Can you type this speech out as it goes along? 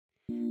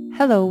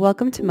Hello,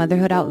 welcome to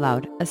Motherhood Out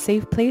Loud, a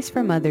safe place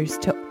for mothers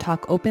to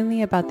talk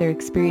openly about their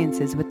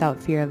experiences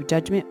without fear of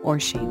judgment or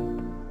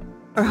shame.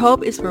 Our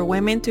hope is for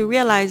women to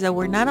realize that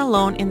we're not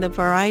alone in the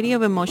variety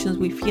of emotions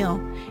we feel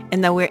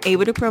and that we're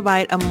able to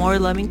provide a more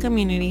loving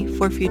community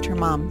for future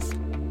moms.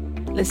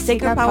 Let's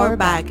take our power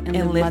back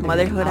and live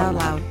motherhood out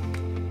loud.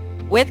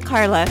 With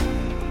Carla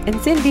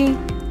and Cindy.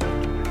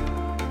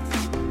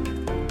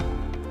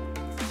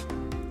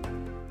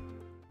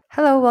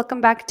 Hello,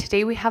 welcome back.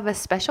 Today we have a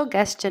special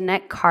guest,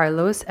 Jannette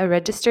Carlos, a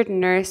registered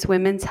nurse,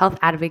 women's health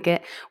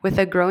advocate with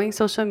a growing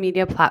social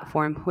media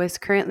platform who is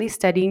currently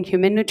studying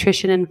human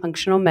nutrition and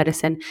functional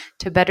medicine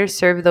to better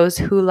serve those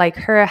who, like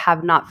her,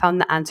 have not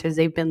found the answers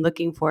they've been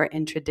looking for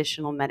in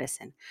traditional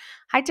medicine.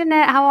 Hi,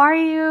 Jannette. How are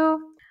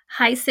you?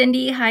 Hi,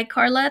 Cindy. Hi,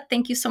 Carla.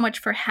 Thank you so much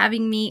for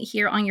having me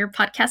here on your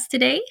podcast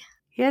today.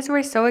 Yes,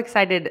 we're so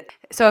excited.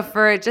 So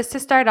just to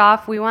start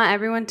off, we want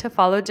everyone to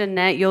follow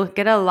Jannette. You'll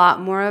get a lot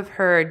more of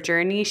her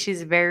journey.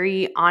 She's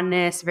very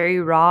honest,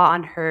 very raw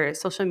on her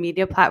social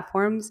media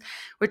platforms,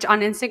 which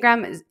on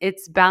Instagram,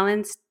 it's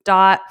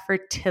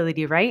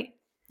balance.fertility, right?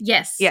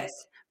 Yes.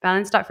 Yes,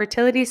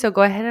 balance.fertility. So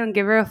go ahead and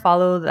give her a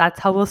follow. That's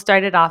how we'll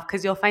start it off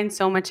because you'll find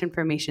so much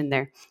information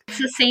there. It's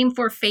the same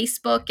for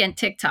Facebook and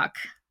TikTok.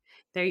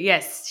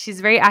 Yes, she's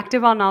very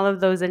active on all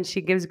of those and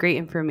she gives great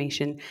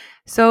information.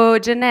 So,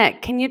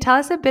 Jannette, can you tell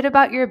us a bit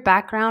about your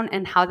background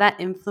and how that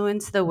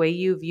influenced the way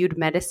you viewed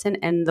medicine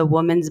and the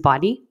woman's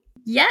body?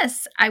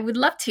 Yes, I would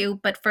love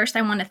to. But first,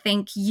 I want to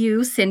thank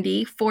you,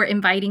 Cindy, for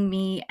inviting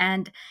me,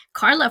 and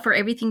Carla for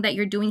everything that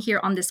you're doing here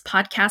on this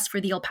podcast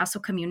for the El Paso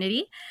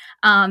community.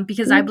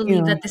 Because I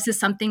believe that this is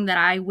something that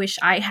I wish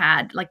I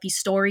had, like these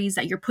stories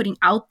that you're putting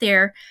out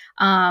there.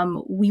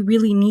 We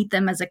really need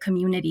them as a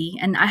community.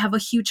 And I have a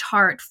huge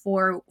heart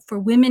for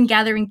women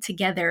gathering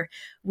together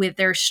with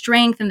their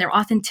strength and their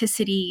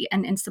authenticity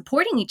and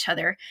supporting each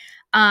other.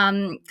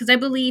 Because I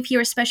believe here,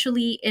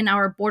 especially in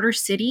our border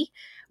city,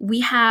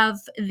 we have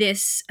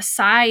this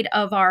side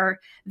of our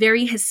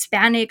very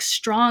Hispanic,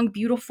 strong,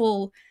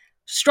 beautiful,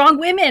 strong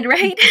women,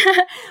 right?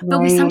 But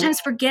we sometimes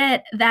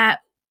forget that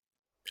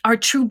our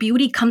true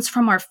beauty comes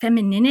from our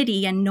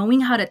femininity and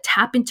knowing how to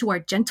tap into our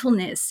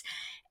gentleness.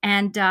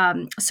 And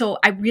so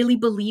I really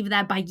believe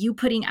that by you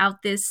putting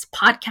out this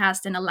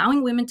podcast and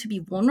allowing women to be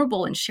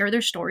vulnerable and share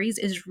their stories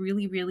is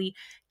really, really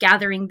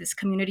gathering this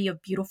community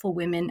of beautiful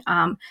women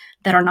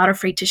that are not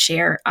afraid to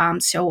share.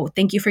 So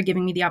thank you for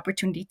giving me the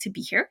opportunity to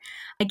be here.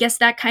 I guess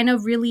that kind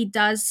of really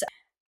does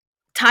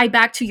tie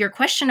back to your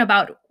question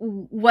about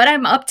what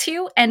I'm up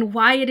to and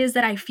why it is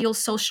that I feel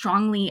so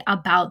strongly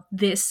about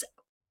this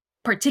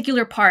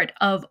particular part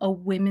of a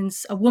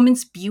woman's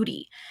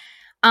beauty.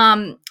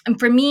 And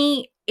for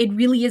me, it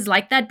really is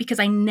like that because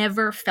I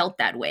never felt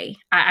that way.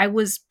 I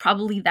was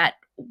probably that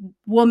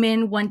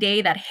woman one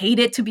day that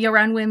hated to be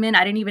around women.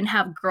 I didn't even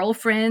have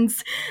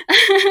girlfriends.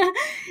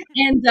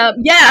 And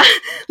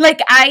like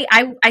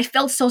I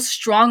felt so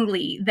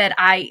strongly that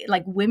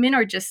women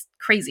are just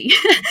crazy.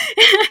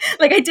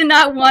 Like I did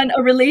not want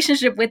a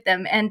relationship with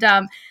them. And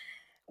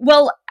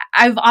well,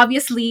 I've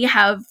obviously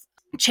have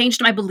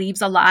changed my beliefs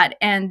a lot.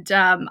 And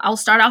I'll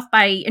start off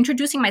by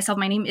introducing myself.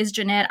 My name is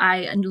Jannette.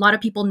 A lot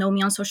of people know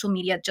me on social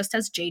media just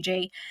as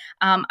JJ.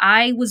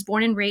 I was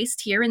born and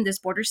raised here in this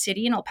border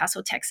city in El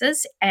Paso,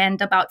 Texas.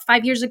 And about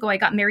 5 years ago, I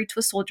got married to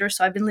a soldier.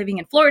 So I've been living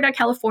in Florida,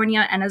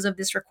 California. And as of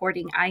this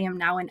recording, I am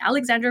now in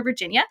Alexandria,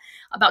 Virginia,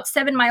 about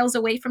 7 miles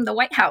away from the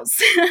White House.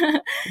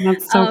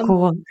 That's so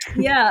cool.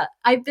 Yeah,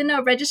 I've been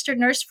a registered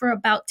nurse for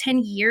about 10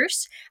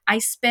 years. I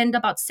spend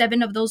about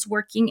 7 of those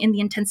working in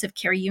the intensive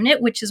care unit,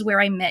 which is where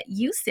I met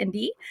you,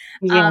 Cindy.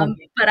 Yeah.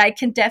 But I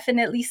can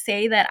definitely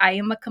say that I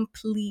am a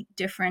complete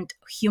different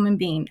human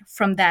being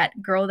from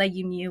that girl that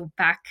you knew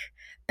back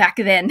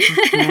then.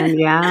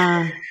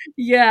 Yeah.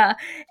 Yeah.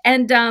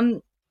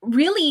 And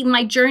really,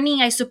 my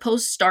journey, I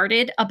suppose,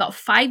 started about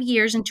 5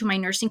 years into my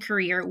nursing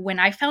career when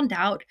I found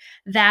out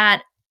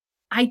that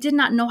I did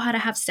not know how to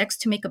have sex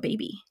to make a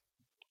baby.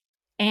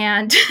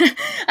 And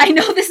I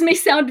know this may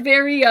sound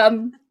very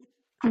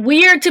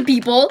weird to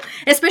people,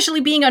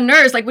 especially being a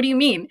nurse. Like, what do you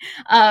mean?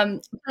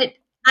 But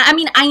I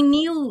mean, I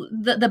knew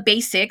the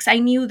basics. I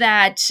knew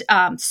that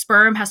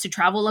sperm has to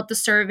travel up the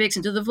cervix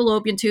into the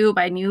fallopian tube.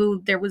 I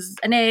knew there was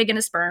an egg and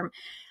a sperm.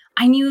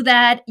 I knew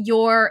that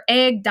your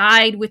egg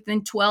died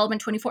within 12 and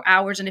 24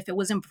 hours. And if it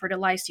wasn't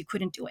fertilized, you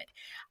couldn't do it.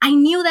 I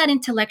knew that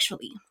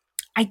intellectually.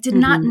 I did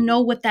not know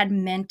what that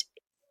meant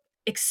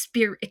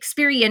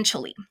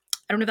experientially.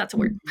 I don't know if that's a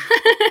word.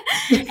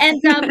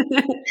 And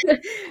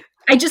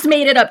I just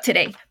made it up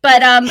today.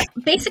 But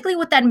basically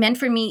what that meant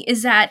for me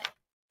is that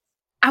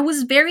I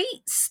was very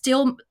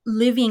still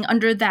living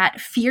under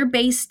that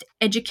fear-based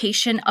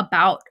education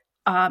about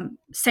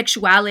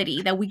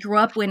sexuality that we grew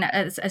up with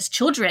as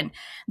children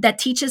that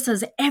teaches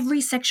us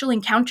every sexual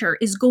encounter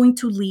is going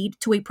to lead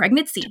to a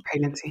pregnancy.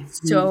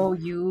 So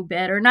you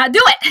better not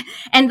do it.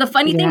 And the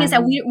funny thing is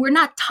that we're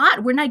not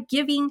taught, we're not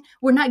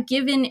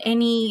given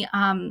any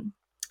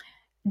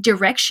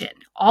direction.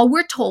 All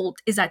we're told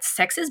is that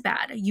sex is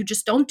bad. You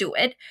just don't do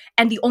it.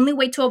 And the only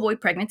way to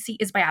avoid pregnancy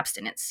is by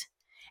abstinence.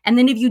 And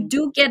then if you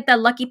do get that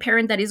lucky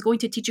parent that is going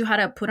to teach you how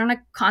to put on a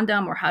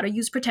condom or how to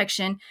use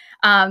protection,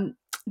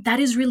 that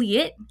is really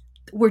it.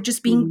 We're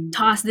just being Mm.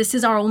 tossed. This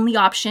is our only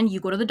option. You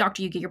go to the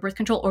doctor, you get your birth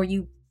control, or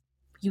you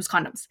use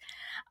condoms.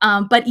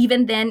 But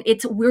even then,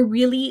 we're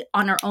really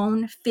on our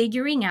own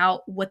figuring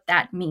out what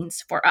that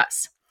means for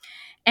us.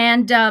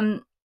 And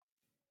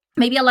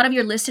maybe a lot of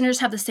your listeners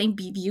have the same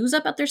views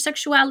about their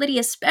sexuality,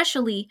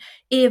 especially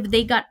if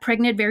they got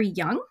pregnant very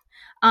young,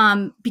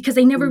 because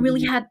they never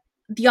really Mhm. had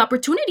the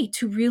opportunity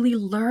to really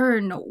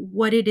learn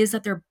what it is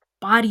that their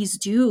bodies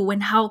do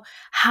and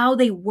how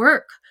they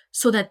work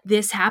so that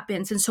this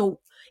happens. And so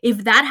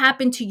if that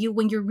happened to you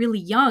when you're really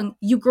young,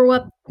 you grow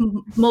up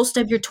most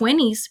of your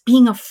 20s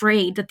being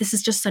afraid that this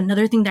is just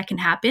another thing that can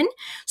happen.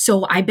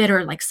 So I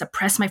better like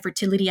suppress my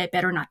fertility. I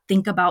better not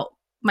think about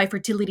my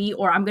fertility,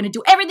 or I'm going to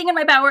do everything in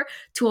my power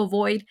to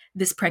avoid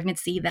this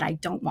pregnancy that I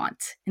don't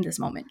want in this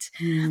moment.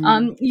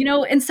 Mm.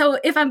 And so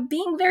if I'm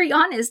being very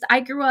honest, I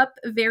grew up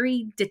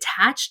very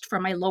detached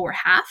from my lower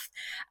half.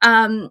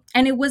 And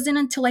it wasn't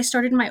until I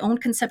started my own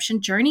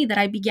conception journey that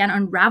I began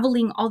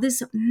unraveling all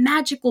this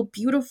magical,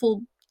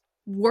 beautiful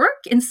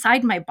work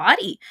inside my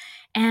body.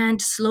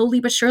 And slowly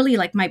but surely,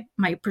 like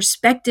my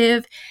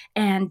perspective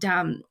and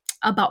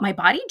about my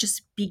body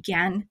just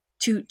began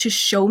to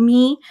show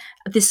me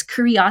this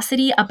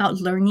curiosity about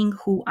learning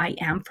who I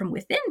am from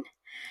within.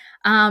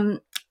 Um,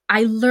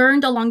 I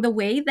learned along the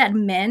way that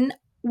men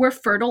were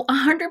fertile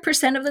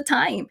 100% of the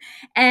time.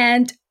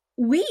 And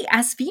we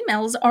as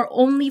females are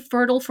only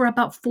fertile for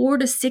about 4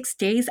 to 6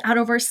 days out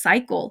of our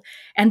cycle.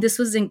 And this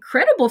was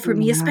incredible for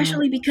me, Yeah.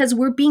 especially because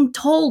we're being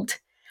told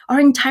our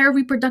entire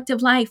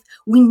reproductive life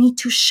we need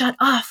to shut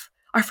off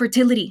our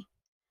fertility,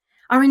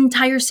 our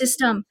entire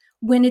system,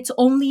 when it's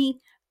only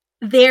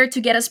there to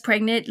get us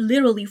pregnant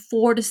literally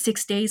 4 to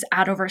 6 days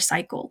out of our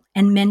cycle.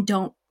 And men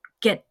don't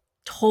get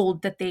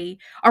told that they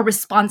are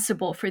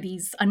responsible for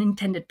these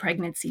unintended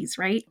pregnancies,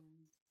 right?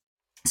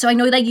 So I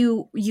know that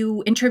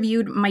you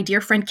interviewed my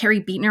dear friend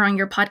Carrie Beatner on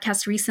your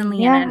podcast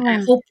recently, and I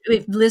Yeah. hope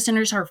if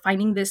listeners are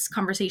finding this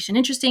conversation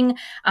interesting,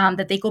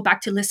 that they go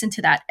back to listen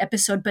to that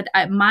episode. But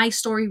my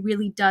story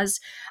really does,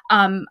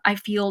 I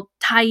feel,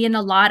 tie in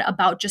a lot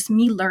about just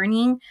me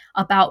learning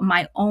about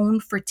my own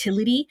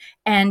fertility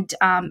and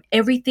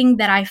everything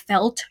that I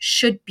felt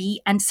should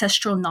be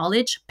ancestral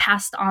knowledge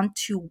passed on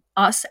to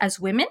us as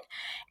women.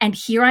 And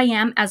here I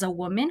am as a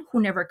woman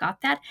who never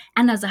got that,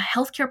 and as a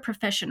healthcare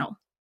professional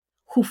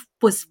who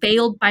was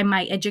failed by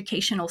my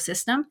educational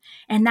system.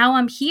 And now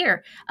I'm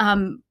here,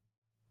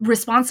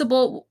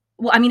 responsible.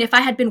 Well, I mean, if I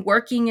had been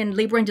working in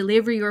labor and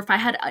delivery, or if I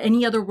had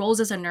any other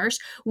roles as a nurse,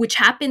 which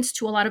happens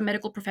to a lot of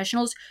medical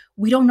professionals,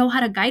 we don't know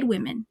how to guide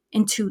women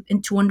into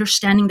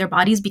understanding their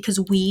bodies because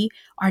we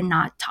are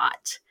not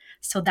taught.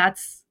 So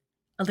that's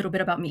a little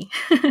bit about me.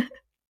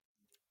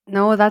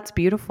 No, that's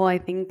beautiful. I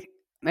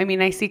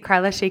mean, I see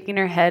Carla shaking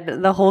her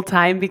head the whole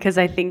time because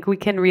I think we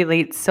can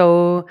relate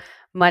so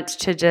much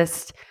to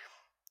just,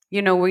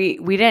 we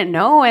didn't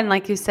know. And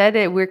like you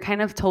said, we're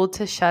kind of told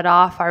to shut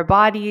off our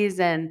bodies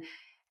and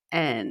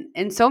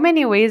in so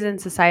many ways in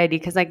society.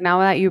 Because like now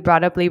that you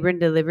brought up labor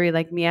and delivery,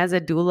 like me as a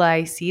doula,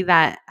 I see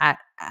that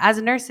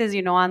as nurses,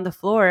 on the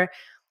floor,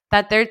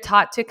 that they're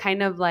taught to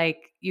kind of like,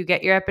 you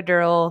get your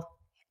epidural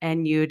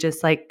and you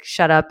just like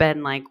shut up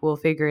and like we'll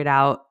figure it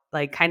out,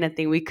 like kind of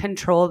thing. We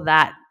control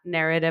that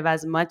narrative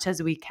as much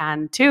as we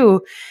can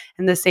too,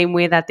 in the same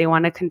way that they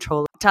want to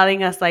control,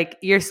 telling us like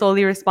you're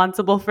solely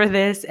responsible for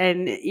this,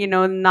 and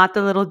not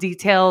the little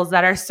details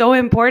that are so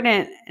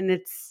important. And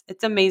it's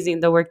amazing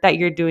the work that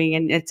you're doing,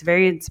 and it's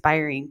very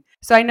inspiring.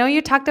 So I know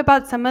you talked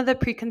about some of the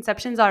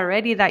preconceptions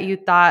already that you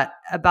thought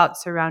about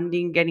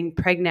surrounding getting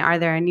pregnant. Are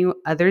there any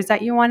others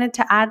that you wanted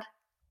to add?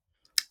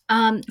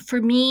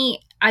 For me,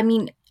 I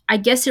mean, I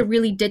guess it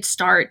really did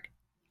start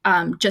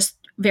just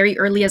very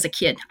early as a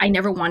kid. I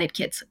never wanted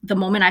kids. The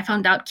moment I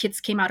found out kids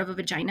came out of a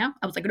vagina,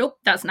 I was like, nope,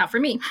 that's not for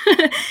me.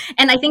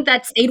 And I think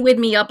that stayed with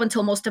me up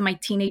until most of my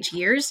teenage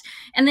years.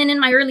 And then in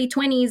my early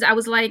 20s, I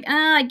was like,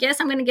 I guess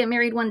I'm going to get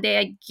married one day.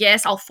 I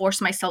guess I'll force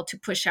myself to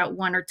push out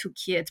 1 or 2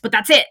 kids, but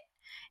that's it.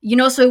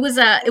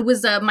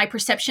 So my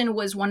perception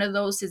was one of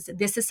those, is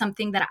this is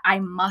something that I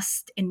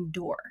must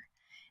endure.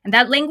 And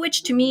that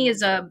language to me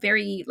is a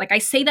very, like, I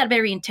say that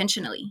very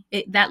intentionally.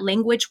 That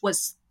language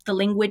was the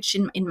language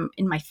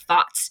in my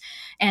thoughts.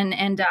 And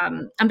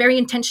I'm very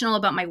intentional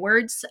about my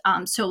words.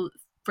 So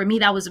for me,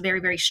 that was very,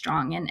 very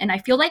strong. And I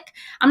feel like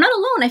I'm not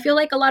alone. I feel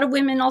like a lot of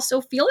women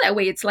also feel that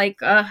way. It's like,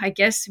 I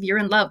guess if you're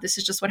in love, this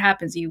is just what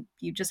happens. You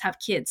just have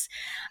kids.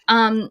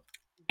 Um,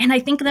 and I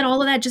think that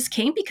all of that just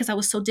came because I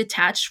was so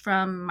detached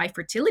from my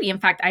fertility. In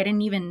fact, I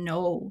didn't even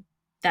know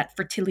that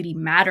fertility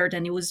mattered,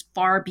 and it was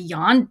far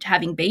beyond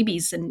having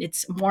babies, and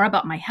it's more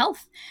about my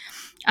health.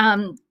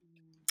 Um,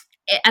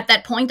 at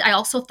that point, I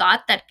also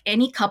thought that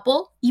any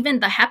couple, even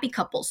the happy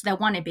couples that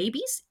wanted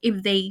babies,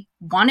 if they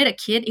wanted a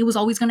kid, it was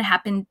always going to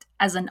happen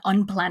as an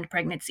unplanned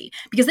pregnancy.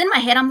 Because in my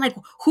head, I'm like,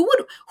 who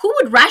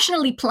would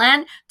rationally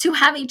plan to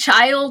have a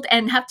child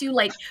and have to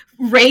like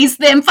raise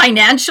them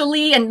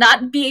financially and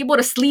not be able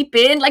to sleep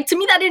in? Like, to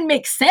me, that didn't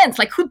make sense.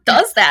 Like, who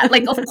does that?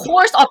 Like, of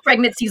course, all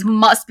pregnancies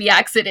must be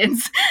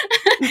accidents,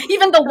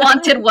 even the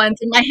wanted ones.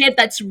 In my head,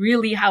 that's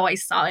really how I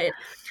saw it.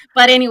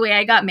 But anyway,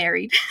 I got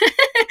married.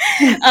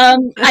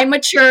 I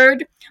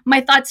matured. My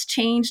thoughts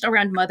changed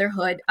around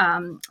motherhood. I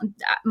found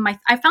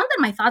that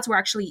my thoughts were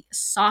actually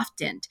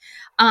softened.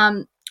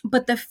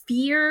 But the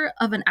fear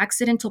of an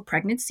accidental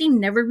pregnancy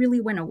never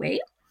really went away.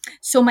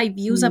 So my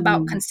views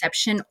about Mm,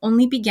 conception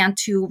only began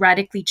to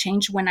radically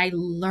change when I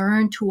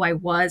learned who I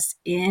was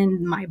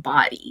in my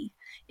body,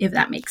 if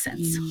that makes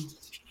sense. mm.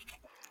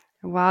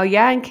 Wow,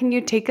 yeah, and can you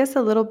take us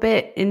a little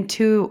bit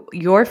into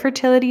your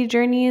fertility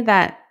journey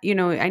that,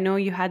 I know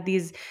you had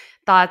these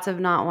thoughts of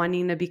not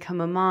wanting to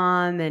become a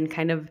mom and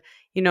kind of,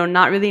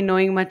 not really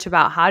knowing much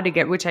about how to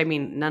get, which I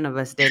mean, none of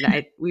us did.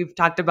 We've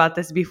talked about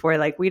this before,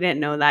 like we didn't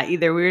know that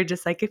either. We were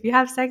just like, if you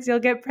have sex, you'll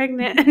get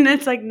pregnant. And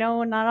it's like,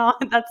 no, not all,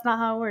 that's not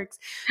how it works.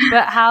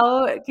 But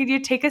how could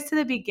you take us to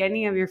the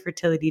beginning of your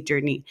fertility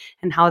journey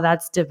and how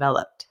that's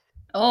developed?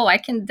 Oh, I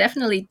can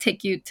definitely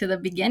take you to the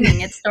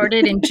beginning. It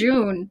started in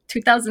June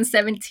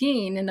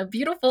 2017 in a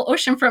beautiful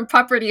oceanfront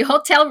property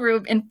hotel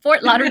room in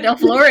Fort Lauderdale,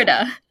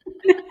 Florida.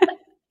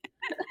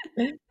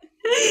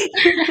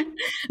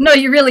 No,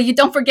 you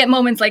don't forget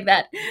moments like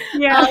that.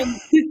 Yeah. Um,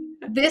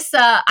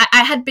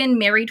 I had been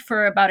married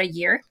for about a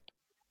year,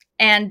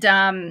 and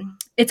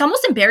it's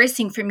almost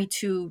embarrassing for me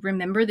to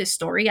remember this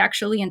story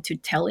actually and to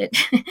tell it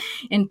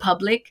in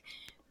public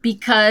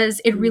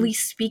because it Mhm, really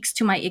speaks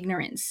to my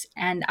ignorance.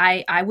 And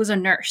I was a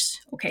nurse,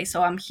 okay,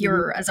 so I'm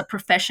mhm, here as a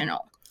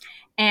professional.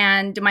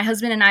 And my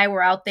husband and I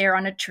were out there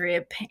on a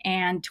trip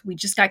and we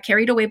just got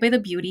carried away by the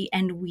beauty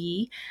and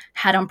we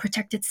had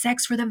unprotected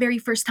sex for the very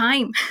first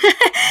time.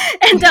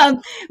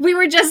 And we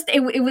were just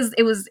it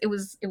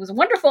was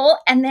wonderful.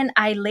 And then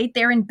I laid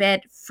there in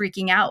bed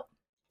freaking out.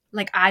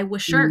 Like I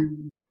was sure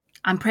mm,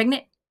 I'm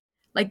pregnant.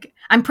 Like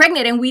I'm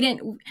pregnant and we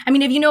didn't. I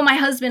mean, if you know my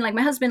husband, like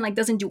my husband like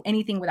doesn't do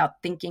anything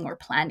without thinking or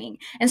planning.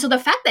 And so the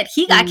fact that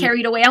he got mm.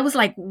 carried away, I was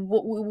like,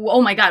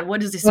 oh my God,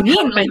 what does this What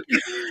mean? Like,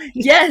 happened?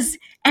 yes.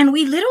 And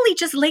we literally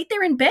just laid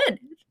there in bed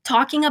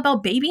talking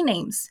about baby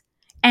names.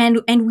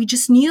 And we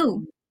just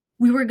knew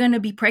we were going to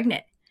be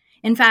pregnant.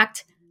 In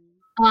fact,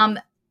 um,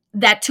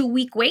 that 2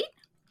 week wait,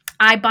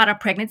 I bought a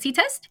pregnancy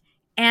test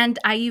and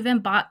I even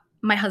bought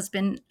my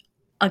husband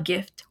a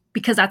gift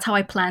because that's how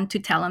I planned to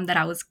tell him that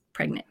I was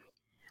pregnant.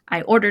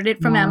 I ordered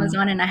it from Wow.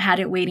 Amazon and I had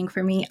it waiting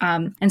for me.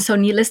 And so,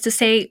 needless to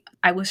say,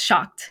 I was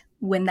shocked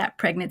when that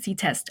pregnancy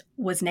test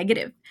was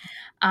negative.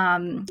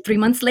 3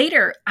 months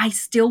later, I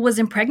still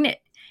wasn't pregnant.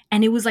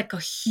 And it was like a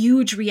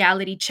huge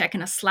reality check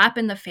and a slap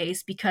in the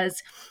face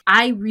because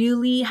I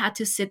really had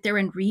to sit there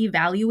and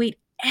reevaluate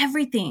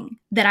everything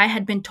that I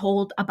had been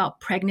told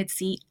about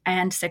pregnancy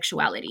and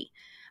sexuality.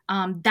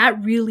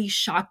 That really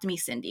shocked me,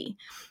 Cindy.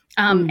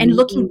 And Mhm,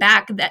 looking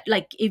back, that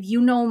like if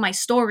you know my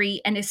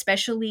story and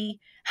especially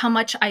how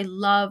much I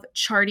love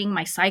charting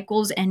my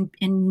cycles and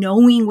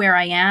knowing where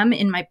I am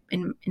in my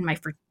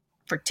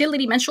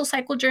fertility menstrual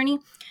cycle journey,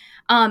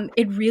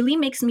 it really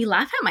makes me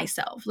laugh at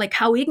myself, like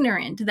how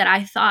ignorant that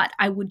I thought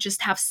I would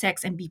just have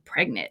sex and be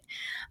pregnant.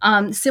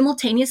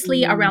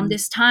 Simultaneously around mm,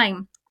 this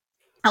time,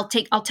 I'll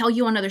tell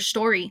you another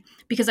story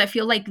because I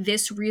feel like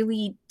this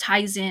really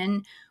ties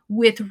in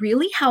with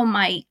really how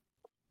my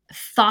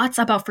thoughts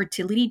about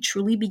fertility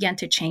truly began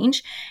to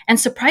change. And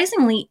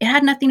surprisingly, it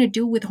had nothing to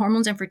do with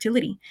hormones and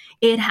fertility.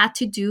 It had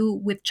to do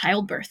with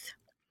childbirth.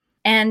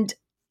 And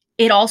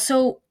it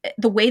also,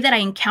 the way that I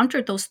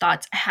encountered those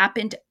thoughts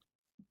happened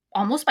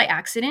almost by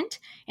accident.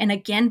 And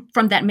again,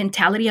 from that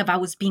mentality of I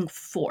was being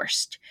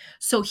forced.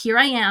 So here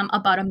I am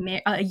about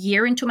a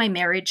year into my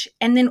marriage.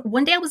 And then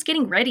one day I was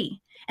getting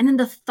ready. And then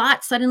the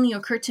thought suddenly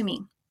occurred to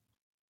me,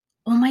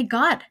 oh my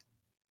God,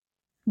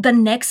 the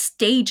next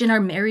stage in our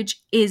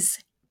marriage is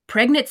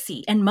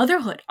pregnancy and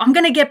motherhood. I'm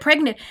going to get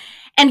pregnant.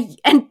 And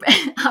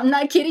I'm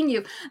not kidding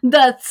you.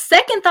 The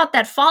second thought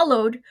that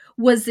followed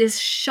was this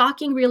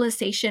shocking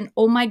realization,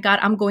 oh my God,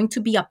 I'm going to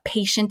be a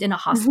patient in a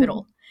mhm.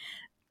 hospital.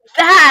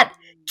 That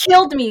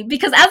killed me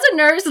because as a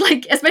nurse,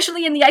 like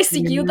especially in the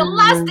ICU, the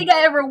last Yeah. thing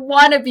I ever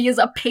want to be is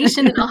a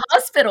patient in a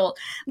hospital.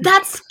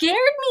 That scared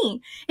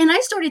me. And I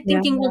started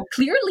Yeah. thinking, well,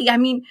 clearly, I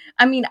mean,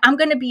 I'm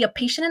going to be a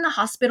patient in the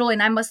hospital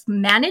and I must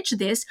manage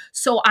this.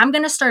 So I'm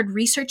going to start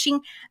researching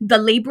the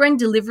labor and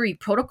delivery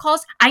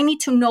protocols. I need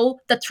to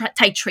know the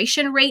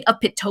titration rate of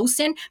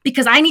pitocin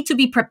because I need to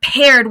be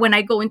prepared when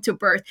I go into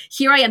birth.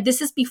 Here I am.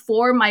 This is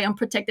before my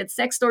unprotected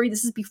sex story.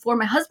 This is before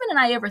my husband and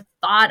I ever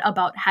thought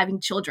about having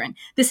children.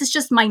 This is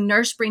just my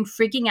nurse brain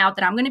freaking out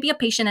that I'm going to be a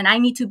patient and I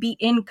need to be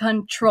in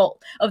control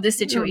of this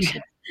Okay.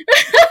 situation.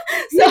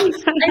 So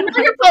I know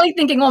you're probably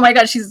thinking, oh my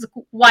God, she's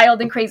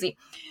wild and crazy.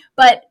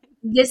 But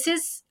this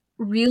is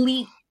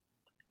really,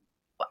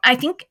 I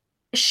think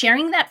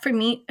sharing that for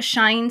me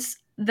shines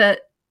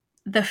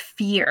the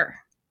fear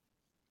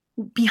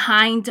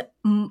behind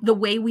the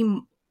way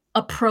we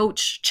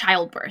approach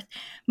childbirth.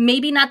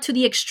 Maybe not to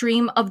the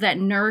extreme of that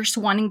nurse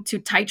wanting to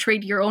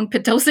titrate your own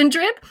Pitocin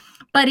drip,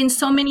 but in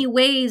so many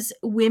ways,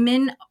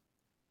 women,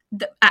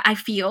 I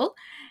feel,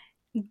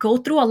 go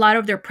through a lot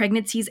of their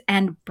pregnancies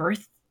and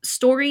birth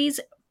stories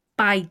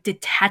by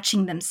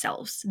detaching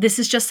themselves. This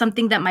is just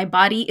something that my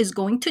body is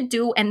going to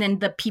do, and then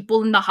the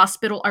people in the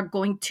hospital are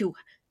going to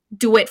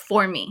do it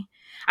for me.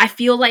 I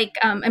feel like,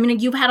 I mean,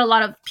 you've had a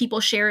lot of people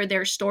share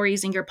their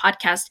stories in your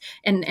podcast,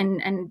 and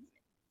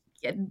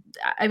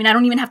I mean, I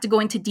don't even have to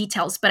go into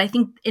details, but I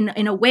think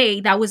in a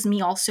way that was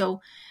me also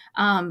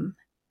um,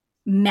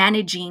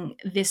 managing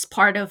this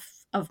part of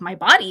my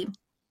body.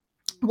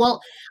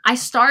 Well, I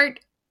start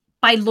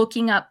by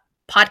looking up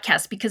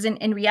podcasts because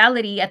in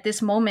reality, at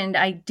this moment,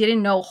 I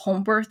didn't know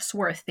home births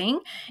were a thing.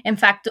 In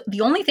fact,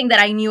 the only thing that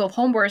I knew of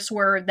home births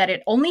were that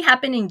it only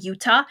happened in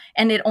Utah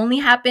and it only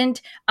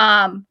happened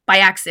by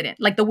accident.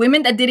 Like the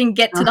women that didn't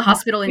get to the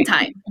hospital in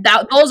time.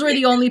 Those were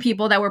the only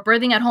people that were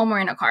birthing at home or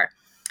in a car.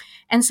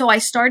 And so I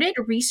started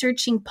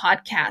researching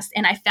podcasts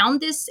and I found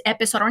this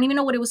episode. I don't even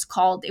know what it was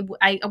called.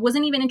 I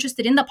wasn't even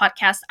interested in the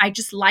podcast. I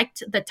just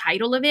liked the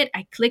title of it.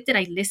 I clicked it,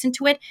 I listened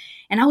to it,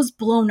 and I was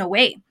blown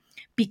away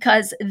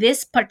because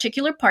this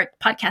particular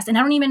podcast, and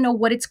I don't even know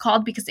what it's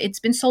called because it's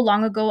been so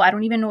long ago. I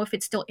don't even know if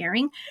it's still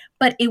airing,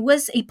 but it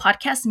was a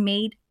podcast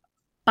made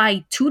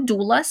by two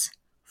doulas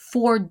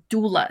for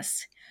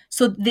doulas.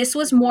 So this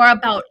was more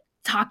about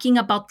talking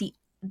about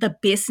the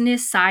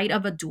business side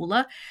of a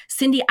doula.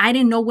 Cindy, I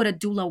didn't know what a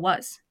doula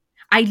was.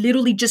 I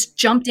literally just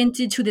jumped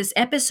into this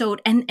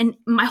episode and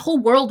my whole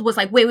world was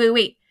like,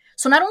 wait.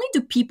 So not only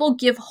do people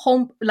do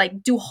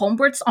home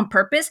births on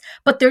purpose,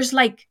 but there's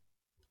like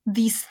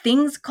these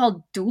things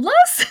called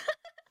doulas.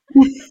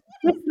 Like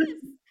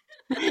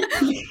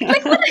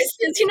what is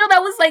this?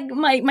 That was like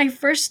my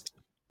first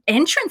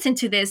entrance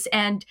into this.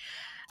 And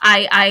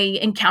I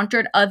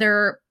encountered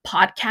other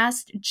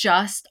podcasts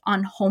just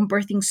on home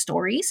birthing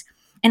stories.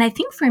 And I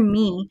think for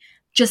me,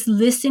 just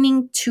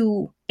listening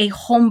to a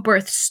home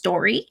birth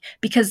story,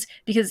 because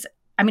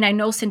I mean, I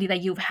know, Cindy,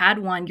 that you've had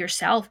one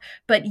yourself,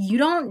 but you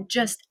don't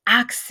just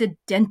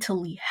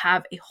accidentally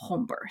have a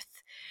home birth.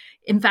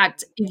 In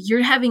fact, if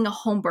you're having a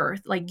home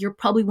birth, like you're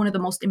probably one of the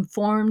most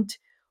informed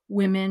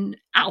women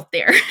out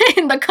there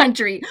in the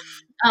country.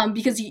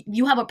 Because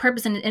you have a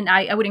purpose. And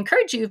I would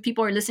encourage you, if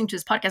people are listening to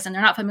this podcast and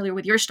they're not familiar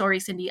with your story,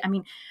 Cindy, I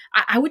mean,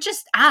 I would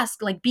just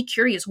ask, like, be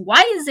curious.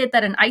 Why is it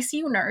that an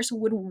ICU nurse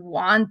would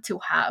want to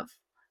have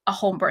a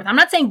home birth? I'm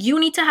not saying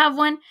you need to have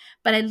one,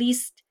 but at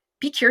least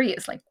be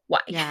curious, like, why?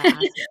 Yeah.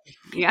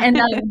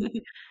 And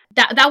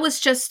that was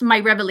just my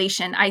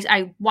revelation.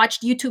 I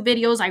watched YouTube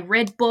videos, I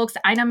read books,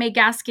 Ina May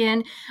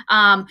Gaskin.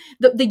 The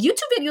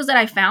YouTube videos that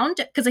I found,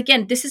 because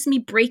again, this is me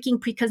breaking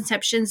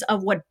preconceptions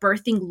of what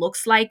birthing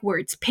looks like, where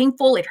it's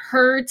painful, it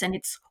hurts, and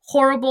it's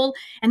horrible.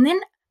 And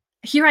then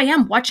here I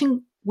am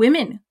watching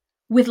women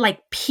with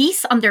like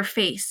peace on their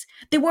face.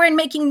 They weren't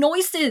making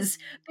noises.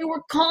 They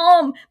were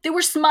calm. They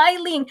were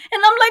smiling.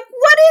 And I'm like,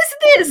 what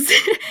is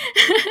this?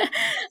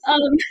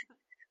 um,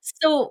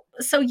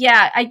 so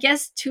yeah, I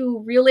guess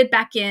to reel it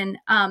back in,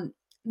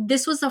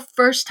 this was the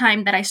first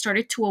time that I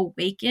started to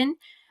awaken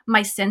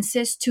my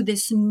senses to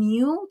this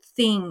new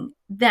thing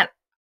that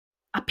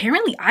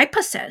apparently I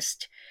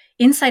possessed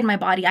inside my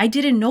body. I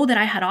didn't know that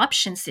I had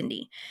options,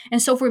 Cindy.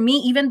 And so for me,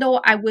 even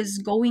though I was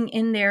going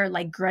in there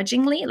like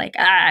grudgingly, like,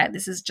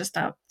 this is just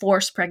a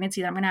forced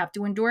pregnancy that I'm going to have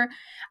to endure,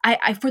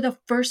 I for the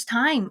first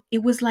time,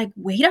 it was like,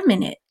 wait a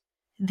minute,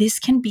 this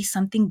can be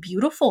something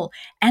beautiful.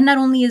 And not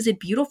only is it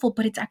beautiful,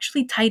 but it's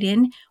actually tied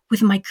in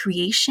with my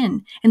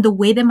creation and the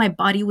way that my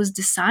body was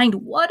designed.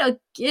 What a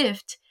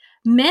gift.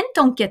 Men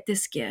don't get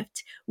this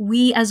gift.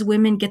 We as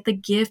women get the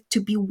gift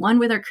to be one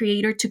with our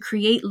creator, to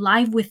create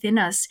life within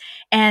us.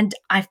 And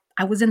I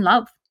was in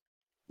love.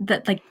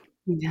 That, like,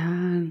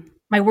 Yeah.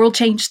 my world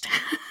changed.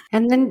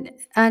 And then,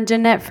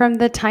 Jannette, from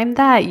the time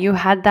that you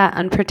had that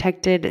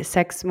unprotected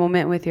sex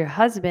moment with your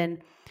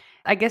husband,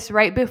 I guess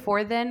right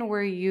before then,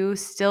 were you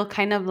still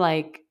kind of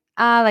like,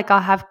 like I'll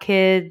have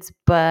kids,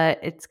 but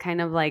it's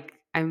kind of like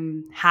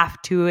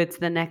it's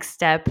the next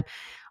step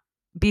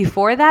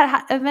before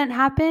that event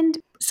happened?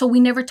 So we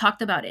never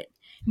talked about it.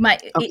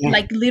 Okay.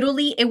 Like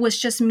literally, it was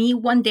just me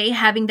one day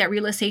having that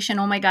realization,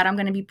 oh my God, I'm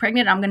going to be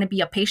pregnant. I'm going to be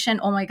a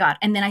patient. Oh my God.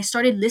 And then I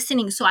started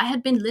listening. So I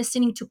had been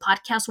listening to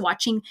podcasts,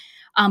 watching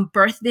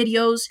birth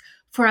videos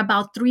for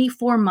about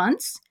 3-4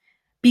 months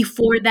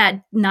before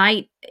that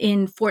night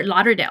in Fort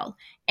Lauderdale.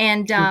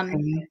 And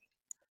Okay.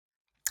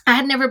 I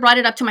had never brought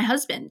it up to my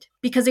husband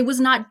because it was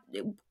not,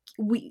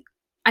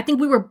 I think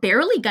we were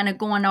barely going to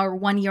go on our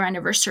 1-year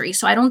anniversary.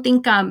 So I don't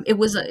think it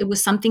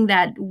was something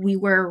that we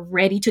were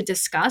ready to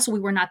discuss. We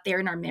were not there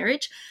in our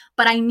marriage,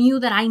 but I knew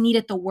that I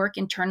needed the work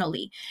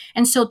internally.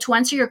 And so to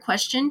answer your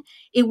question,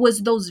 it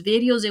was those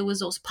videos, it was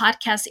those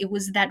podcasts, it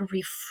was that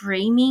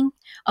reframing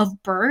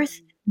of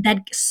birth that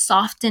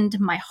softened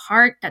my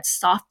heart, that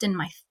softened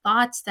my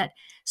thoughts, that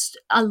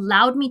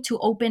allowed me to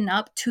open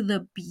up to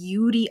the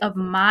beauty of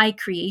my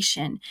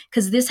creation.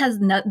 Because this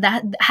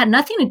that had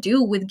nothing to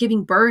do with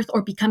giving birth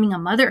or becoming a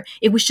mother.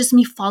 It was just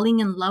me falling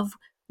in love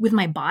with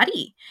my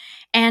body.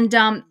 And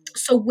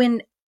so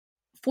when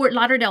Fort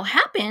Lauderdale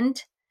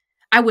happened,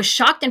 I was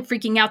shocked and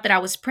freaking out that I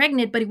was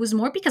pregnant, but it was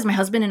more because my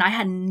husband and I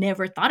had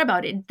never thought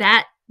about it.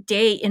 That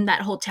day in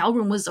that hotel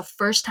room was the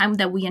first time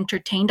that we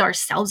entertained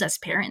ourselves as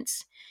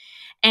parents.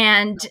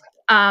 And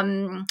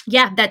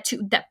yeah,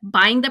 that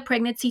buying the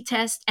pregnancy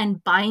test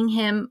and buying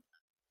him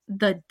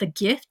the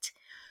gift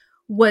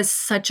was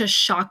such a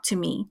shock to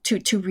me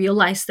to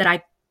realize that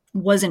I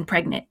wasn't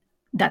pregnant.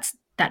 That's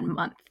that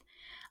month.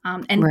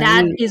 And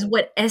that Right. is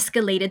what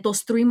escalated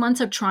those 3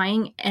 months of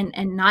trying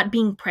and not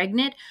being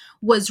pregnant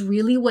was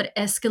really what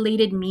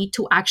escalated me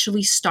to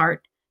actually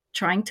start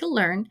trying to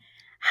learn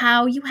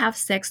how you have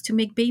sex to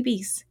make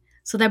babies.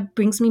 So that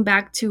brings me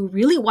back to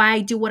really why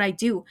I do what I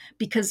do,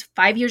 because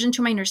 5 years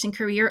into my nursing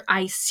career,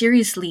 I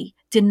seriously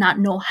did not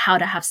know how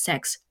to have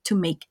sex to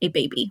make a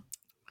baby.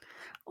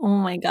 Oh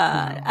my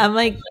God. Wow. I'm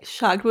like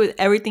shocked with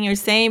everything you're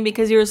saying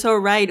because you're so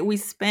right. We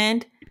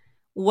spend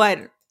what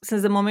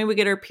since the moment we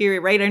get our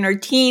period, right? In our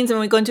teens and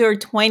we go into our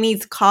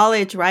 20s,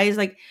 college, right? It's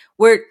like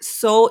we're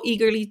so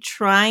eagerly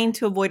trying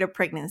to avoid a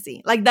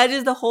pregnancy. Like that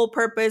is the whole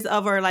purpose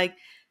of our like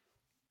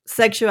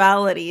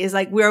sexuality is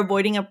like we're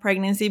avoiding a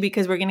pregnancy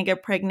because we're gonna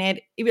get pregnant.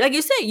 Like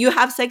you said, you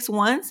have sex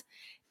once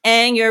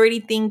and you're already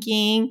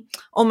thinking,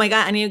 oh my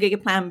God, I need to get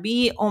a plan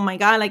B. Oh my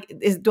God, like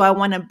do I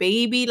want a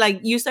baby?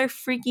 Like you start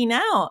freaking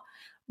out.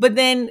 But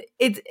then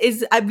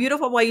it's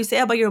beautiful what you say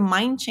about your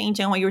mind change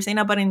and what you were saying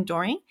about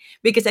enduring,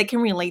 because I can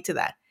relate to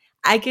that.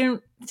 I can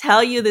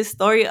tell you the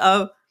story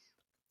of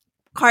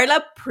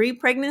Carla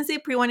pre-pregnancy,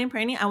 pre-wanting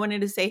pregnant. I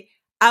wanted to say,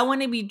 I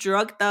want to be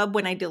drugged up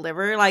when I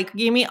deliver. Like,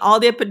 give me all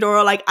the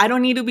epidural. Like, I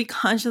don't need to be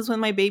conscious when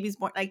my baby's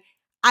born. Like,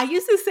 I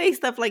used to say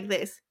stuff like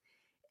this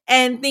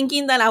and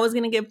thinking that I was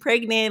going to get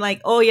pregnant.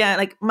 Like, oh, yeah.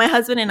 Like, my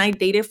husband and I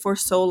dated for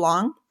so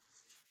long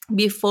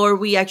before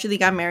we actually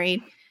got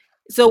married.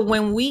 So,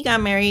 when we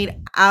got married,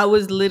 I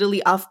was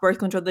literally off birth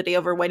control the day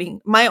of our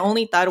wedding. My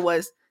only thought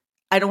was,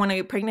 I don't want to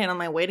get pregnant on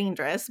my wedding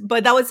dress.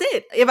 But that was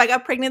it. If I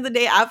got pregnant the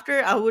day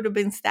after, I would have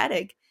been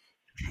static.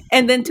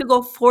 And then to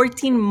go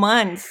 14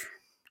 months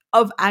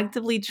of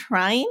actively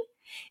trying,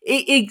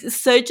 it's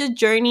such a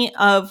journey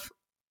of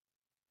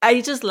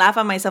I just laugh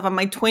at myself, at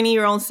my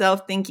 20-year-old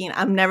self, thinking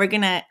I'm not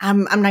gonna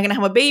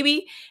have a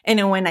baby. And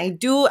then when I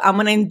do, I'm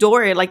gonna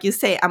endure it. Like you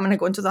say, I'm gonna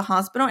go into the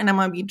hospital and I'm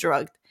gonna be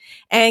drugged.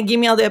 And give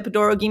me all the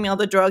epidural, give me all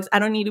the drugs. I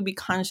don't need to be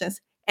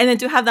conscious. And then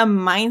to have that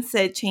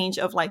mindset change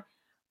of like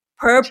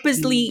Change.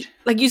 purposely,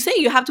 like you say,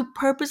 you have to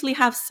purposely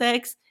have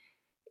sex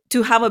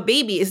to have a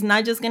baby. It's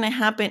not just gonna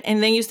happen.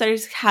 And then you start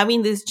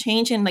having this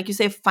change and like you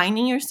say,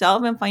 finding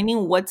yourself and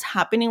finding what's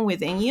happening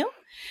within you.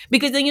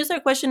 Because then you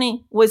start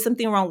questioning, was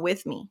something wrong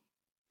with me?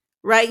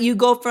 Right? You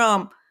go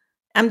from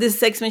I'm this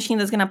sex machine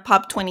that's gonna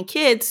pop 20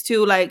 kids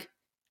to like,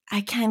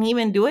 I can't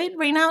even do it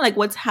right now. Like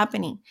what's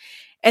happening?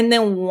 And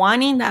then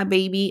wanting that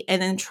baby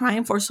and then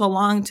trying for so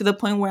long to the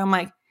point where I'm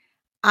like,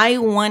 I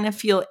want to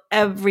feel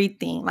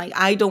everything. Like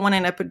I don't want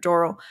an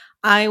epidural.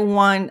 I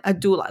want a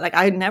doula. Like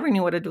I never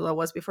knew what a doula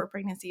was before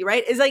pregnancy,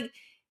 right? It's like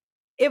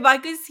if I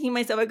could see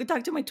myself, I could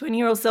talk to my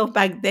 20-year-old self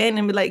back then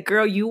and be like,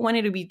 girl, you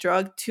wanted to be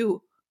drugged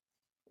too.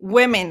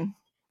 Women,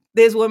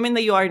 this woman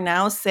that you are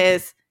now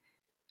says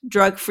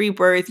drug free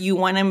birth. You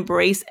want to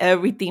embrace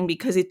everything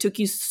because it took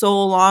you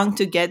so long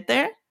to get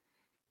there.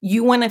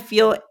 You want to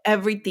feel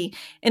everything.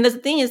 And the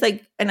thing is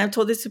like, and I've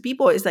told this to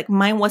people, it's like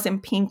mine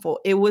wasn't painful.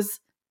 It was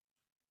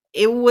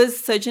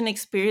such an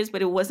experience,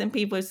 but it wasn't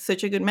painful. It's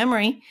such a good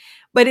memory.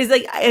 But it's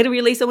like I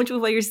relate so much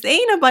with what you're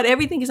saying about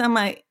everything. Because I'm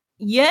like,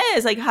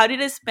 yes, like how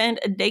did I spend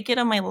a decade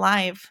of my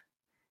life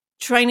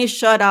trying to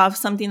shut off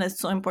something that's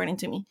so important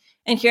to me?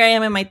 And here I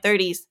am in my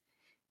 30s,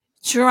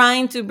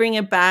 trying to bring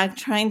it back,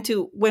 trying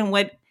to when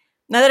what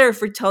now that our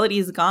fertility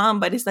is gone,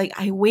 but it's like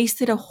I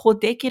wasted a whole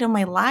decade of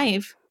my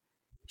life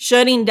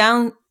shutting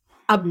down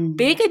a Mm.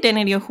 big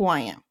identity of who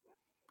I am.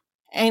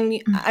 And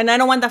I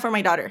don't want that for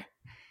my daughter.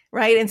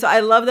 Right. And so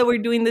I love that we're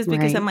doing this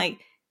because I'm Right. like,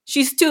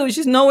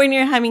 she's nowhere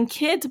near having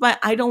kids, but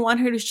I don't want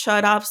her to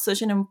shut off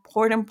such an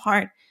important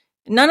part.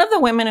 None of the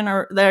women that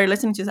are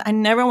listening to this, I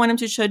never want them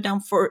to shut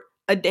down for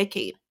a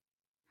decade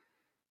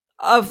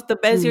of the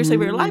best years of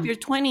your life, Mhm. your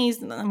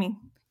 20s. I mean,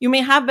 you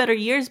may have better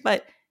years,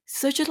 but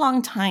such a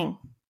long time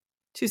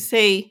to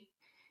say,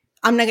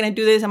 I'm not going to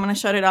do this. I'm going to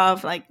shut it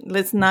off. Like,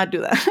 let's not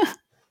do that.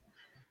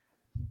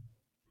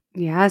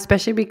 Yeah,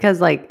 especially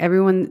because like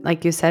everyone,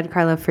 like you said,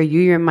 Carla, for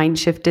you, your mind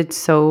shifted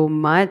so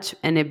much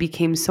and it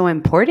became so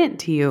important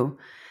to you,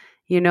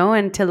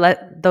 and to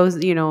let those,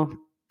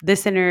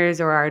 listeners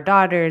or our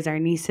daughters, our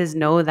nieces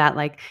know that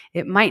like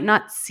it might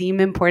not seem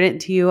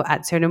important to you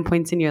at certain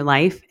points in your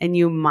life. And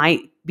you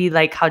might be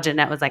like how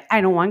Jannette was like,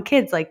 I don't want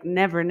kids, like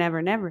never,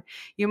 never, never.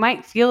 You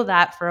might feel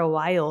that for a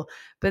while,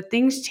 but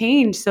things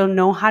change. So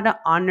know how to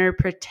honor,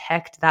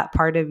 protect that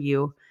part of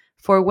you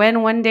for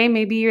when one day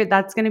maybe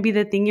that's going to be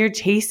the thing you're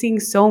chasing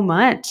so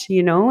much,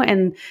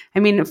 And I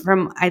mean,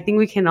 I think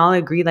we can all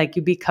agree, like,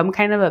 you become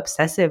kind of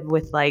obsessive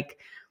with, like,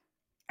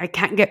 I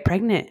can't get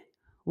pregnant.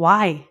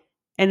 Why?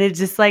 And it's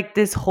just like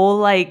this whole,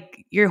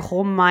 like, your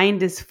whole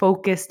mind is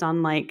focused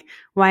on, like,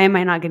 why am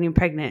I not getting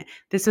pregnant?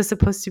 This was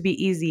supposed to be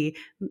easy,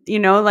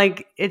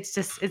 like,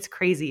 it's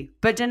crazy.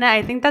 But Jannette,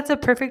 I think that's a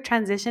perfect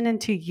transition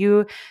into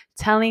you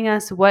telling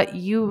us what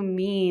you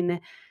mean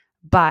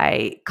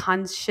by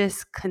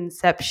conscious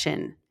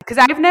conception. Because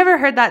I've never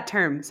heard that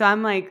term. So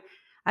I'm like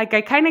I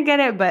kind of get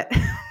it, but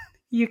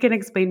you can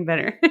explain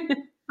better.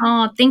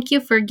 Oh, thank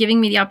you for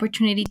giving me the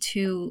opportunity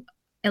to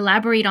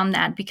elaborate on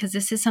that, because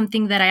this is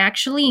something that I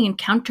actually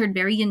encountered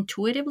very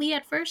intuitively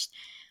at first.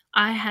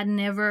 I had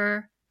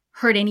never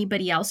heard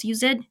anybody else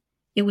use it.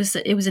 It was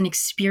an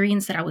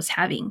experience that I was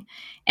having.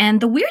 And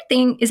the weird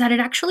thing is that it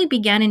actually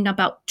began in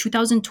about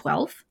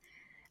 2012.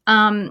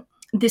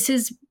 This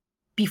is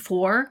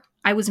before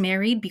I was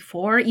married,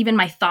 before even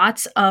my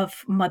thoughts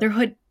of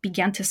motherhood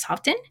began to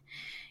soften.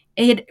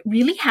 It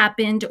really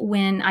happened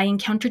when I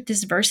encountered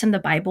this verse in the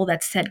Bible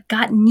that said,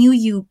 God knew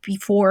you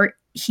before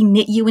he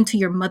knit you into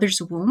your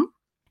mother's womb.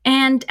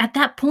 And at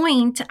that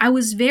point, I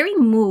was very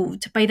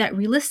moved by that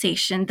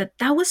realization that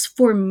that was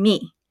for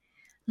me.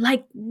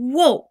 Like,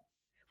 whoa,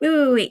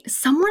 wait.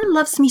 Someone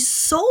loves me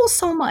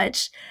so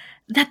much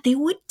that they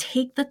would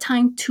take the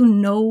time to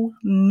know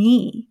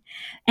me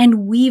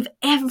and weave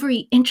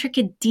every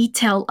intricate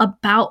detail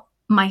about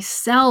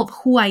myself,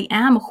 who I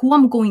am, who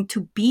I'm going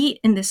to be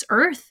in this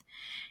earth,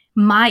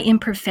 my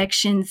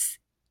imperfections,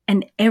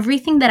 and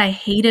everything that I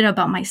hated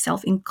about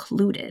myself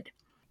included.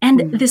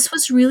 And this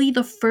was really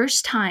the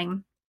first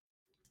time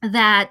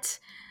that,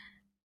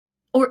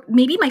 or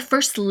maybe my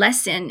first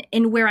lesson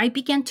in where I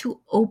began to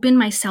open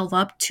myself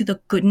up to the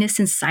goodness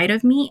inside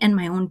of me and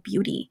my own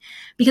beauty.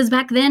 Because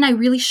back then I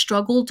really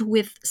struggled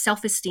with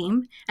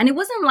self-esteem, and it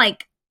wasn't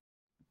like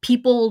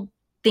people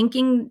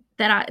thinking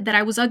that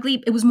I was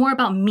ugly. It was more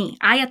about me.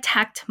 I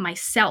attacked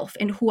myself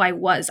and who I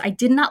was. I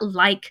did not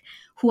like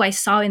who I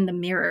saw in the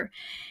mirror.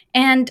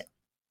 And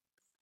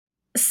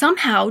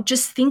somehow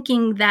just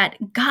thinking that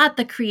God,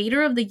 the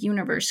creator of the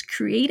universe,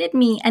 created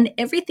me and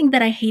everything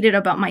that I hated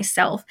about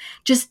myself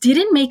just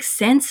didn't make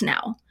sense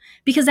now,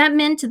 because that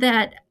meant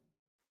that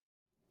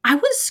I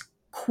was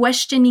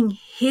questioning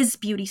his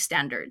beauty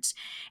standards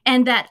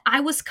and that I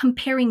was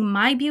comparing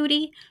my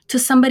beauty to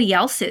somebody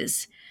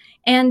else's.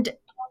 And,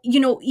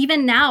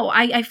 even now,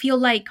 I feel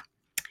like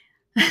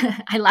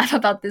I laugh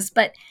about this,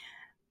 but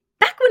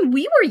back when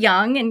we were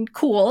young and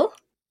cool,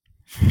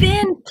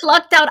 thin,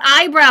 plucked out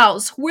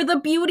eyebrows were the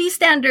beauty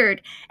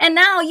standard. And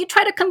now you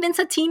try to convince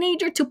a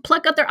teenager to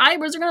pluck out their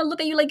eyebrows, they're gonna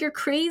look at you like you're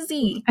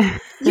crazy.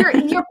 You're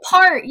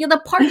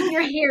the part in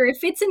your hair.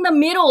 If it's in the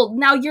middle,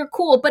 now you're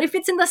cool. But if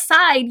it's in the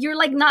side, you're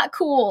like not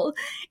cool.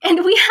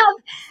 And we have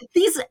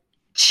these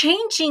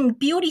changing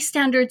beauty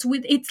standards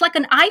with, it's like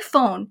an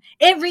iPhone.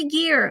 Every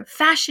year,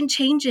 fashion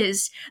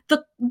changes.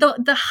 The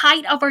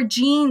height of our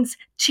jeans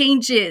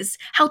changes.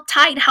 How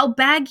tight, how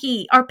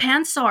baggy our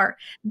pants are.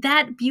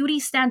 That beauty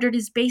standard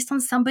is based on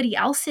somebody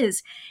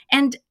else's.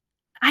 And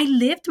I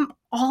lived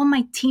all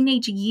my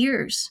teenage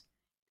years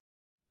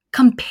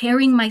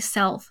comparing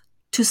myself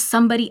to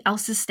somebody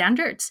else's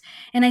standards.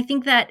 And I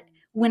think that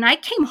when I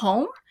came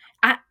home,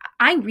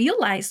 I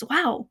realized,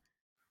 wow,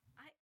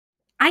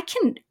 I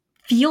can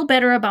feel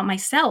better about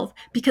myself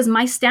because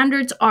my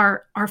standards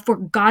are for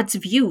God's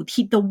view.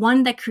 The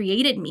one that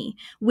created me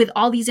with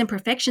all these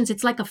imperfections.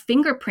 It's like a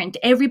fingerprint.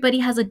 Everybody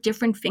has a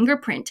different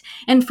fingerprint.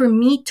 And for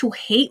me to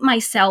hate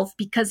myself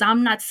because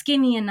I'm not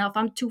skinny enough,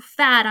 I'm too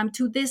fat, I'm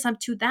too this, I'm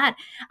too that,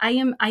 I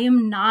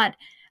am not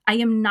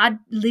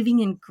living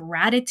in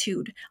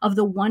gratitude of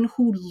the one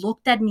who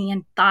looked at me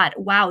and thought,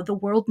 wow, the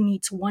world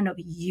needs one of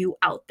you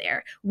out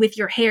there with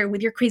your hair,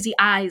 with your crazy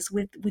eyes,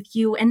 with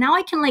you. And now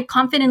I can like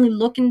confidently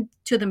look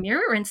into the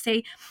mirror and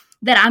say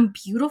that I'm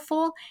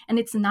beautiful. And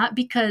it's not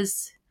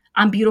because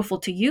I'm beautiful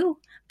to you,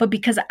 but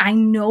because I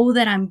know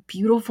that I'm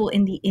beautiful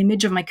in the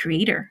image of my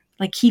creator.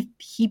 Like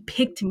he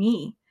picked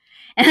me.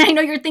 And I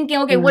know you're thinking,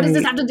 okay, what does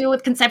this have to do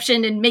with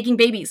conception and making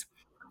babies?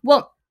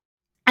 Well,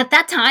 at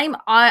that time,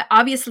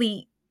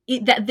 obviously,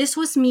 that this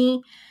was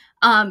me.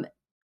 I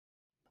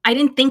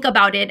didn't think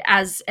about it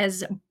as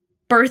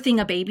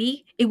birthing a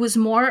baby. It was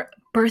more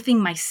birthing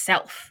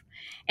myself.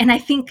 And I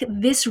think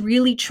this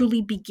really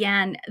truly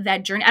began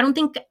that journey. I don't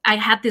think I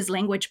had this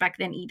language back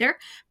then either,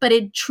 but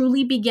it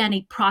truly began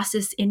a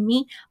process in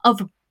me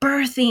of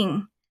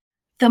birthing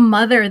the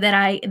mother that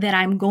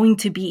I'm going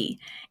to be.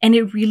 And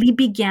it really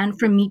began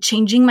from me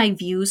changing my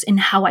views and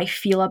how I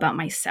feel about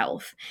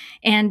myself.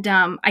 And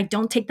I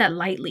don't take that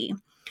lightly.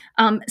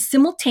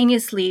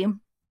 Simultaneously,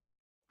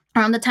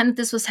 around the time that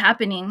this was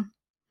happening,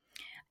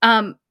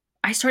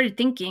 I started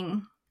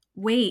thinking,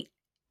 wait,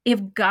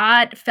 if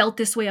God felt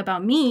this way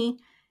about me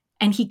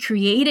and he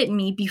created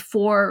me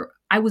before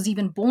I was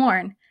even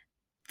born,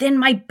 then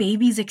my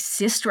babies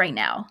exist right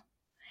now.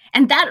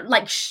 And that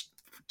like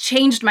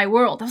changed my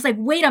world. I was like,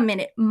 wait a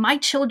minute, my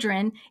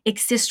children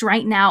exist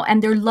right now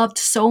and they're loved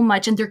so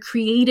much and they're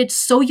created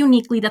so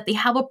uniquely that they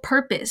have a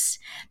purpose,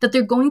 that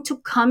they're going to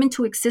come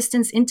into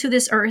existence into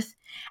this earth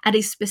at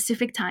a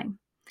specific time.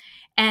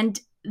 And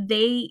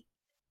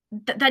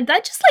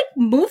that just like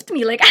moved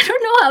me. Like, I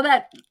don't know how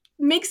that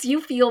makes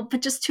you feel,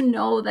 but just to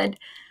know that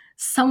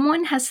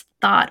someone has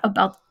thought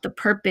about the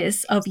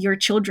purpose of your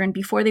children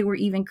before they were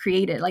even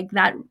created, like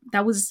that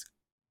was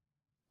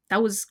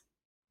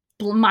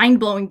mind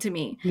blowing to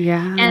me.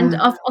 Yeah. And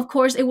of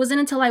course, it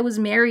wasn't until I was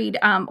married,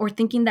 or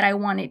thinking that I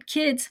wanted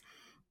kids,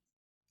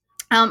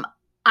 um,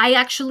 I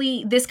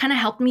actually, this kind of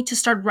helped me to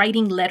start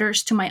writing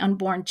letters to my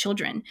unborn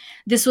children.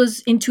 This was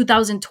in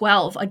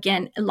 2012,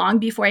 again, long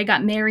before I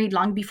got married,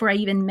 long before I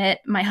even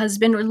met my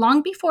husband, or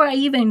long before I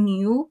even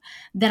knew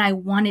that I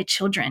wanted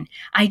children.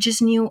 I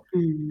just knew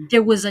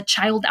there was a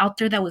child out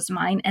there that was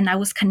mine, and I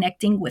was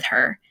connecting with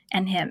her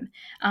and him.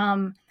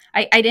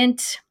 I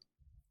didn't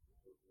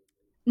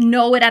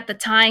know it at the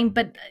time,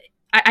 but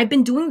I've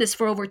been doing this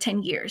for over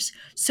 10 years.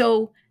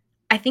 So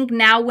I think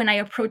now when I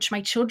approach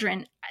my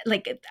children,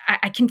 like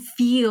I can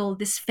feel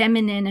this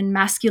feminine and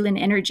masculine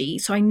energy.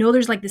 So I know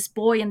there's like this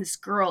boy and this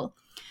girl.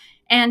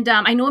 And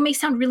I know it may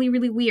sound really,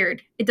 really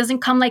weird. It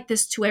doesn't come like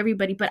this to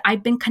everybody, but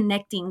I've been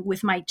connecting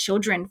with my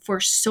children for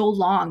so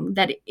long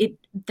that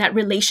that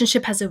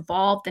relationship has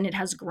evolved and it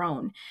has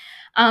grown.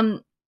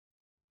 Um,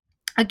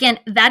 Again,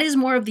 that is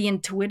more of the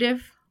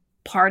intuitive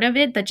part of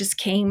it that just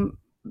came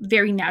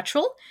very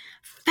natural.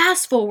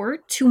 Fast forward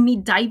to me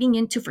diving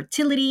into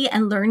fertility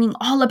and learning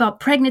all about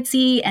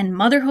pregnancy and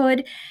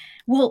motherhood.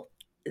 Well,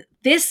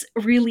 this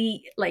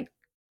really like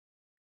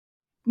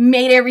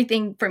made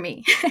everything for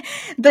me.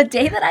 The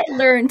day that I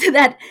learned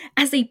that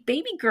as a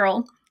baby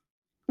girl,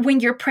 when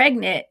you're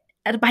pregnant,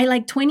 by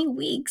like 20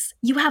 weeks,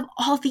 you have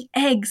all the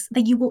eggs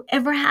that you will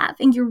ever have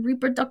in your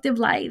reproductive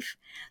life.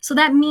 So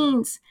that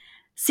means,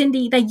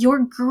 Cindy, that your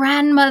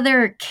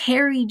grandmother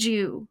carried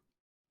you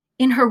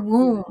in her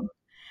womb,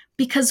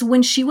 because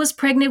when she was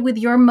pregnant with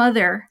your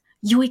mother,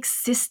 you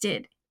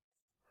existed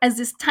as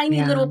this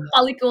tiny little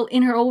follicle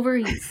in her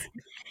ovaries.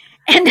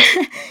 And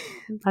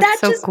that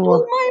so just cool.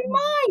 blew my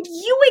mind.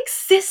 You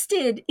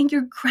existed in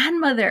your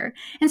grandmother.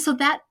 And so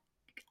that,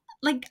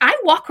 like, I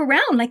walk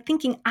around like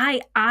thinking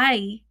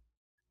I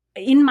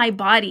in my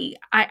body,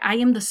 I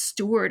am the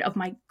steward of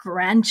my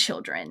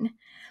grandchildren.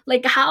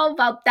 Like, how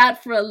about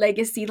that for a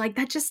legacy? Like,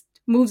 that just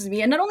moves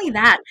me. And not only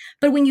that,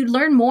 but when you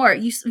learn more,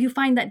 you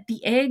find that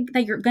the egg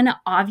that you're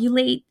gonna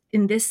ovulate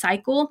in this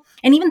cycle,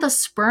 and even the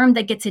sperm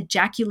that gets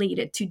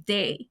ejaculated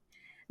today,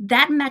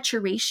 that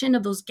maturation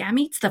of those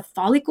gametes, the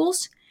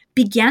follicles,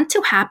 began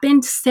to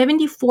happen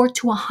 74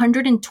 to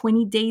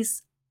 120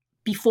 days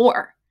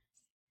before.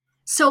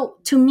 So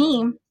to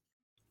me,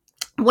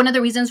 one of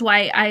the reasons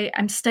why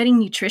I'm studying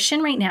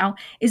nutrition right now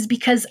is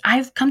because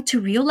I've come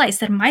to realize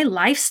that my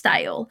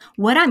lifestyle,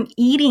 what I'm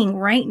eating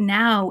right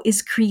now,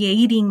 is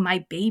creating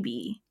my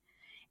baby.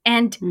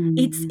 And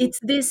it's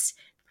this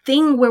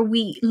thing where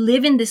we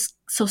live in this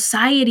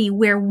society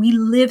where we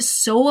live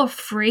so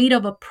afraid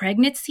of a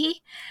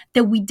pregnancy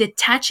that we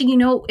detach.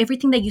 And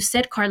everything that you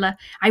said, Carla,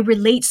 I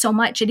relate so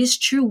much. It is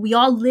true. We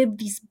all live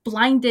these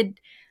blinded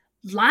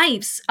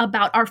lives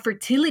about our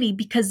fertility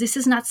because this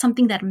is not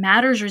something that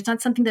matters, or it's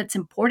not something that's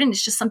important.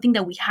 It's just something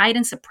that we hide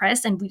and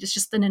suppress, and it's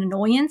just an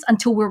annoyance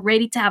until we're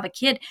ready to have a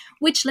kid,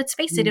 which, let's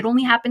face it, it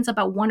only happens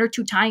about 1 or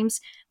 2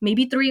 times,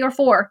 maybe 3 or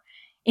 4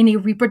 in a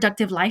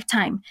reproductive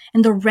lifetime.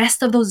 And the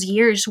rest of those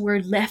years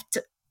we're left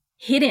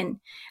hidden.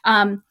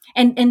 And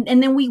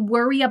then we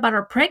worry about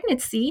our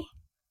pregnancy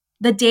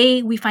the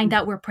day we find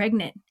out we're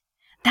pregnant.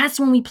 That's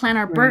when we plan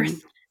our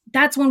birth.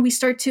 That's when we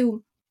start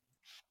to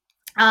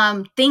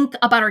think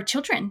about our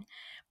children.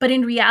 But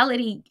in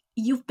reality,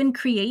 you've been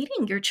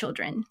creating your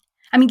children.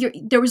 I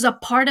mean, there was a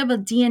part of a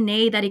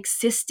DNA that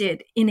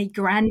existed in a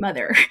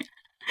grandmother.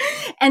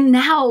 And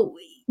now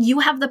you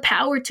have the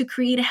power to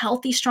create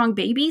healthy, strong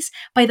babies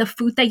by the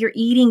food that you're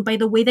eating, by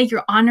the way that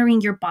you're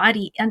honoring your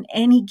body on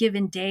any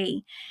given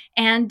day.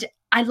 And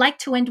I'd like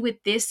to end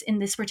with this in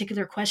this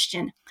particular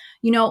question.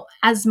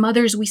 As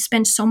mothers, we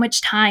spend so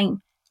much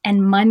time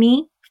and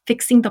money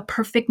fixing the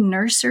perfect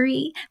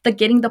nursery,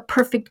 getting the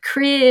perfect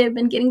crib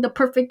and getting the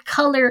perfect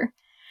color.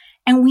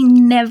 And we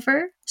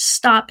never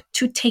stop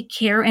to take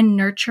care and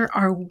nurture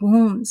our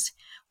wombs,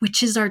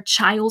 which is our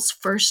child's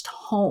first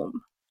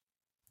home.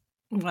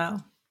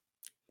 Wow.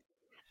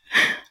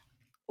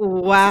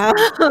 Wow.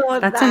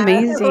 That's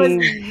amazing.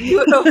 Was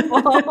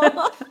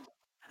beautiful.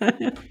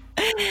 And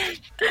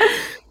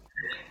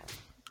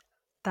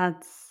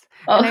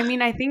I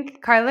mean, I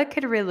think Carla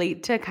could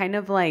relate to kind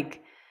of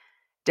like,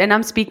 and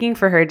I'm speaking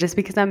for her just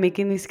because I'm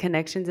making these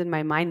connections in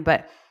my mind,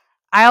 but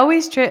I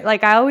always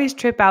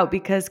trip out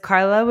because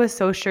Carla was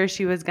so sure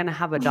she was going to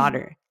have a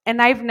daughter.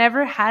 And I've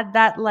never had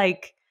that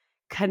like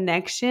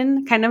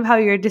connection, kind of how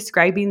you're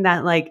describing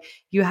that, like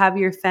you have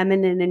your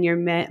feminine and your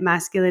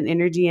masculine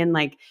energy, and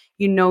like,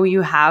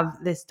 you have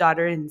this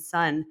daughter and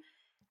son.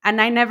 And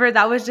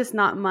that was just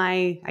not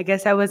I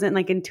guess I wasn't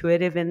like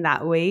intuitive in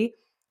that way.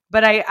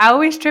 But I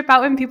always trip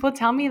out when people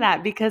tell me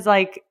that because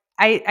like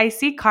I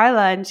see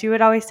Carla and she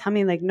would always tell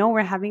me like, no,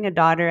 we're having a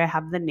daughter. I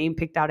have the name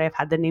picked out. I've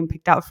had the name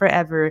picked out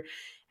forever.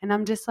 And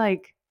I'm just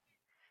like,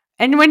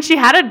 and when she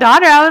had a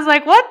daughter, I was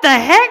like, what the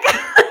heck?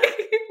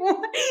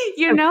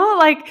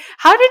 Like,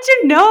 how did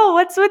you know?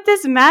 What's with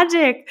this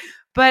magic?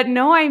 But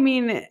no, I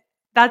mean,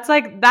 that's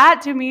like,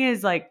 that to me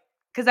is like,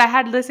 because I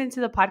had listened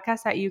to the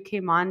podcast that you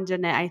came on,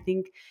 Jannette, I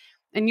think,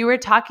 and you were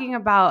talking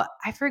about,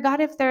 I forgot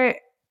if they're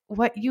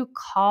what you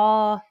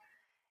call,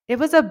 it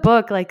was a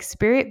book like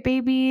Spirit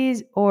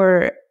Babies,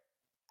 or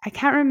I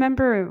can't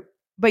remember,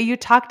 but you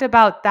talked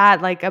about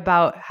that, like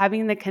about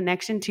having the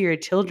connection to your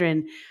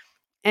children.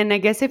 And I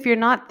guess if you're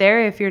not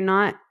there, if you're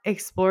not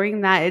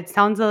exploring that, it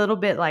sounds a little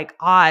bit like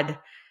odd.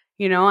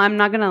 I'm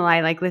not going to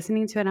lie, like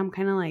listening to it, I'm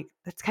kind of like,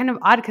 that's kind of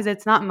odd because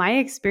it's not my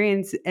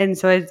experience. And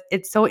so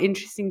it's so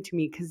interesting to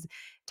me because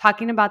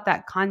talking about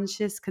that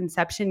conscious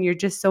conception, you're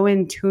just so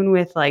in tune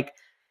with like,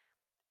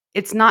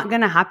 it's not going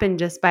to happen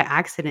just by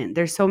accident.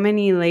 There's so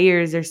many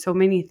layers. There's so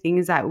many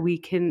things that we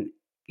can,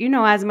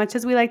 as much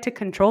as we like to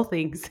control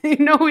things,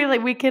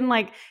 we can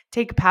like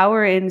take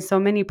power in so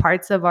many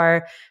parts of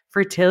our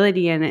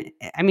fertility. And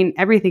I mean,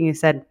 everything you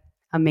said,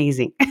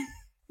 amazing.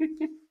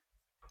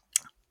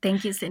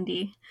 Thank you,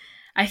 Cindy.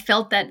 I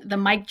felt that the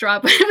mic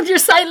drop with your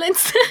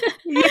silence.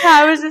 Yeah,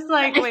 I was just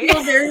like, I wait.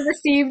 feel very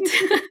received.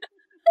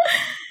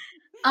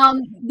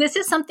 This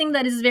is something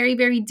that is very,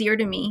 very dear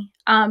to me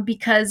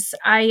because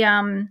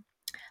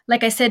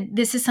like I said,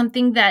 this is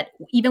something that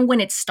even when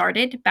it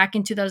started back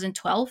in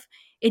 2012,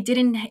 it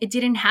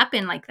didn't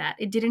happen like that.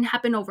 It didn't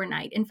happen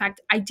overnight. In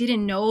fact, I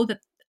didn't know that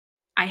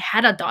I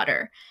had a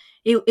daughter.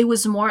 It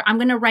was more, I'm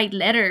going to write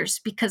letters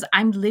because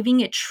I'm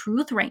living a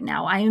truth right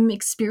now. I am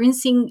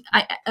experiencing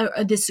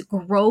this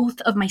growth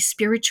of my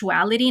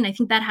spirituality. And I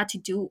think that had to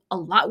do a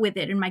lot with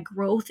it and my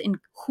growth in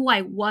who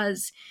I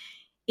was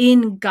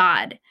in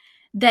God,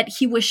 that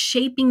He was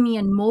shaping me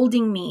and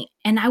molding me.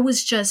 And I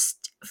was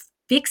just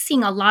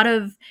fixing a lot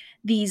of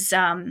these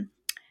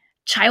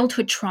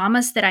childhood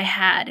traumas that I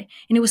had.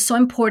 And it was so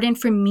important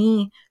for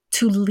me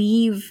to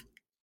leave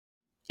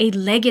a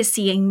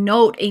legacy, a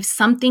note, a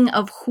something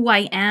of who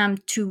I am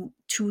to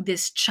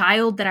this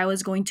child that I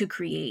was going to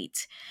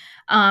create.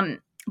 But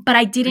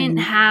I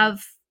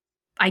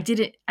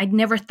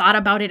never thought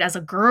about it as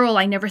a girl.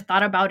 I never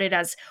thought about it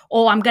as,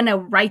 oh, I'm gonna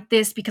write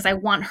this because I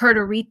want her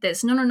to read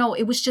this. No.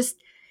 It was just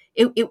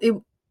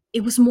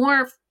it was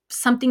more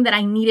something that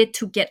I needed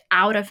to get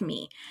out of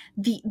me.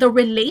 The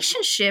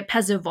relationship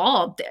has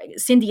evolved.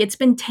 Cindy, it's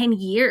been 10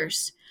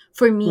 years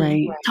for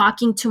me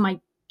talking to my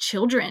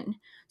children.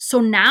 So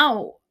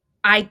now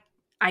I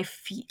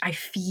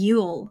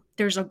feel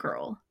there's a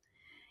girl.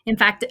 In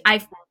fact,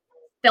 I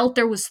felt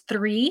there was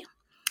three,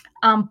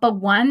 but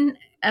one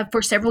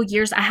for several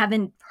years I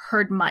haven't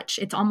heard much.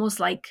 It's almost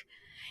like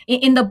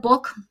in the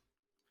book,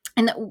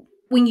 and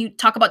when you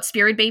talk about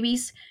spirit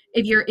babies,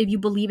 if you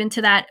believe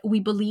into that,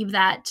 we believe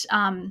that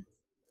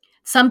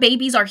some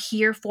babies are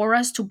here for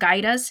us to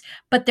guide us,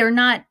 but they're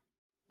not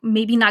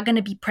maybe not going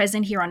to be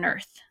present here on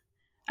Earth.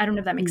 I don't know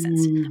if that makes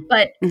sense.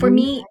 But for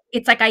me,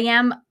 it's like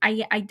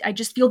I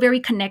just feel very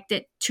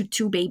connected to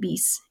two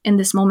babies in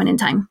this moment in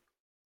time.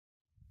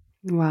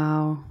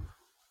 Wow.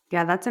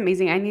 Yeah, that's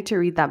amazing. I need to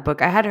read that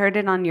book. I had heard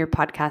it on your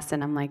podcast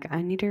and I'm like,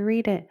 I need to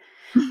read it.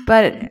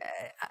 But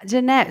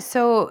Jannette,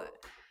 so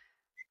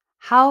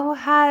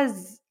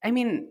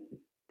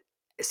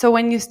so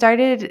when you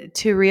started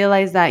to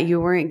realize that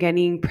you weren't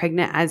getting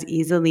pregnant as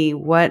easily,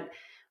 what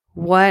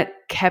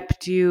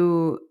kept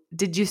you,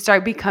 did you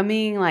start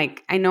becoming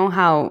like, I know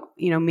how,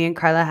 me and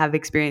Carla have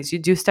experienced, you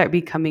do start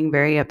becoming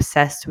very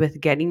obsessed with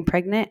getting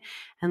pregnant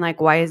and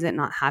like, why is it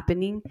not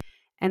happening?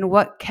 And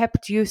what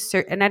kept you,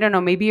 and I don't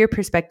know, maybe your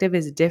perspective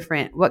is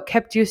different. What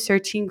kept you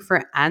searching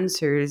for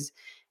answers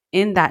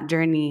in that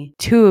journey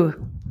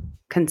to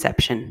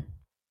conception?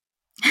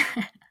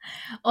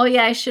 Oh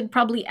yeah, I should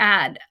probably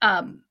add.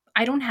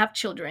 I don't have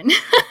children.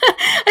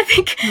 I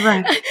think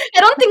Right. I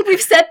don't think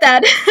we've said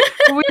that.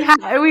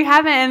 we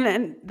haven't,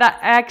 and that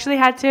I actually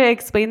had to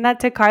explain that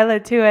to Carla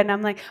too. And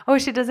I'm like, oh,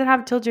 she doesn't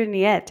have children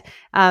yet.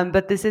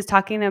 But this is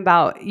talking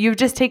about, you've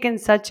just taken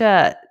such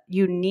a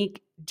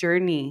unique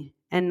journey,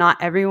 and not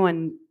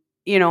everyone,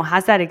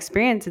 has that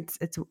experience.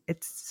 It's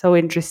so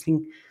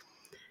interesting.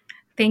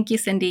 Thank you,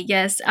 Cindy.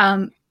 Yes,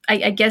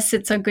 I guess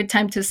it's a good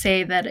time to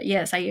say that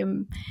yes, I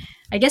am.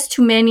 I guess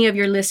to many of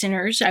your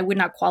listeners, I would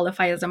not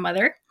qualify as a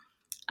mother.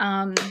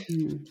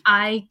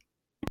 I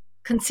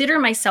consider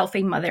myself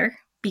a mother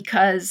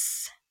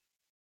because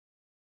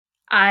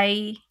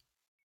I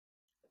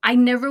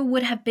never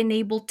would have been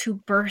able to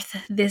birth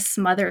this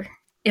mother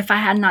if I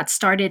had not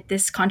started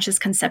this conscious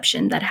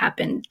conception that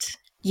happened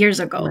years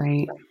ago.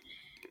 Right.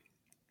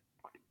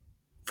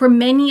 For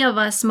many of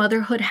us,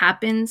 motherhood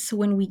happens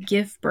when we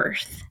give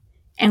birth.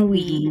 And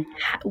we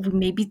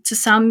maybe to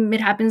some,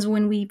 it happens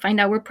when we find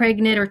out we're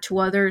pregnant, or to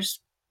others,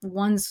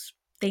 once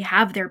they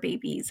have their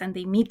babies and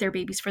they meet their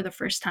babies for the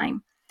first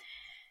time.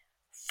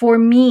 For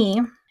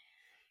me,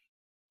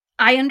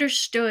 I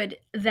understood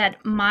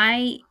that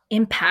my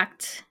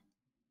impact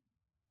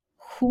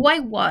who I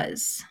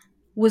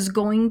was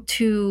going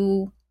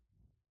to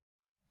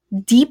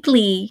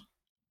deeply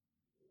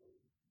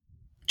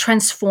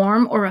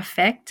transform or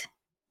affect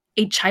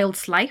a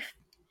child's life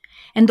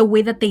and the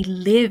way that they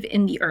live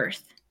in the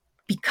earth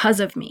because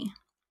of me,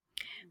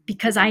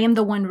 because I am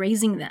the one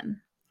raising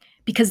them,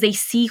 because they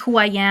see who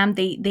I am,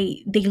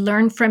 they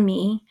learn from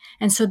me,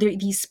 and so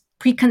these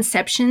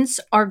preconceptions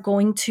are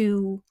going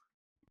to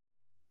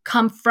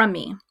come from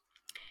me.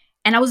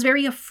 And I was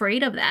very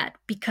afraid of that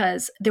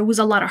because there was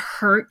a lot of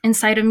hurt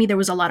inside of me. There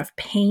was a lot of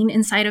pain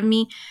inside of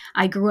me.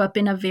 I grew up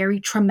in a very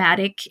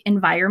traumatic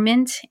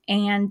environment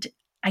and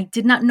I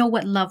did not know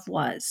what love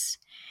was.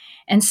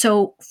 And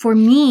so for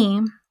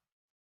me,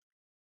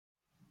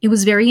 it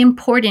was very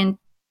important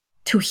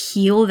to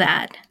heal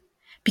that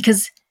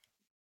because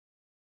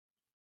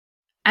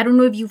I don't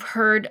know if you've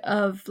heard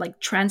of like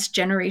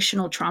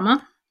transgenerational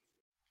trauma,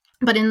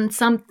 but in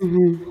some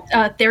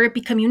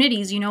therapy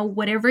communities,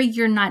 whatever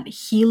you're not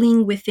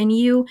healing within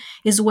you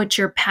is what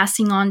you're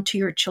passing on to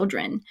your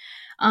children.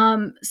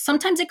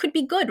 Sometimes it could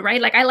be good,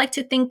 right? Like I like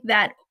to think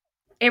that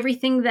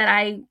everything that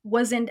I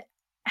wasn't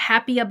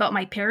happy about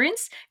my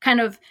parents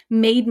kind of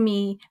made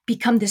me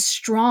become this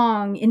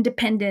strong,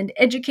 independent,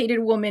 educated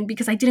woman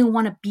because I didn't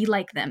want to be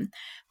like them.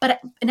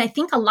 And I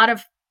think a lot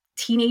of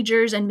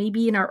teenagers and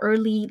maybe in our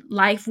early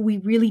life, we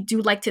really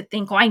do like to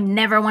think, oh, I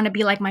never want to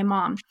be like my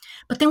mom.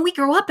 But then we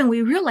grow up and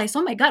we realize,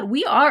 oh my God,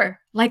 we are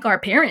like our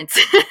parents.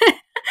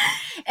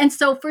 And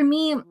so for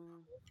me,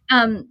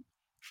 I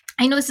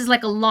know this is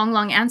like a long,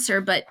 long answer,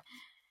 but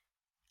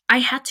I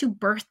had to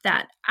birth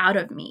that out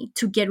of me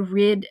to get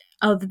rid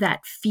of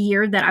that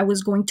fear that I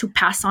was going to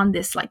pass on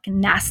this like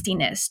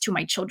nastiness to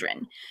my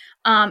children.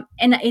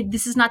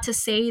 This is not to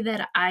say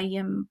that I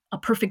am a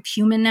perfect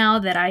human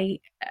now,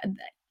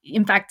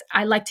 in fact,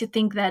 I like to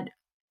think that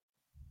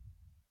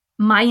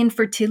my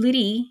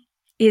infertility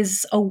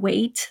is a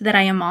weight that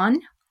I am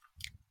on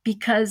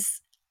because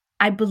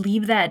I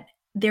believe that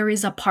there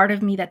is a part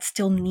of me that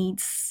still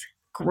needs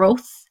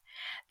growth,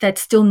 that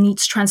still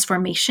needs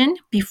transformation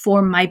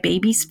before my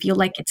babies feel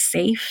like it's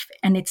safe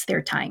and it's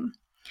their time.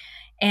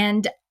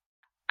 And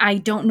I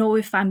don't know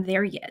if I'm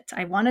there yet.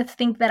 I want to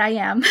think that I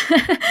am,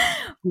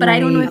 but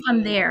I don't know if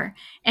I'm there.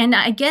 And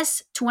I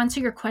guess to answer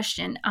your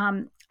question,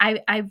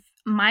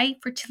 my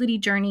fertility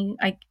journey,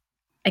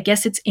 I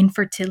guess it's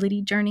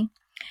infertility journey,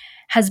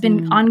 has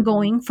been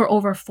ongoing for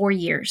over 4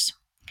 years.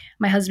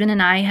 My husband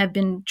and I have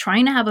been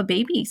trying to have a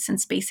baby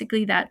since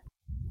basically that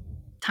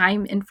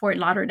time in Fort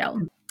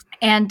Lauderdale.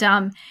 And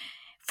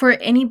for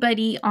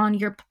anybody on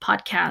your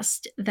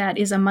podcast that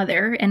is a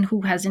mother and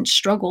who hasn't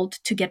struggled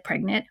to get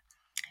pregnant,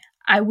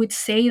 I would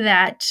say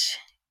that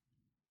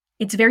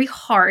it's very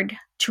hard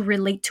to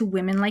relate to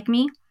women like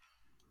me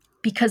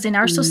because in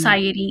our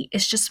society,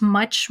 it's just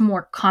much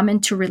more common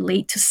to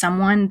relate to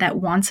someone that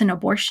wants an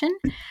abortion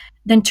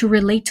than to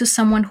relate to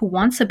someone who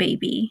wants a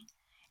baby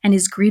and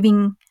is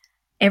grieving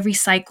every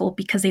cycle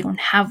because they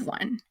don't have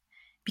one.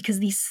 Because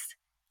these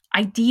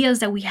ideas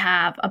that we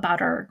have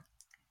about our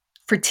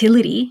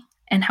fertility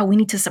and how we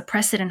need to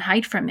suppress it and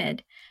hide from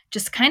it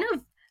just kind of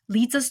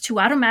leads us to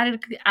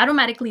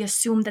automatically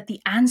assume that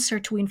the answer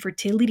to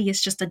infertility is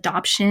just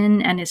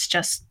adoption and it's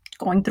just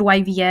going through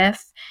IVF,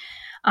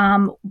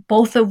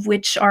 both of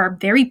which are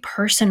very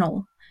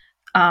personal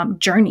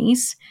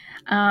journeys.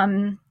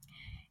 And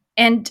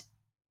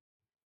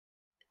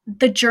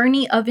the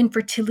journey of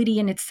infertility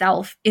in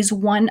itself is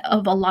one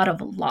of a lot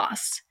of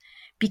loss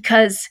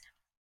because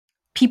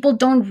people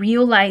don't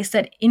realize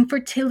that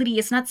infertility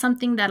is not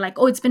something that like,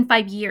 oh, it's been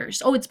 5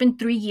 years. Oh, it's been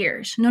 3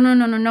 years.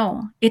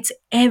 No. It's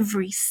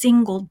every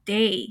single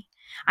day.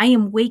 I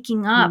am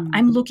waking up.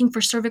 I'm looking for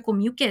cervical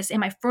mucus.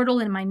 Am I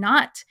fertile? Am I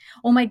not?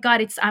 Oh my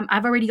God,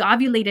 I've already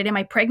ovulated. Am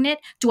I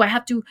pregnant? Do I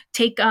have to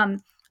take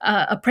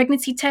a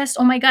pregnancy test?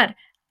 Oh my God,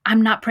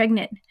 I'm not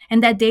pregnant.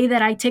 And that day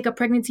that I take a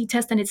pregnancy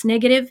test and it's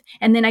negative,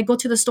 and then I go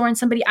to the store and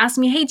somebody asks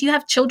me, hey, do you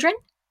have children?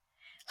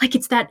 Like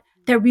it's that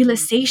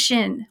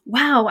realization,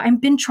 wow,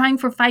 I've been trying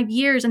for 5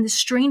 years and this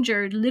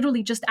stranger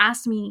literally just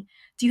asked me,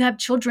 do you have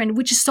children?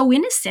 Which is so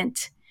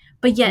innocent,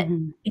 but yet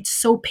it's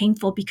so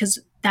painful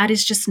because that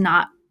is just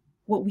not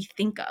what we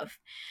think of.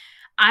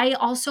 I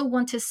also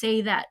want to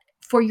say that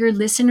for your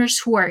listeners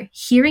who are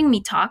hearing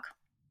me talk,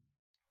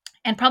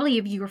 and probably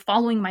if you're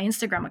following my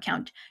Instagram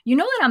account, you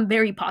know that I'm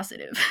very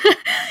positive.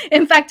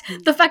 In fact,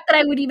 the fact that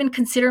I would even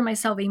consider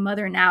myself a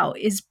mother now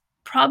is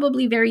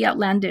probably very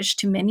outlandish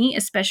to many,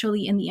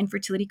 especially in the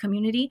infertility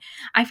community.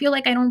 I feel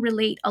like I don't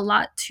relate a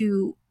lot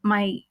to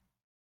my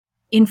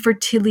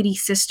infertility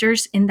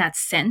sisters in that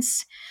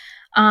sense,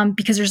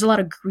 because there's a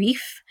lot of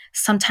grief,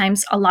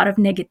 sometimes a lot of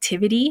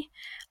negativity.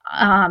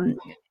 I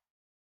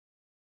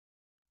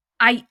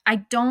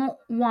don't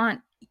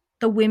want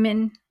the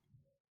women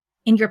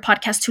in your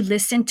podcast to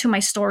listen to my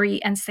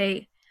story and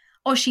say,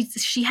 oh,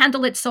 she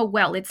handled it so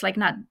well, it's like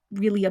not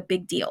really a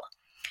big deal.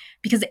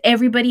 Because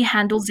everybody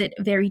handles it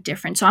very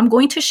different. So I'm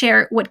going to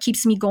share what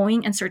keeps me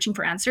going and searching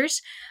for answers.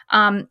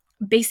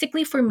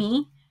 Basically, for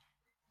me,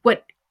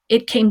 what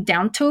it came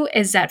down to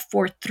is that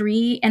for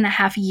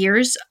 3.5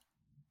 years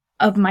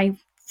of my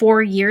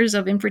 4 years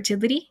of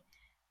infertility,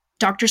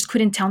 doctors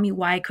couldn't tell me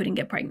why I couldn't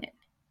get pregnant.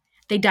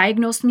 They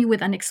diagnosed me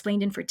with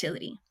unexplained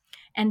infertility.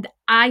 And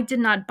I did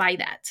not buy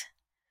that.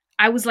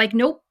 I was like,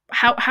 nope.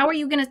 How are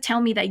you going to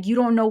tell me that you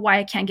don't know why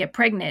I can't get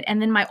pregnant?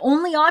 And then my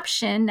only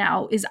option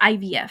now is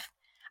IVF.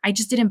 I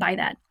just didn't buy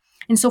that.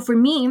 And so for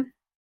me,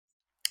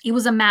 it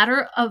was a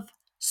matter of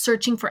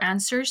searching for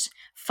answers,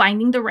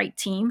 finding the right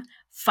team,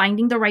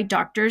 finding the right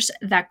doctors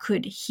that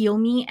could heal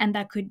me and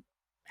that could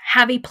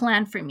have a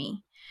plan for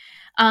me.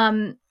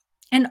 And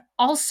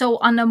also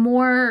on a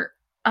more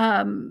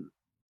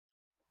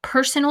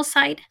personal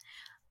side,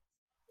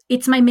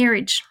 it's my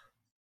marriage.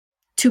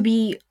 To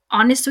be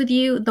honest with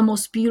you, the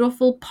most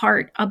beautiful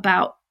part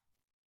about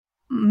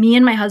me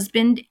and my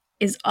husband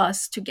is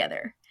us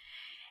together.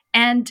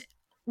 And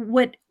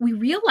what we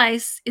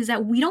realize is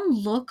that we don't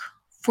look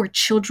for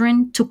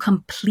children to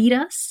complete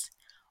us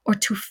or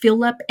to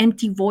fill up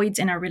empty voids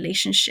in our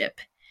relationship.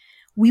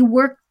 We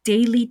work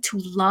daily to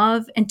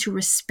love and to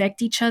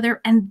respect each other.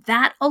 And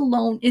that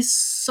alone is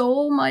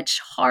so much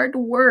hard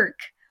work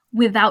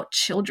without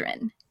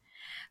children.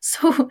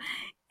 So,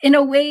 in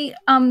a way,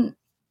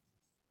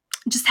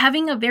 just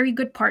having a very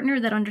good partner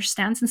that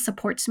understands and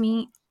supports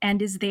me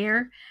and is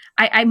there.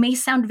 I may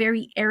sound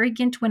very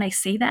arrogant when I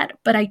say that,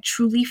 but I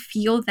truly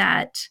feel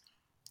that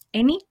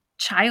any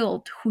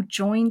child who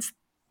joins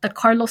the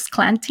Carlos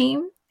clan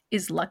team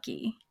is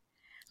lucky.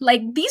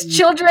 Like, these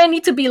children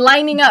need to be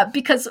lining up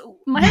because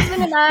my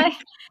husband and I,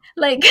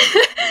 like,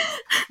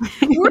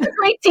 we're a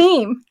great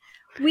team.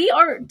 We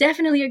are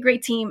definitely a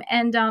great team.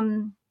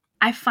 And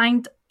I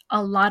find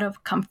a lot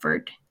of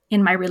comfort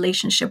in my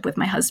relationship with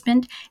my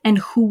husband and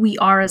who we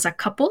are as a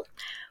couple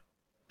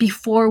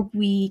before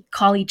we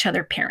call each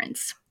other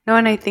parents. No,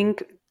 and I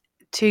think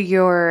to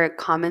your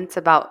comments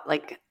about,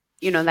 like,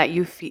 that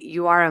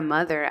you are a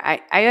mother,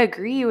 I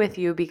agree with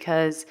you,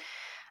 because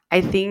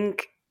I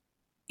think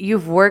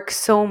you've worked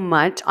so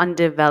much on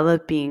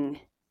developing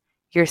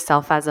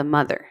yourself as a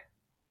mother,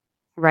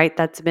 right?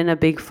 That's been a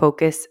big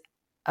focus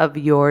of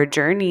your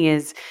journey,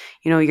 is,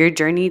 your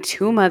journey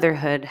to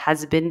motherhood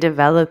has been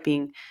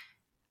developing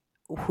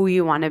who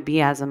you want to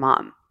be as a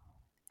mom.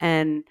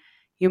 And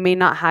you may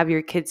not have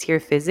your kids here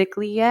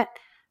physically yet,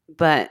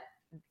 but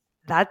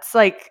that's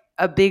like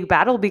a big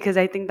battle, because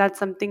I think that's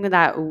something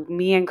that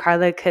me and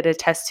Carla could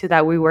attest to,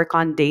 that we work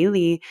on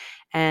daily.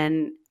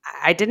 And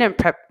I didn't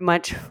prep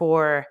much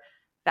for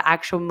the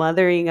actual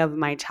mothering of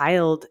my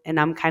child, and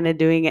I'm kind of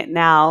doing it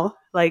now,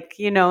 like,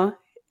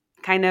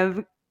 kind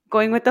of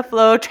going with the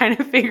flow, trying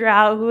to figure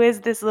out who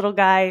is this little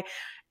guy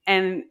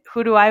and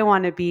who do I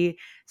want to be.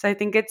 So I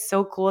think it's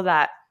so cool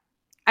that,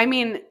 I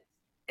mean,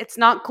 it's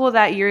not cool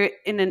that you're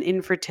in an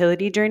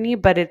infertility journey,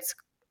 but it's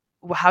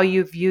how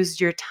you've used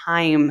your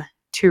time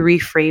to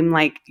reframe,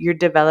 like, you're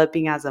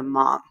developing as a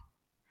mom.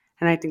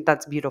 And I think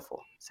that's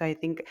beautiful. So I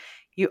think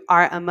you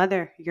are a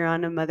mother. You're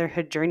on a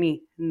motherhood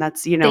journey. And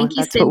that's, Thank you,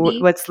 that's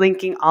Cindy. what's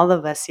linking all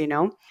of us,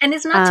 And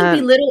it's not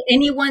to belittle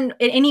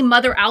any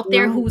mother out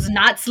there No. who's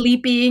not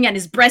sleeping and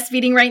is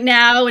breastfeeding right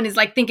now and is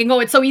like thinking, oh,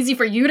 it's so easy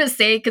for you to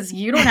say because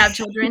you don't have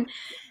children.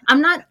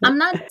 I'm not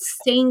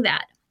saying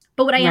that.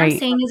 But what I am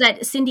saying is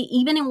that, Cindy,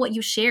 even in what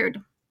you shared,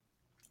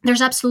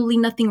 there's absolutely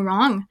nothing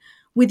wrong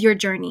with your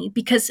journey,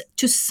 because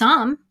to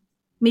some,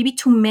 maybe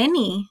to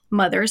many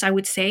mothers, I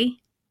would say,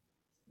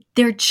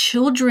 their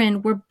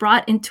children were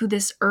brought into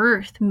this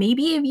earth.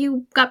 Maybe if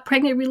you got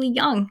pregnant really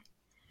young,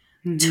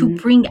 to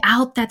bring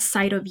out that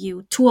side of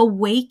you, to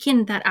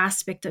awaken that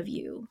aspect of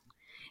you.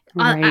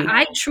 Right.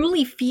 I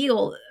truly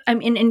feel,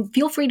 and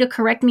feel free to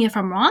correct me if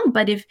I'm wrong,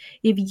 but if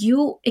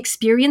you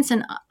experience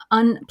an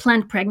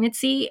unplanned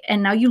pregnancy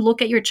and now you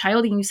look at your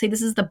child and you say,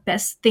 this is the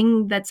best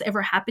thing that's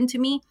ever happened to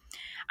me,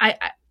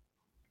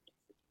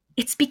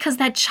 it's because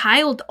that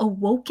child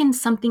awoken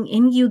something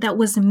in you that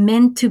was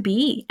meant to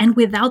be. And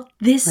without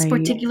this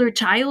particular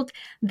child,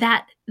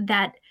 that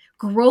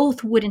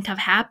growth wouldn't have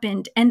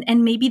happened.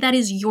 And maybe that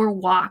is your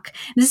walk.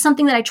 This is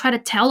something that I try to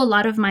tell a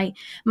lot of my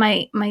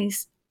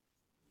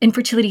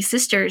infertility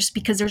sisters,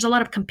 because there's a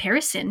lot of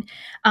comparison.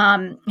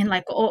 And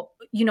like,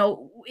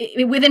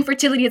 with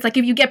infertility, it's like,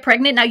 if you get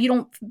pregnant, now you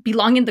don't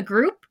belong in the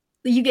group.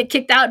 You get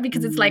kicked out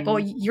because it's like, oh,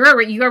 you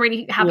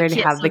already have a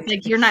kid. So it's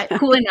like, you're not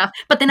cool enough.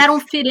 But then I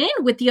don't fit in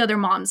with the other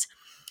moms.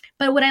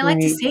 But what I like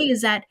to say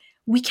is that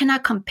we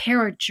cannot compare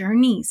our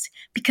journeys,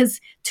 because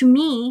to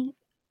me,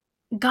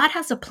 God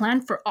has a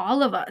plan for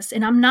all of us.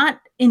 And I'm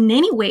not in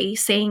any way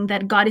saying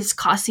that God is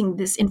causing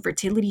this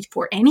infertility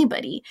for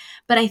anybody.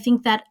 But I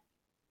think that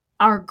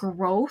our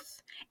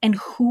growth and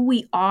who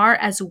we are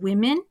as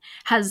women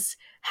has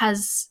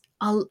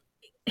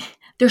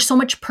there's so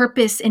much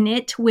purpose in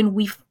it when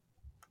we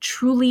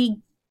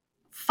truly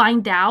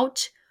find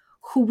out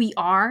who we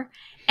are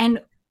and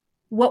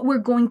what we're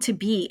going to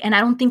be. And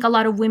I don't think a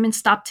lot of women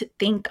stop to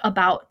think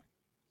about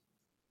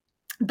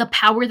the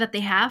power that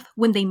they have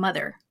when they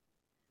mother.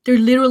 They're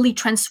literally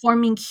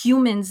transforming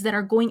humans that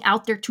are going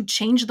out there to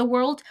change the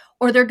world,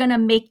 or they're going to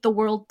make the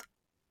world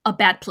a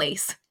bad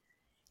place.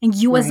 And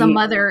you, as a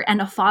mother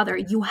and a father,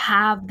 you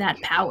have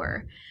that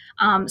power.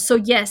 So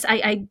yes,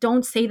 I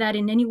don't say that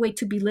in any way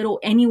to belittle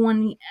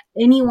anyone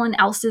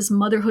else's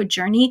motherhood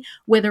journey,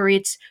 whether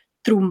it's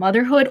through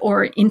motherhood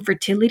or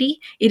infertility.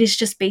 It is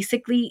just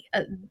basically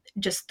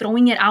just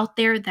throwing it out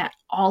there that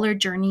all our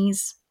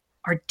journeys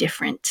are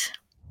different.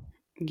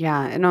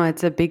 Yeah, no,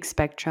 it's a big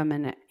spectrum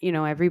and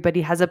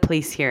everybody has a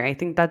place here. I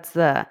think that's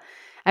the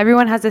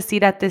everyone has a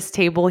seat at this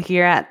table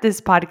here at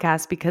this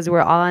podcast because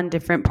we're all on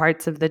different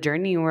parts of the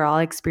journey. We're all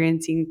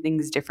experiencing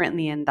things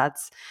differently and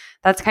that's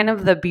kind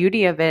of the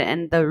beauty of it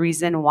and the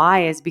reason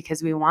why is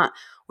because we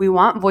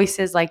want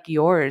voices like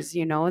yours,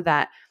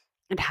 that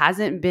it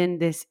hasn't been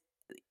this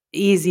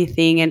easy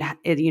thing and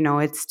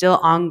it's still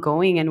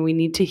ongoing and we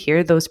need to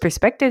hear those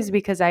perspectives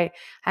because I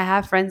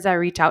have friends that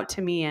reach out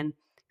to me and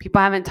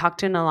people I haven't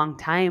talked to in a long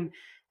time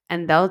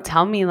and they'll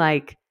tell me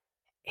like,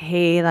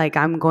 hey, like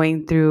I'm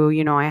going through,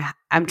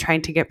 I'm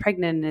trying to get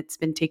pregnant and it's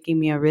been taking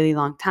me a really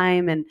long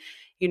time and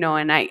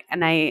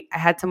I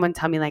had someone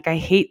tell me like I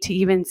hate to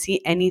even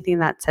see anything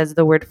that says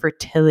the word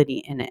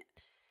fertility in it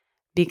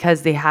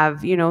because they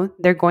have,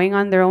 they're going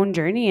on their own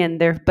journey and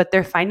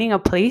they're finding a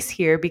place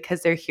here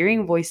because they're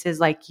hearing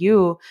voices like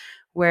you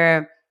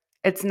where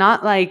it's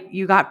not like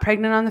you got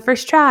pregnant on the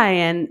first try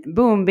and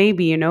boom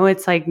baby,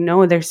 it's like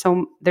no, there's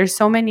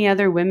so many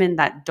other women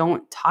that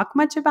don't talk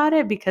much about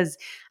it because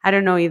I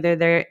don't know, either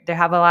they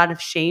have a lot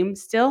of shame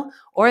still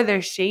or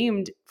they're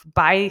shamed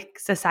by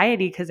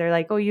society because they're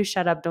like, oh, you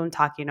shut up, don't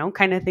talk,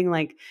 kind of thing,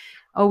 like,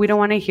 oh, we don't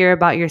want to hear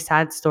about your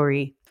sad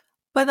story.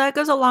 But that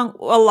goes along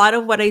a lot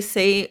of what I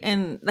say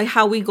and like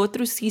how we go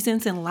through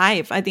seasons in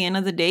life. At the end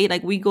of the day,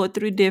 like we go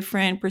through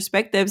different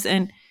perspectives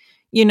and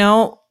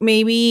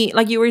maybe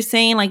like you were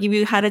saying, like if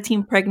you had a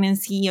teen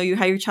pregnancy or you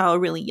had your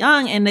child really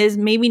young and it's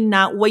maybe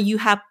not what you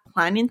have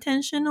planned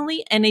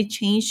intentionally and it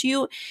changed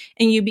you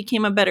and you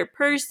became a better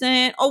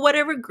person or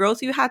whatever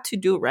growth you had to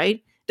do,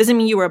 right? Doesn't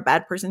mean you were a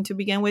bad person to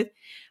begin with.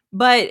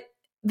 But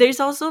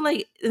there's also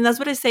like, and that's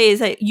what I say is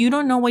that you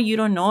don't know what you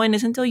don't know. And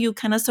it's until you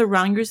kind of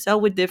surround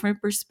yourself with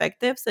different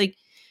perspectives. Like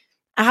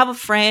I have a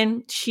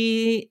friend,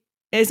 she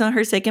is on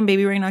her second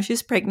baby right now.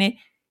 She's pregnant.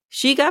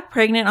 She got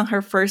pregnant on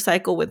her first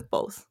cycle with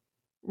both,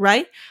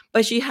 right?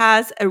 But she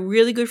has a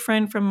really good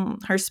friend from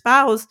her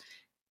spouse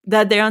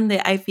that they're on the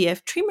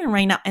IVF treatment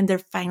right now and they're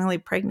finally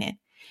pregnant.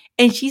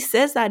 And she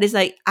says that is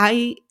like,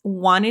 I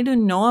wanted to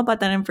know about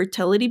that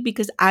infertility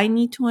because I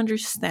need to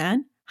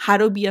understand how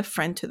to be a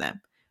friend to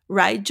them,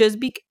 right?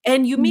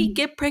 And you may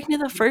get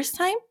pregnant the first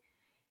time.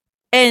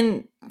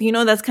 And,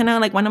 that's kind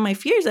of like one of my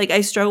fears. Like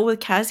I struggle with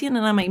Cassian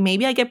and I'm like,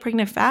 maybe I get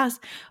pregnant fast.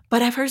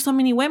 But I've heard so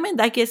many women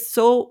that get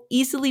so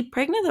easily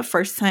pregnant the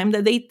first time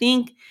that they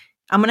think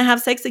I'm going to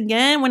have sex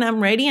again when I'm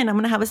ready and I'm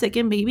going to have a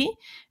second baby.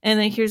 And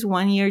then here's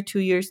 1 year, 2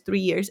 years, 3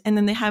 years. And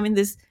then they're having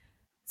this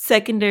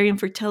secondary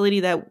infertility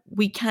that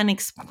we can't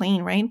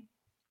explain, right?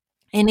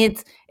 And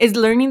it's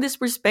learning these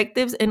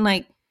perspectives and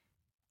like,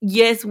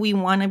 yes, we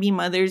want to be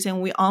mothers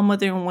and we all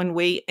mother in one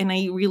way. And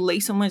I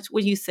relate so much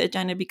what you said,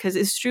 Janet, because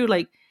it's true.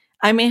 Like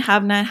I may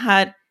have not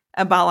had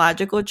a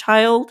biological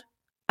child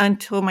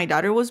until my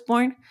daughter was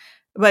born,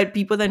 but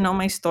people that know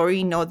my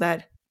story know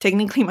that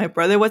technically my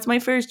brother was my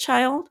first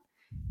child.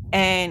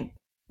 And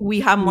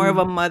we have more of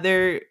a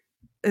mother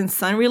and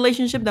son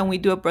relationship than we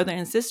do a brother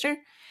and sister.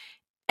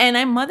 And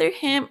I mothered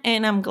him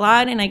and I'm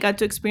glad and I got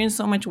to experience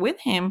so much with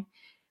him.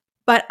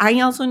 But I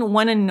also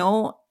want to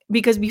know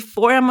because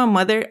before I'm a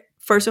mother,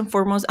 first and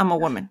foremost, I'm a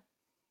woman.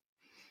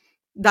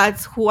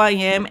 That's who I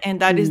am. And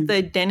that is the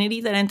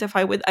identity that I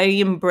identify with. I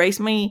embrace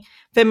my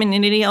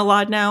femininity a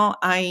lot now.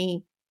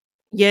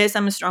 Yes,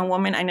 I'm a strong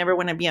woman. I never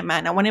want to be a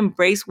man. I want to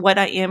embrace what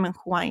I am and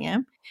who I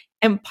am.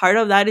 And part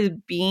of that is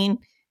being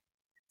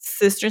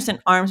sisters in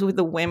arms with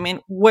the women,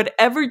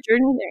 whatever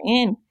journey they're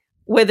in,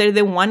 whether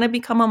they want to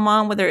become a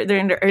mom, whether they're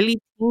in their early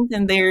teens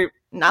and they're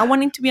not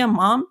wanting to be a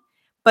mom,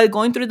 but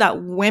going through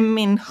that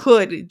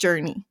womanhood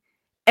journey.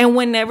 And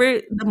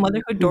whenever the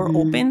motherhood door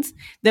opens,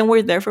 then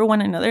we're there for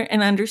one another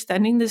and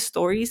understanding the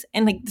stories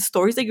and like the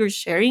stories that you're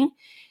sharing.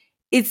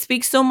 It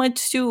speaks so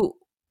much to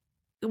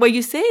what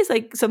you say is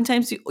like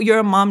sometimes you're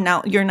a mom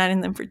now, you're not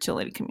in the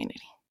infertility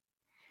community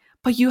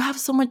but you have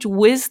so much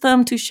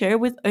wisdom to share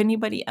with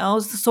anybody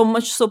else, so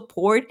much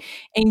support,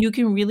 and you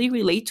can really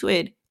relate to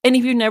it. And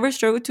if you never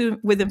struggled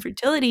with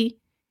infertility,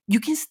 you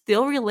can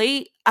still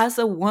relate as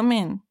a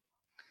woman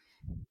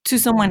to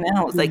someone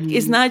else. Like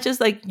it's not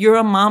just like you're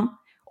a mom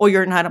or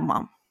you're not a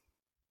mom.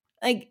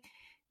 Like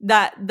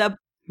that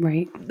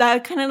Right.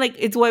 that kind of like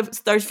it's what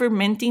starts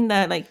fermenting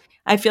that like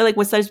I feel like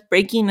what starts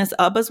breaking us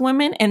up as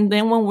women. And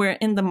then when we're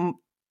in the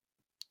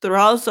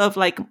throes of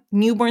like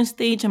newborn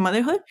stage and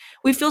motherhood,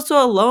 we feel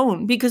so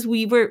alone because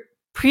we were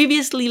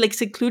previously like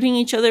secluding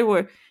each other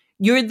where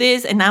you're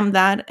this and I'm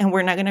that and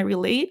we're not gonna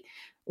relate.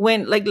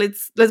 When like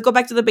let's go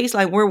back to the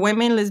baseline. We're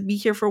women, let's be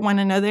here for one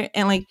another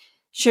and like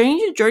sharing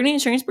your journey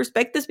and sharing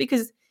perspectives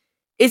because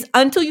it's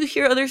until you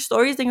hear other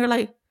stories and you're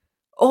like,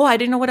 oh, I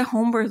didn't know what a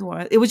home birth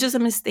was. It was just a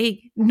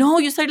mistake. No,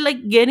 you started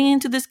like getting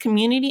into this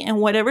community and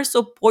whatever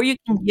support you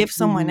can give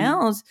someone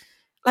else,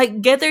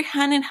 like get their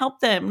hand and help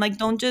them. Like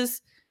don't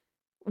just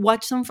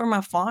watch them from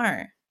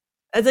afar.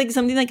 It's like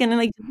something that kind of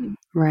like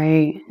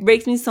Right.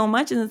 breaks me so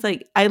much. And it's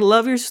like, I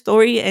love your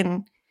story,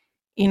 and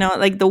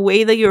like the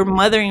way that you're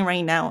mothering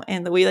right now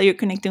and the way that you're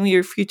connecting with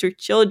your future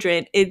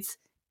children.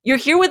 You're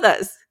here with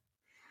us.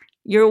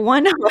 You're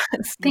one of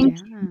us. Thank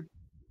Yeah. you.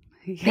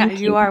 Yeah, Thank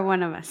you you. are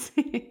one of us.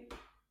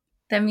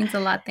 That means a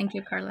lot. Thank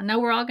you, Carla. Now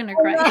we're all gonna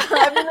cry.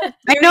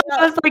 I know.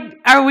 I was like,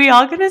 are we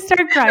all gonna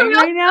start crying we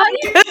all right now?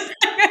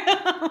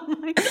 crying? Oh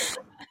my God.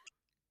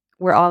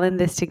 We're all in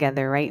this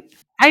together, right?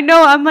 I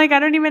know. I'm like, I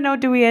don't even know.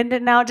 Do we end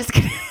it now? Just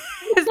kidding.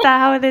 Is that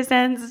how this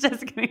ends?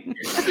 Just kidding.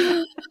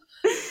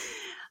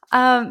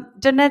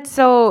 Jannette,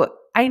 so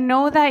I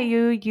know that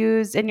you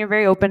use, and you're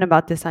very open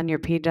about this on your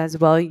page as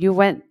well. You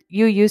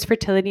use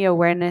fertility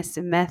awareness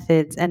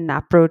methods and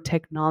NAPRO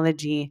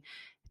technology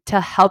to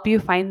help you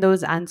find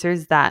those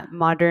answers that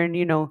modern,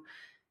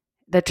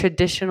 the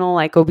traditional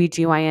like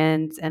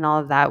OBGYNs and all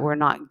of that were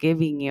not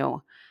giving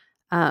you.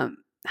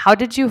 How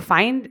did you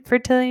find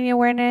fertility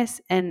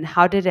awareness, and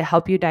how did it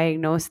help you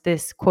diagnose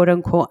this quote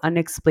unquote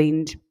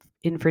unexplained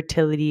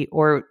infertility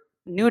or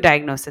new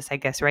diagnosis, I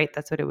guess, right?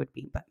 That's what it would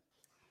be. But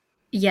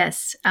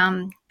Yes.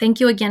 Thank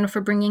you again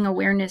for bringing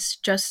awareness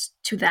just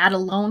to that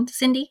alone,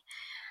 Cindy.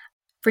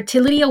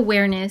 Fertility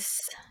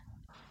awareness.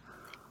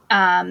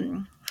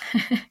 Um,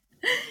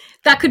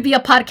 that could be a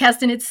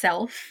podcast in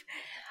itself.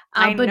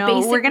 I But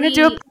know we're going to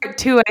do a basically, part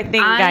 2, I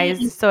think,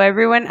 guys. So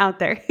everyone out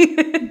there.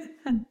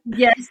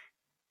 yes.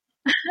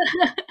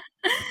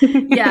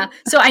 Yeah.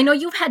 So I know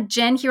you've had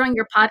Jen here on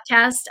your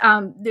podcast.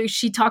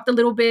 She talked a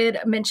little bit,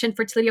 mentioned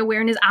fertility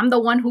awareness. I'm the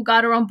one who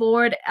got her on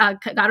board,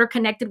 got her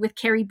connected with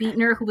Carrie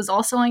Beatner, who was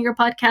also on your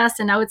podcast.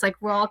 And now it's like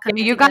we're all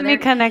coming You got together.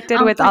 me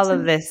connected with all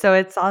of this. So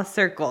it's all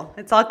circle.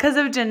 It's all because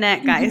of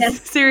Jannette, guys.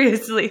 Yes.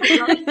 Seriously.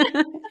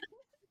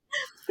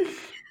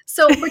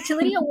 So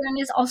fertility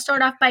awareness, I'll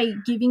start off by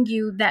giving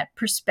you that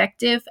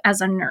perspective as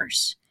a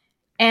nurse.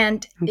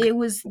 And it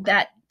was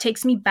that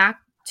takes me back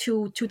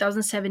to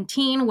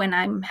 2017 when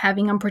I'm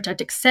having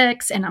unprotected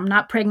sex and I'm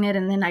not pregnant.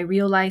 And then I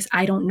realize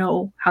I don't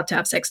know how to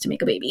have sex to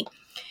make a baby.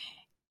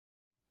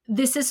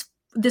 This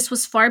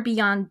was far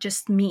beyond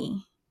just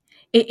me.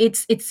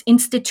 It's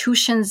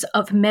institutions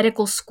of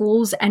medical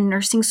schools and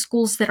nursing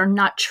schools that are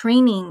not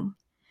training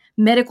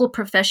medical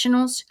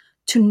professionals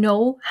to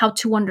know how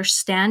to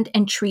understand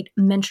and treat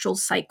menstrual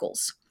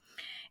cycles.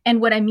 And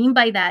what I mean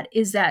by that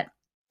is that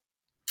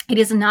it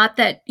is not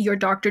that your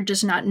doctor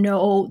does not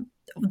know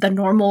the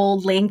normal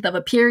length of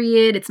a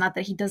period. It's not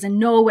that he doesn't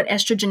know what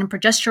estrogen and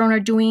progesterone are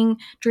doing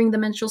during the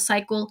menstrual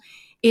cycle.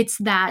 It's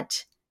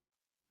that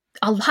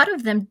a lot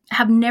of them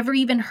have never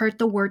even heard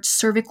the word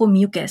cervical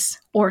mucus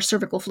or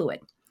cervical fluid.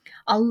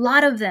 A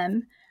lot of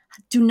them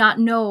do not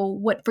know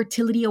what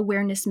fertility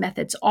awareness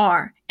methods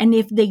are. And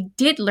if they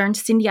did learn,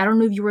 Cindy, I don't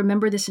know if you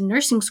remember this in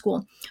nursing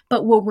school,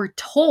 but what we're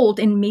told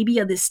in maybe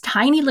this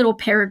tiny little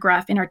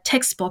paragraph in our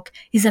textbook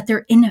is that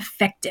they're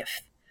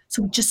ineffective.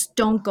 So just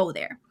don't go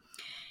there.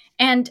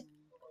 And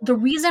the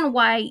reason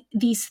why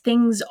these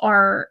things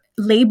are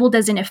labeled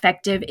as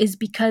ineffective is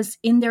because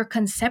in their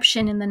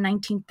conception in the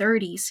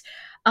 1930s,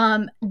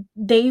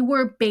 they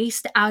were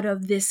based out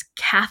of this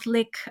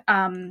Catholic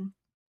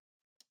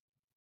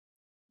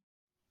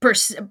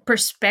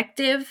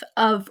perspective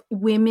of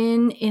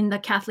women in the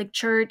Catholic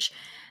Church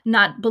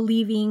not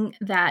believing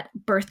that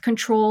birth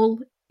control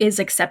is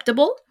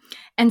acceptable.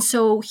 And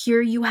so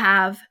here you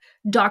have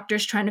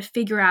doctors trying to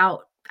figure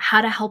out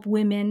how to help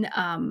women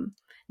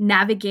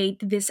navigate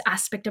this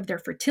aspect of their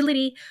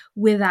fertility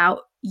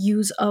without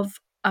use of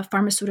a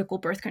pharmaceutical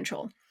birth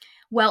control.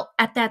 Well,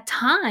 at that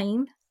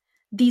time,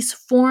 these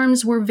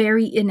forms were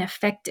very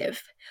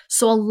ineffective.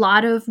 So a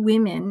lot of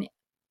women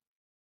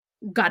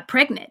got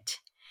pregnant.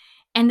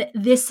 And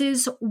this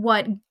is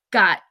what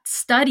got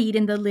studied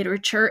in the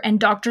literature, and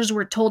doctors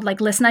were told, like,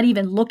 let's not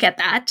even look at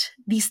that.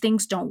 These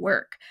things don't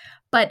work.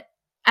 But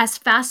as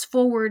fast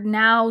forward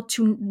now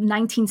to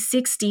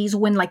 1960s,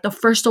 when like the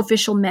first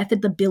official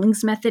method, the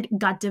Billings method,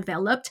 got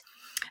developed,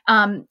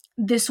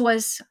 this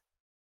was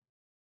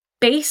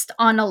based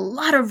on a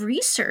lot of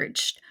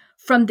research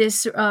from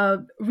this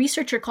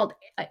researcher called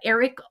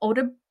Eric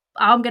Oda.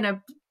 I'm going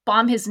to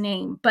bomb his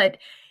name, but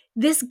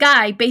this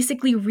guy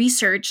basically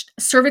researched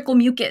cervical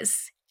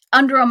mucus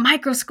under a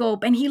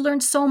microscope, and he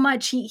learned so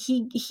much.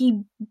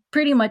 He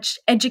pretty much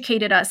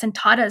educated us and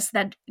taught us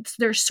that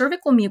there's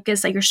cervical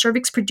mucus that your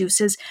cervix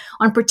produces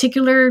on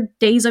particular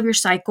days of your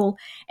cycle,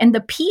 and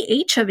the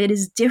pH of it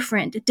is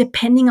different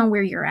depending on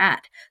where you're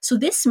at. So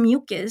this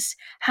mucus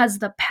has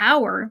the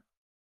power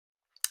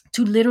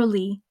to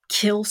literally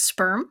kill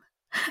sperm.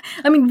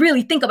 I mean,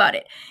 really think about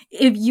it.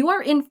 If you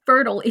are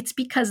infertile, it's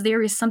because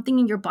there is something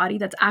in your body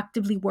that's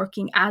actively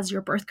working as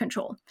your birth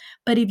control.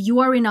 But if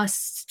you are in a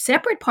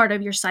separate part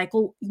of your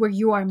cycle where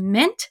you are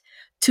meant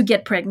to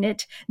get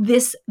pregnant,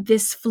 this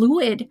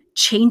fluid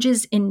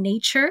changes in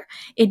nature,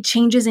 it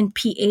changes in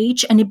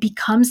pH, and it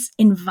becomes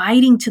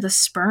inviting to the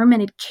sperm,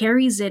 and it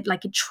carries it,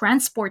 like it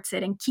transports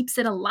it and keeps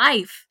it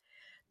alive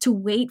to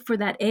wait for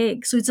that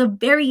egg. So it's a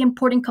very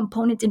important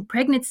component in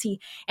pregnancy,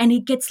 and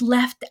it gets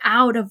left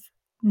out of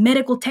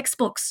medical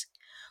textbooks.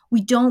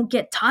 We don't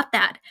get taught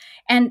that.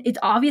 And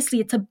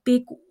it's a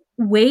big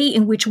way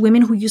in which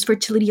women who use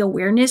fertility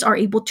awareness are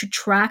able to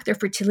track their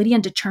fertility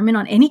and determine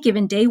on any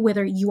given day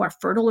whether you are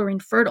fertile or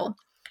infertile.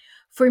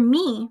 For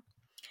me,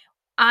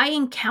 I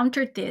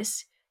encountered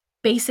this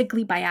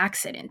basically by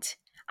accident.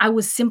 I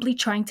was simply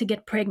trying to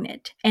get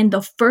pregnant. And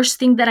the first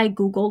thing that I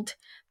Googled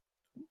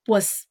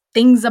was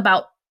things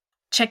about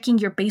checking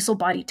your basal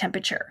body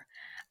temperature.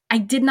 I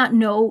did not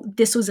know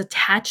this was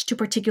attached to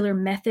particular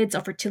methods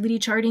of fertility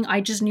charting. I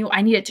just knew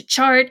I needed to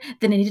chart,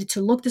 then I needed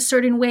to look a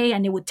certain way,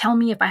 and it would tell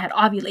me if I had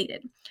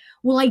ovulated.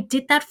 Well, I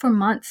did that for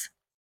months.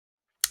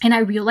 And I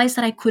realized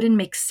that I couldn't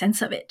make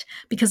sense of it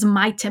because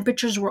my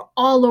temperatures were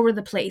all over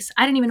the place.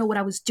 I didn't even know what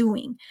I was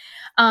doing,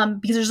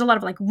 because there's a lot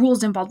of like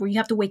rules involved where you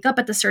have to wake up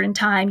at a certain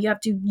time. You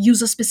have to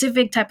use a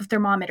specific type of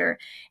thermometer.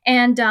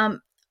 And,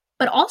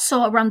 but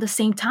also around the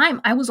same time,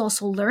 I was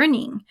also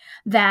learning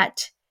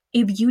that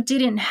if you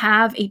didn't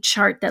have a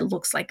chart that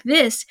looks like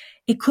this,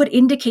 it could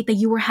indicate that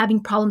you were having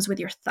problems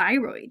with your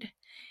thyroid.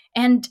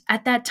 And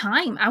at that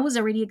time, I was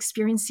already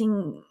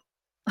experiencing,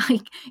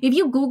 like, if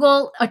you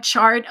Google a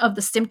chart of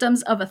the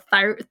symptoms of a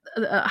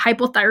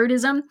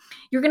hypothyroidism,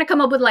 you're going to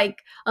come up with like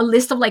a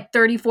list of like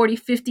 30, 40,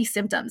 50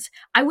 symptoms.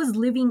 I was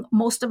living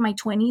most of my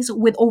 20s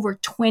with over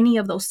 20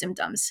 of those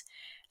symptoms.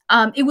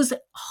 It was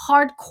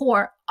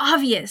hardcore,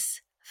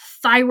 obvious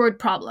thyroid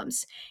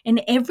problems.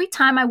 And every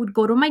time I would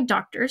go to my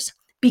doctors,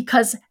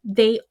 because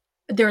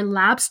their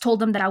labs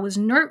told them that I was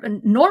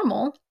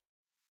normal,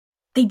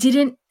 they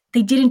didn't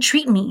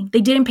treat me.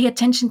 They didn't pay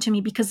attention to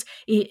me because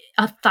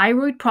a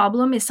thyroid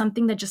problem is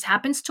something that just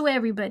happens to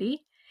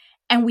everybody.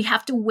 And we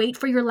have to wait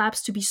for your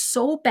labs to be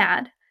so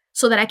bad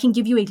so that I can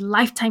give you a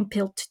lifetime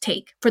pill to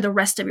take for the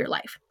rest of your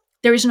life.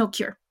 There is no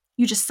cure.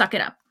 You just suck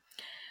it up.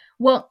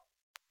 Well,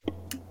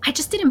 I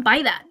just didn't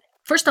buy that.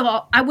 First of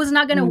all, I was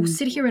not going to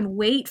sit here and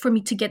wait for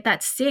me to get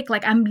that sick.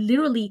 Like, I'm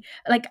literally,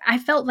 like, I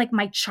felt like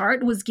my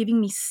chart was giving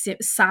me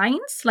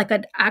signs, like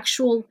an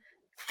actual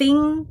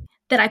thing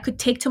that I could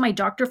take to my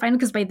doctor finally,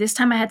 because by this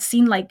time I had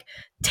seen like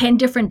 10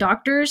 different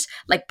doctors,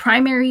 like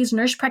primaries,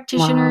 nurse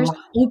practitioners,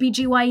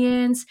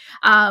 OBGYNs,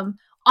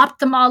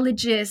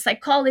 ophthalmologists,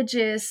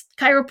 psychologists,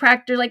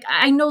 chiropractor. Like,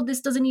 I know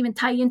this doesn't even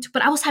tie into,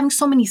 but I was having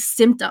so many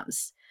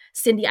symptoms,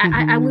 Cindy.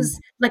 I was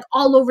like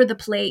all over the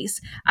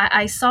place.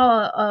 I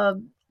saw a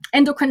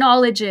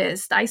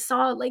endocrinologist. I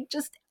saw like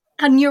just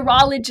a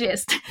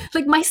neurologist.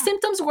 Like, my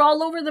symptoms were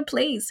all over the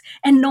place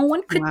and no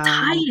one could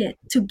tie it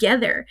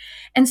together.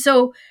 And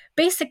so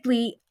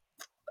basically,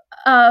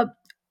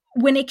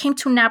 when it came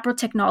to NAPRO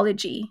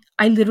technology,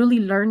 I literally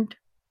learned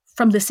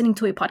from listening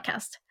to a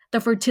podcast.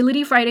 The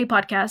Fertility Friday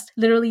podcast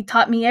literally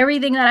taught me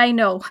everything that I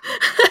know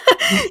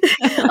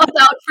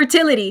about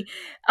fertility.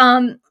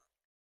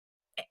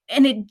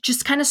 And it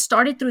just kind of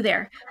started through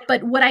there.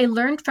 But what I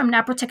learned from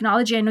NAPRO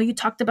technology, I know you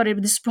talked about it,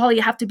 but this probably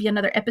have to be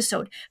another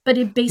episode, but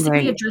it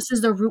basically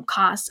addresses the root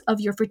cause of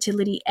your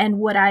fertility. And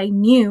what I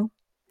knew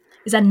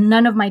is that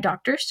none of my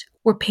doctors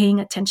were paying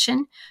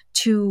attention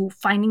to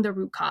finding the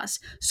root cause.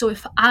 So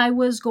if I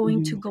was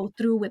going to go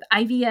through with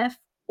IVF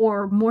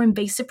or more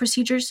invasive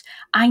procedures,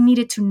 I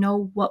needed to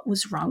know what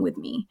was wrong with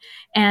me.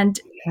 And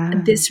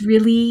this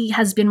really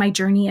has been my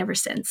journey ever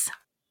since.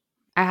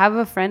 I have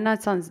a friend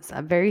that sounds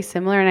very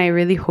similar, and I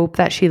really hope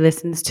that she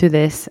listens to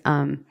this.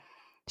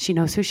 She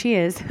knows who she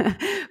is,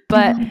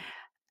 but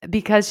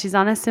because she's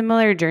on a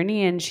similar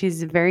journey and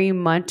she's very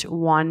much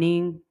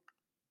wanting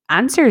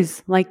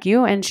answers like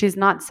you, and she's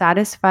not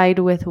satisfied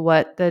with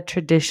what the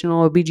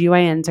traditional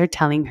OBGYNs are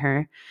telling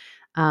her.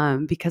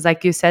 Because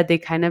like you said, they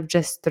kind of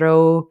just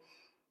throw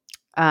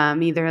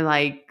either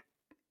like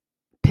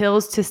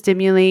pills to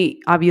stimulate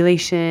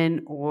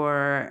ovulation,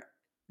 or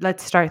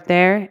let's start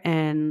there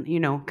and,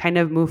 kind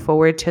of move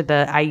forward to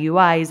the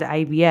IUIs, the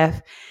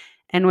IVF.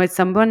 And with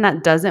someone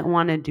that doesn't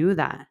want to do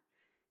that,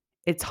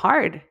 it's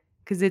hard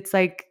because it's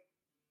like,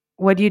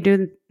 what do you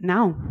do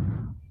now?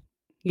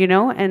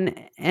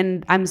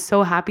 And I'm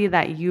so happy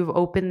that you've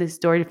opened this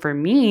door for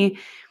me.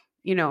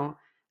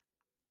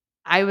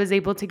 I was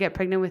able to get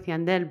pregnant with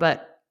Yandel,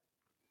 but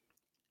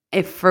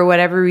if for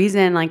whatever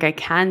reason, like I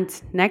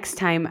can't next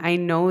time, I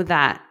know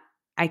that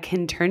I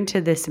can turn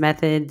to these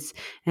methods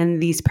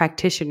and these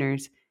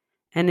practitioners.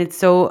 And it's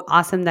so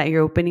awesome that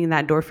you're opening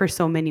that door for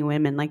so many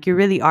women. Like, you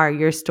really are.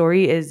 Your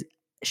story is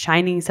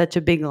shining such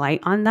a big light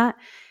on that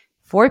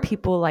for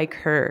people like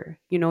her,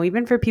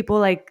 even for people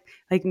like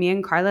me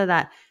and Carla,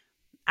 that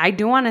I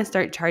do want to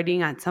start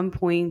charting at some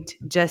point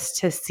just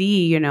to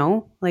see,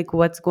 like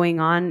what's going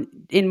on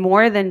in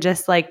more than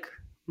just like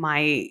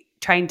my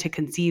trying to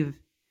conceive,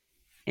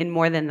 in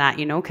more than that,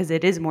 because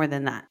it is more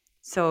than that.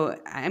 So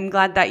I'm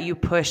glad that you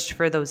pushed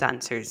for those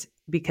answers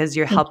because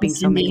you're helping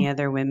so many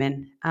other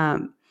women.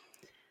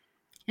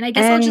 And I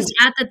guess I'll just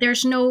add that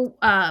there's no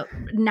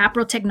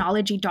NAPRO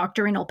technology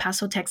doctor in El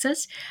Paso,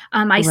 Texas.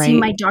 I see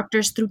my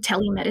doctors through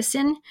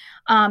telemedicine,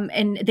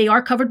 and they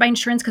are covered by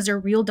insurance because they're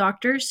real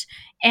doctors.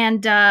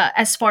 And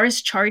as far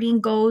as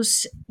charting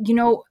goes,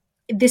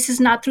 this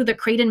is not through the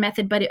Creighton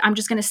method, but I'm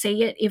just going to say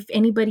it. If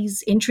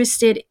anybody's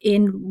interested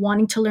in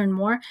wanting to learn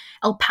more,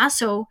 El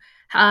Paso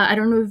I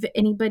don't know if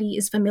anybody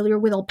is familiar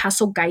with El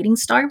Paso Guiding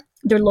Star.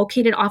 They're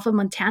located off of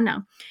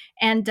Montana,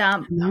 and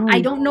I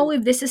No. don't know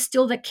if this is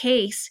still the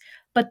case,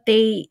 but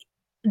they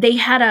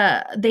have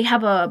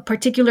a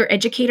particular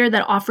educator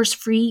that offers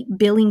free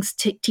billings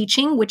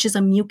teaching, which is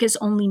a mucus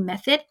only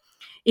method.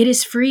 It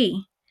is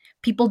free.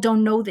 People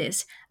don't know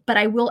this, but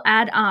I will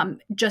add,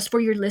 just for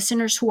your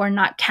listeners who are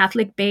not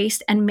Catholic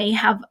based and may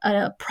have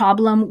a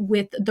problem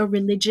with the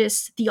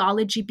religious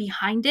theology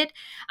behind it,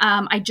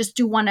 I just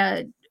do want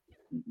to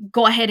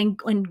go ahead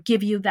and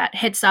give you that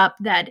heads up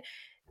that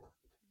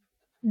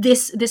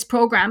this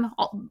program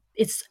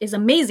is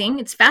amazing.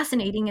 It's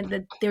fascinating, and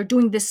that they're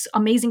doing this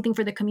amazing thing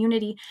for the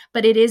community.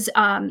 But it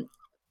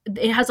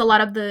has a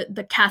lot of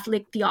the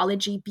Catholic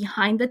theology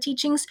behind the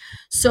teachings.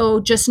 So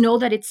just know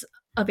that it's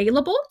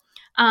available.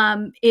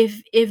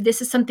 If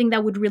this is something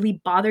that would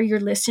really bother your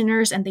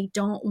listeners and they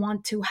don't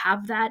want to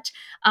have that,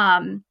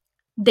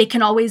 they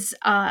can always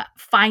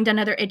find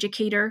another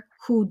educator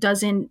who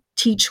doesn't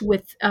teach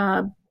with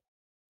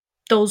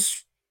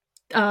those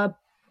uh,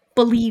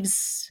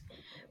 beliefs.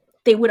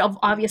 They would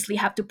obviously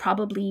have to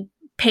probably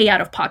pay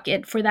out of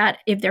pocket for that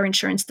if their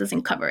insurance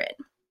doesn't cover it.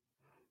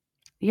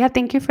 Yeah,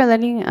 thank you for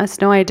letting us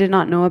know. I did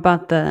not know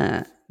about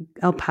the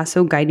El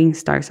Paso Guiding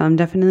Star, so I'm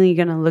definitely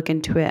going to look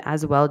into it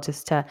as well,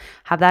 just to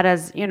have that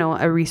as,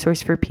 a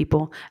resource for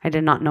people. I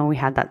did not know we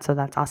had that, so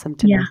that's awesome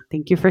to Yeah. know.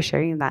 Thank you for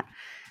sharing that.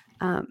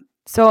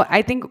 So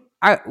I think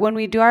when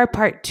we do our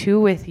part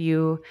 2 with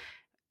you,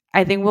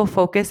 I think we'll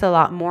focus a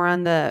lot more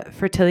on the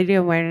fertility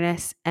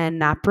awareness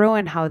and NAPRO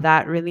and how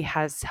that really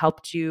has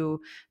helped you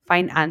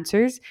find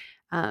answers.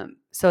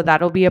 So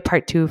that'll be a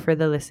part 2 for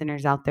the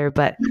listeners out there.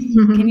 But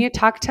can you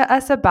talk to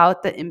us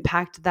about the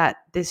impact that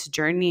this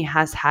journey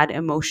has had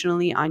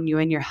emotionally on you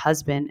and your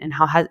husband, and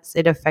how has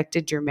it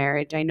affected your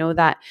marriage? I know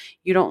that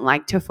you don't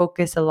like to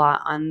focus a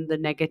lot on the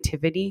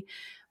negativity,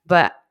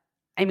 but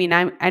I mean,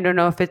 I don't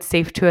know if it's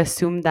safe to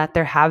assume that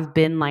there have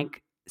been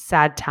like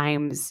sad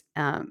times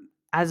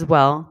as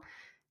well.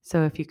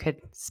 So if you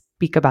could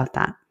speak about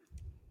that.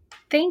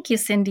 Thank you,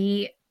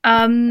 Cindy.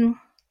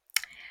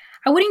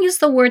 I wouldn't use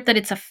the word that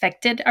it's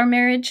affected our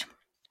marriage.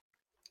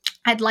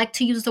 I'd like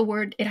to use the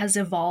word it has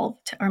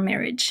evolved our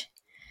marriage.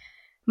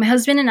 My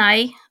husband and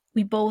I,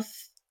 we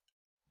both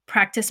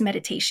practice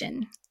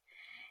meditation.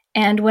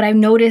 And what I've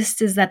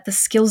noticed is that the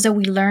skills that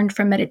we learned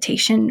from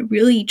meditation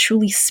really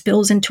truly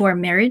spills into our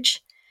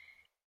marriage,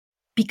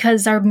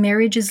 because our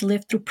marriage is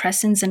lived through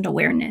presence and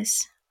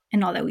awareness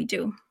in all that we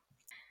do.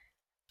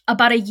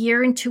 About a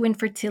year into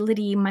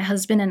infertility, my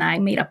husband and I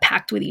made a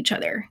pact with each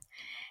other.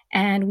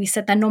 And we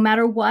said that no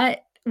matter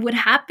what would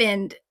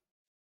happen,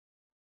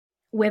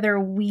 whether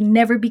we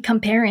never become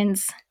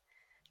parents,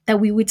 that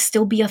we would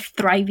still be a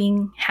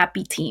thriving,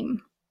 happy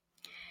team.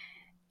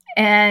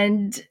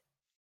 And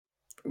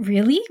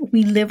really,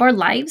 we live our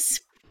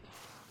lives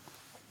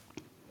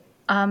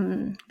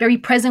very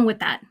present with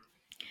that.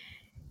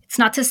 It's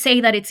not to say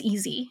that it's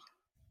easy.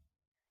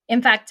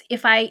 In fact,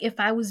 if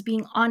I was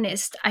being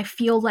honest, I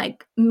feel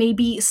like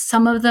maybe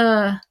some of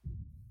the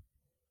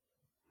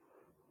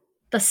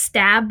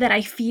stab that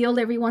I feel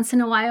every once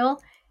in a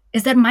while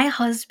is that my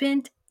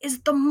husband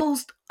is the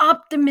most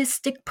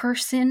optimistic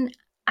person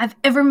I've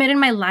ever met in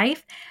my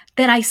life,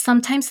 that I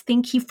sometimes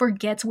think he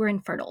forgets we're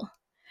infertile.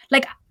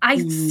 Like, I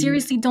Mm.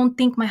 seriously don't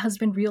think my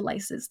husband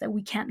realizes that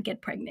we can't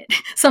get pregnant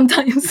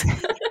sometimes.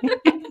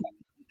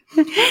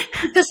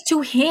 Because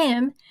to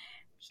him,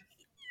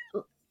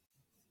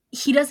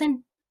 he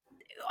doesn't,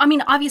 I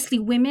mean, obviously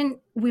women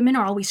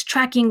are always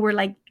tracking. We're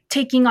like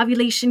taking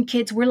ovulation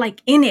kits. We're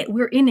like in it.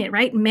 We're in it,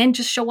 right? Men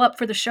just show up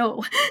for the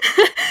show.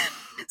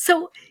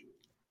 So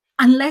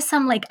unless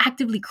I'm like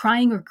actively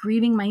crying or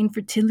grieving my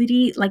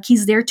infertility, like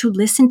he's there to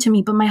listen to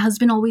me. But my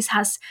husband always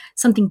has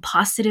something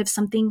positive,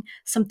 something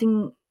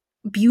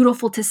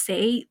beautiful to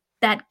say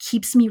that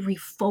keeps me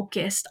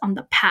refocused on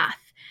the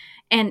path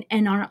and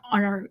on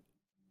our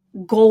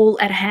goal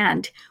at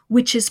hand,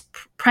 which is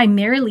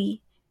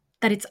primarily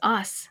that it's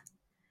us,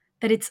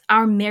 that it's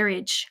our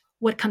marriage,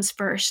 what comes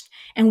first.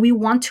 And we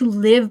want to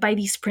live by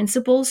these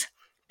principles,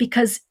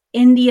 because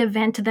in the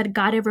event that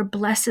God ever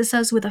blesses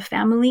us with a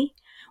family,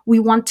 we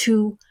want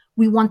to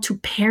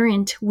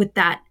parent with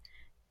that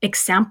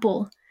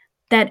example,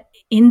 that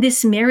in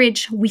this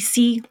marriage we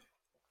see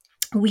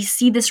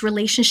this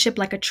relationship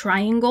like a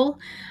triangle,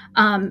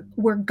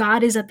 where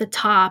God is at the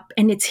top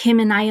and it's him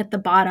and I at the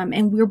bottom,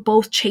 and we're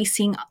both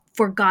chasing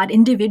for God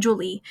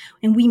individually,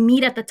 and we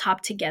meet at the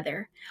top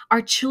together.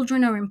 Our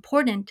children are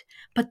important,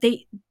 but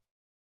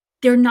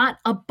they're not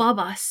above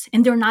us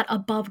and they're not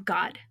above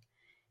God.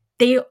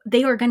 They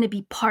are going to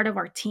be part of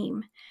our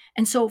team.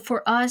 And so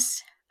for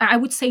us, I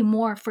would say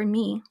more for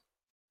me,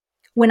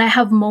 when I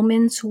have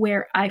moments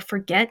where I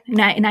forget,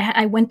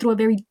 I went through a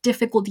very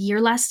difficult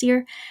year last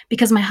year,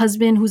 because my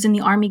husband, who's in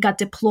the army, got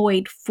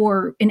deployed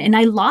and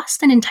I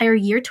lost an entire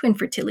year to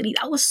infertility.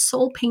 That was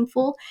so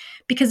painful,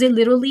 because it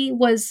literally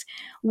was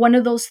one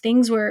of those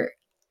things where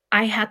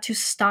I had to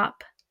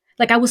stop.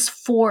 Like, I was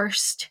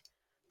forced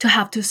to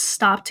have to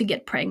stop to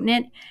get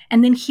pregnant.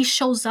 And then he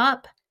shows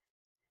up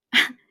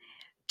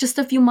just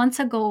a few months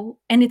ago,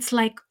 and it's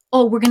like,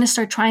 oh, we're going to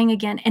start trying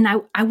again, and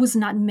I was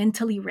not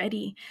mentally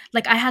ready.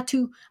 Like I had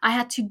to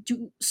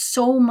do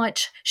so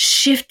much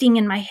shifting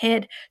in my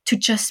head to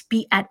just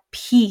be at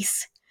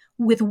peace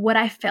with what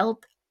I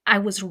felt I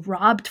was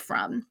robbed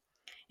from.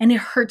 And it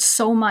hurt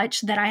so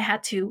much that I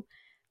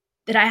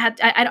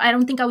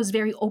don't think I was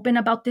very open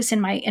about this in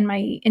my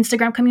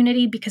Instagram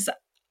community, because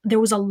there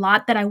was a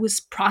lot that I was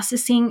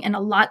processing and a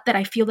lot that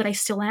I feel that I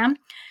still am.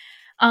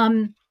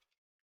 Um,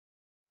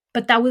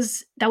 but that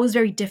was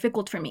very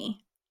difficult for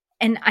me.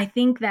 And I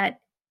think that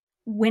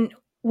when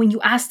when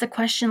you ask the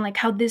question like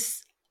how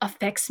this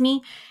affects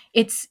me,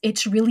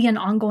 it's really an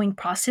ongoing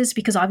process,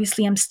 because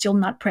obviously I'm still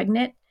not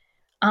pregnant.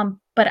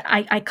 But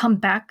I come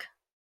back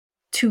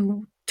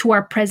to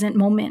our present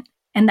moment,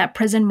 and that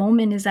present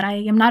moment is that I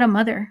am not a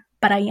mother,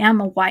 but I am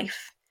a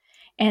wife.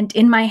 And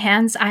in my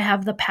hands I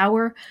have the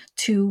power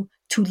to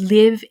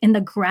live in the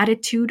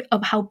gratitude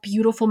of how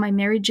beautiful my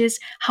marriage is,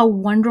 how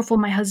wonderful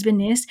my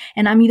husband is.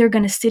 And I'm either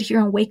going to sit here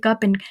and wake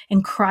up and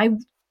cry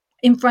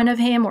in front of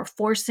him, or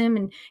force him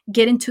and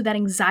get into that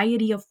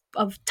anxiety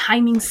of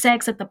timing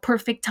sex at the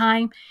perfect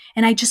time.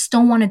 And I just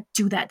don't want to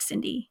do that,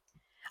 Cindy.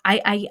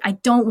 I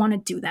don't want to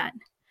do that.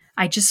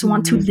 I just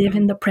want to live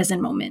in the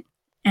present moment.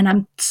 And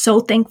I'm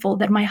so thankful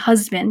that my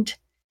husband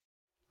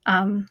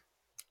um,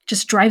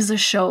 just drives the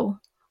show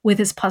with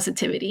his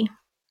positivity.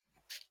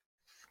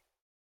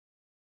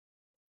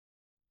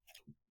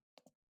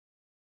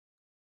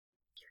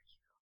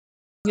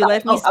 You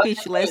left me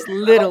speechless,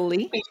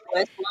 literally,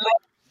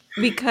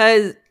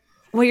 because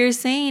what you're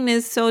saying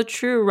is so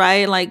true,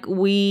 right? Like,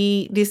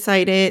 we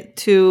decided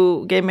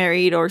to get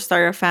married or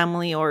start a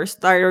family or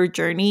start our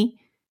journey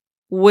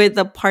with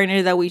the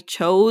partner that we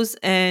chose.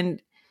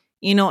 And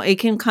it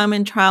can come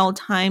in trial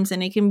times,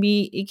 and it can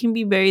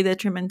be very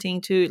detrimenting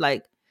to,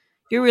 like,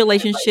 your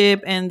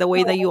relationship and the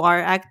way that you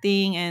are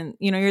acting, and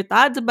your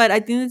thoughts. But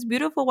I think it's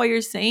beautiful what you're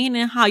saying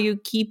and how you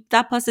keep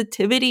that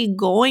positivity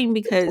going,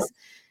 because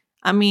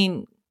I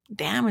mean,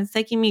 damn, it's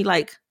taking me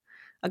like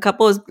a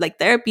couple of like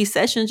therapy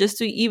sessions just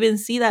to even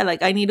see that,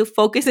 like, I need to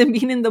focus and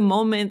being in the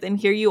moment. And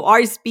here you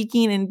are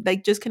speaking and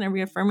like just kind of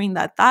reaffirming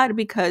that thought,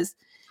 because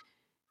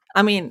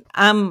I mean,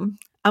 I'm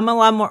a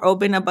lot more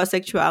open about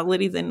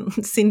sexuality than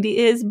Cindy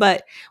is.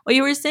 But what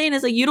you were saying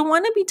is, like, you don't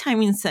want to be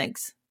timing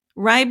sex,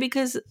 right?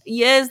 Because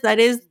yes, that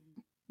is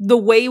the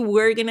way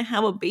we're gonna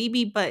have a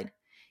baby. But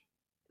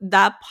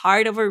that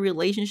part of our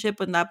relationship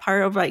and that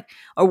part of like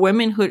our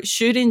womanhood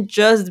shouldn't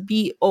just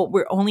be, oh,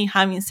 we're only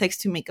having sex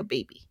to make a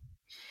baby.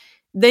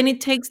 Then it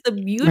takes the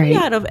beauty Right.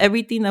 out of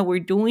everything that we're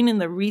doing.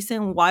 And the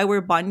reason why we're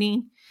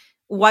bonding,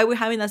 why we're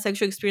having that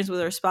sexual experience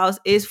with our spouse,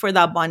 is for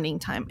that bonding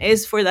time,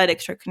 is for that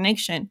extra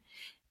connection.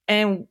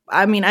 And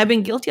I mean, I've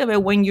been guilty of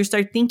it, when you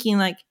start thinking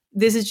like,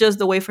 this is just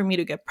the way for me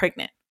to get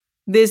pregnant.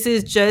 This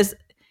is just,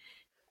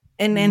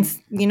 and then,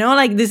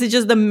 like, this is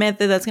just the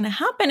method that's going to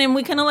happen. And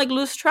we kind of like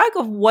lose track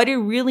of what it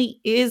really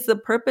is, the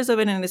purpose of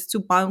it. And it's to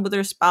bond with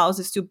our spouse,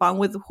 is to bond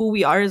with who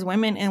we are as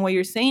women. And what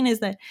you're saying is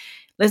that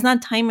let's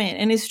not time it.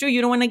 And it's true.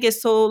 You don't want to get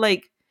so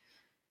like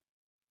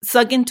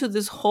sucked into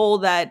this hole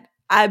that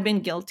I've been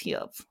guilty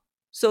of.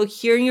 So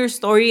hearing your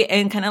story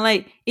and kind of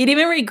like, it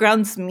even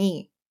regrounds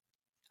me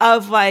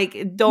of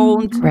like,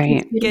 don't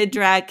Right. get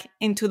dragged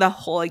into the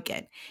hole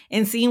again.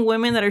 And seeing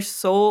women that are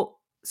so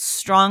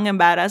strong and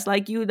badass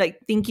like you, like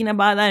thinking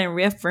about that and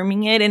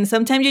reaffirming it. And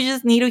sometimes you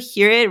just need to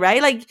hear it,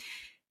 right? Like,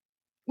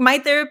 my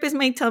therapist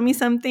might tell me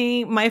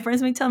something, my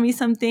friends might tell me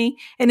something,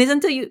 and it's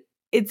until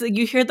it's like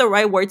you hear the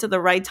right words at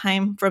the right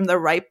time from the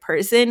right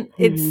person.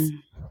 It's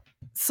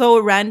so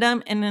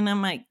random. And then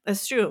I'm like,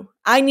 that's true,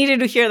 I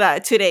needed to hear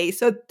that today.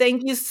 So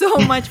thank you so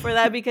much for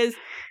that, because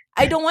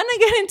I don't want to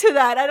get into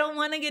that. I don't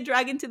want to get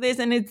dragged into this.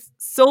 And it's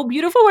so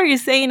beautiful what you're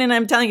saying. And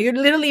I'm telling you, you're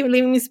literally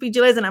leaving me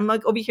speechless. And I'm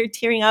like over here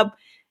tearing up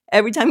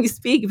every time you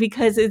speak,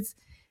 because it's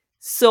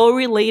so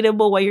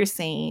relatable what you're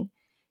saying.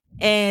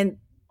 And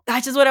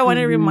that's just what I want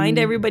to remind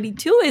everybody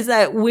too, is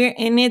that we're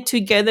in it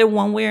together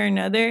one way or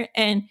another.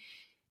 And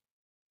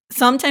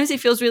sometimes it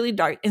feels really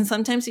dark. And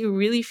sometimes it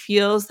really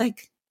feels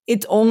like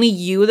it's only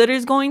you that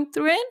is going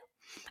through it.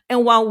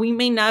 And while we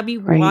may not be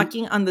Right.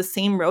 walking on the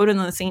same road and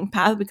on the same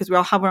path, because we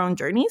all have our own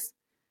journeys,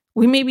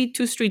 we may be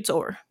 2 streets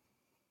over,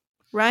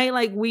 right?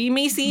 Like, we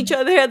may see each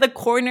other at the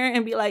corner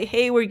and be like,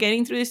 hey, we're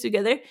getting through this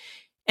together.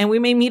 And we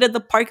may meet at the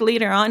park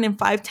later on in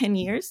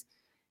 5-10 years.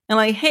 And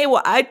like, hey,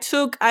 well, I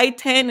took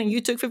I-10 and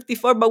you took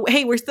 54, but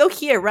hey, we're still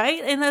here,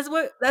 right? And that's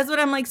what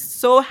I'm like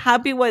so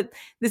happy what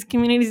this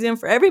community is doing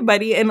for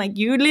everybody. And like,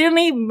 you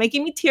literally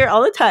making me tear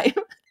all the time.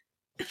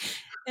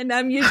 And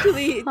I'm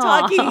usually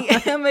talking,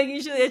 I'm like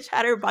usually a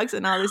chatterbox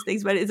and all these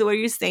things, but it's what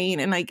you're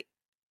saying. And like,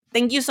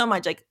 thank you so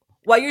much. Like,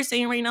 what you're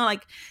saying right now,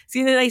 like,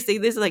 seeing that I say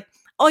this, like,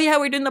 oh yeah,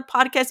 we're doing the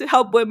podcast to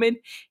help women.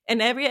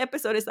 And every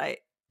episode is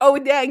like, oh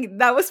dang,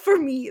 that was for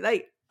me.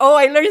 Like, oh,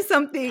 I learned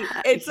something.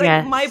 It's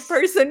like my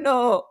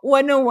personal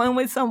one-on-one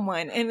with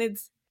someone. And it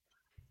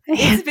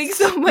speaks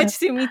so much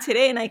to me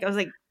today. And like, I was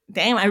like,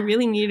 damn, I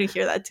really needed to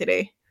hear that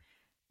today.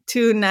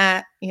 To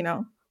not,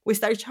 we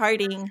start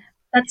charting.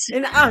 That's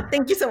And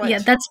thank you so much. yeah,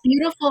 that's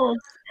beautiful.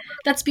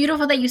 That's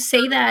beautiful that you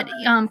say that,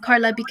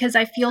 Carla, because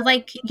I feel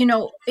like,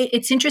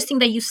 it's interesting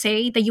that you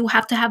say that you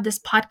have to have this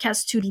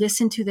podcast to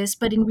listen to this.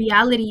 But in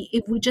reality,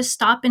 if we just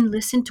stop and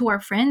listen to our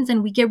friends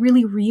and we get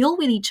really real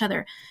with each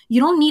other, you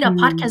don't need a Mm,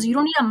 podcast, you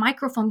don't need a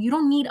microphone, you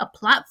don't need a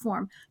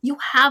platform. You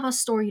have a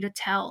story to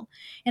tell.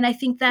 And I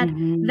think that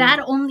mhm, that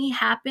only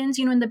happens,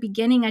 in the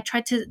beginning. I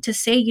tried to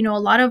say, a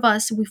lot of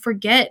us, we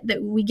forget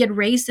that we get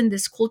raised in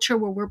this culture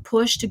where we're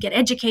pushed to get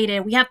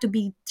educated. We have to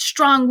be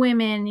strong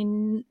women,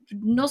 and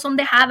no son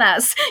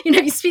dejadas,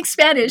 you speak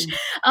Spanish. mm,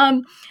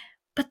 Um,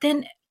 but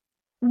then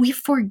we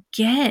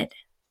forget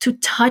to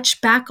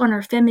touch back on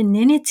our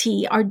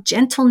femininity, our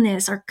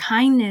gentleness, our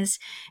kindness.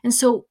 And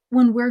so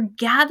when we're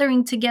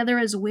gathering together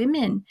as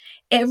women,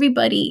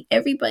 everybody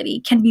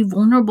can be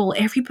vulnerable.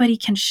 Everybody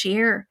can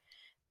share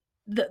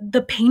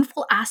the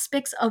painful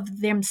aspects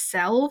of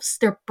themselves,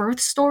 their birth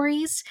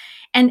stories,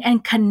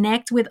 and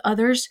connect with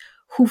others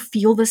who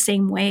feel the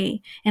same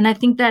way. And I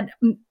think that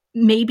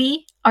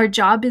maybe our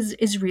job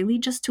is really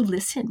just to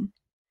listen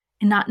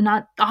and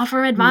not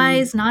offer mm.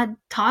 advice, not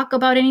talk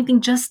about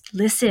anything, just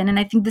listen. And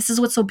I think this is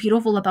what's so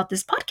beautiful about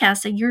this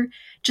podcast, that you're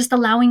just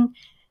allowing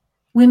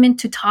women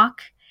to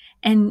talk,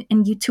 and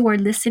you two are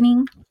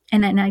listening.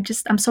 And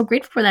I'm so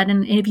grateful for that.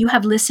 And if you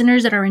have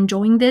listeners that are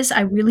enjoying this,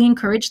 I really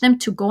encourage them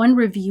to go and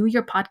review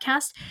your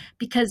podcast,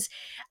 because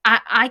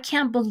I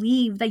can't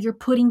believe that you're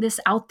putting this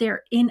out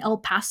there in El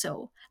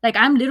Paso. Like,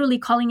 I'm literally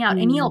calling out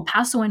any El Mm.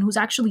 Pasoan who's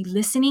actually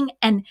listening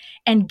and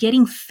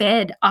getting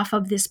fed off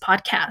of this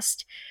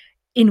podcast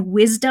in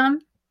wisdom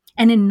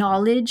and in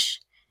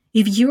knowledge.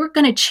 If you're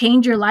going to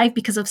change your life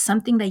because of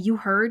something that you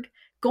heard,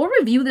 go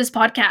review this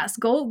podcast.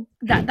 Go,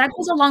 that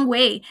goes a long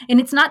way. And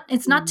it's not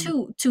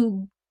Mm.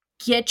 to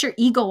get your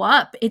ego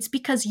up. It's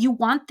because you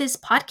want this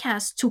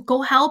podcast to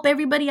go help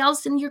everybody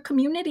else in your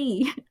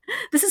community.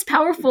 This is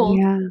powerful.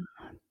 Yeah.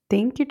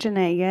 Thank you,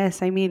 Jannette.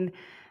 Yes. I mean,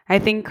 I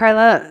think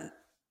Carla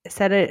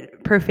said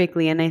it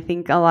perfectly. And I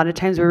think a lot of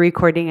times we're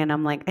recording and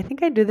I'm like, I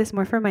think I do this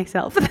more for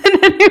myself than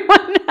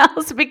anyone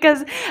else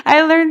because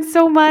I learned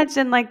so much.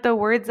 And like the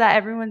words that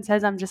everyone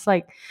says, I'm just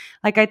like,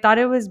 I thought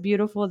it was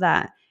beautiful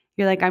that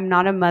you're like, I'm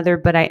not a mother,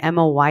 but I am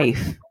a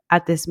wife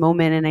at this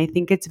moment. And I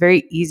think it's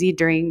very easy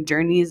during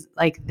journeys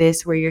like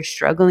this where you're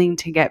struggling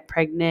to get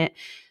pregnant,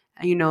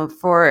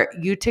 for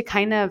you to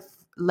kind of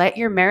let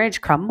your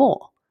marriage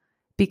crumble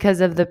because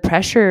of the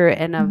pressure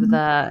and of Mhm.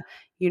 the,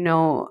 you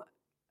know,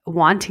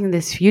 wanting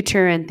this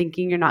future and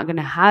thinking you're not going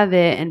to have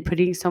it and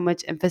putting so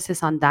much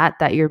emphasis on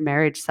that your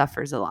marriage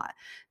suffers a lot.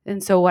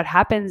 And so what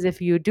happens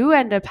if you do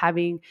end up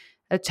having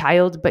a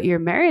child but your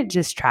marriage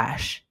is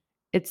trash?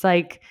 It's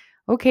like,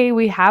 okay,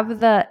 we have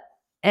the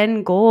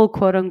end goal,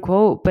 quote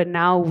unquote, but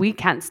now we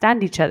can't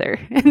stand each other.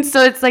 And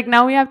so it's like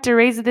now we have to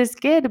raise this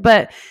kid,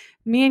 but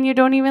me and you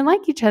don't even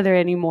like each other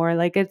anymore.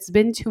 Like it's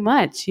been too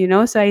much.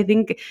 So I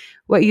think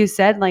what you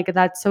said, like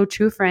that's so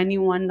true for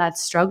anyone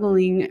that's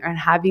struggling and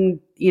having,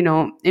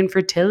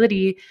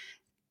 infertility,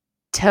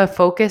 to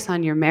focus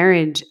on your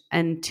marriage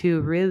and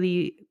to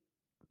really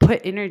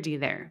put energy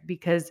there.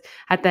 Because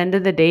at the end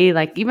of the day,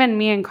 like even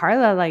me and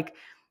Carla, like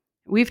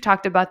we've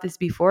talked about this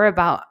before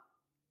about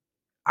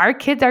our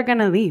kids are going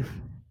to leave.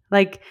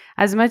 Like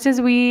as much as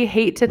we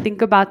hate to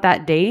think about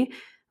that day,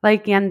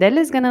 like Yandel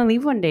is going to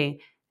leave one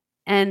day.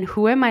 And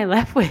who am I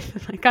left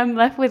with? Like I'm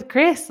left with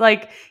Chris,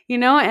 and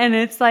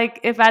it's like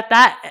if at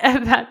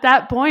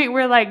that point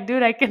we're like,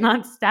 dude, I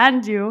cannot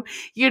stand you,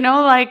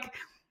 like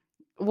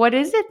what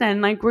is it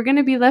then? Like we're going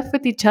to be left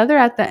with each other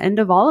at the end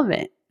of all of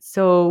it.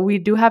 So we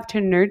do have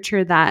to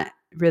nurture that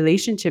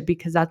relationship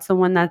because that's the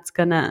one that's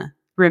going to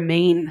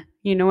remain.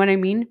 You know what I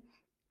mean?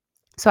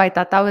 So I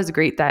thought that was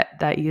great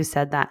that you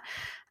said that.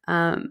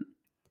 Um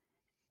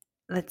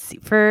let's see.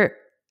 For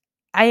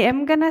I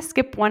am going to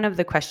skip one of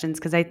the questions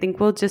because I think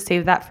we'll just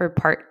save that for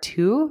part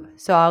 2.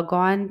 So I'll go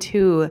on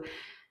to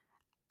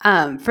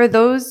for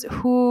those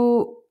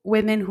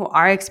women who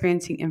are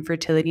experiencing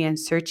infertility and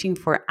searching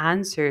for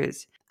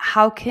answers,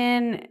 how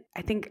can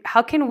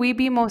we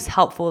be most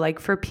helpful, like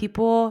for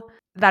people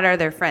that are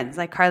their friends,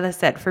 like Carla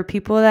said, for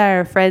people that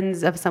are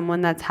friends of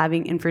someone that's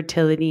having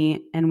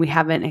infertility and we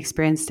haven't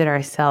experienced it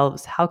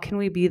ourselves, how can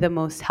we be the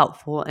most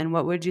helpful? And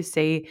what would you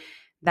say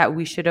that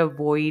we should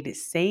avoid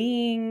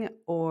saying?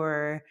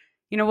 Or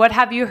what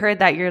have you heard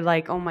that you're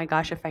like, oh my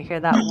gosh, if I hear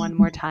that one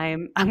more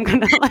time, I'm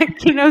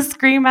gonna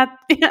scream at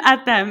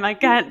them. I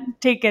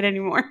can't take it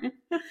anymore.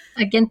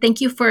 Again,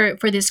 thank you for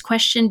this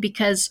question,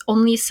 because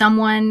only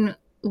someone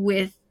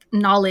with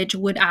knowledge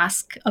would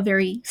ask a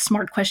very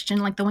smart question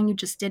like the one you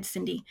just did,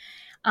 Cindy.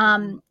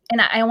 And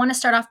I want to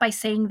start off by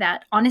saying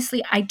that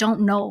honestly, I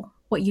don't know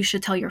what you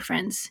should tell your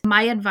friends.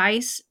 My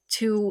advice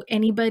to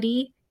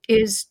anybody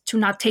is to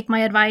not take my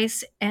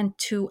advice and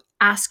to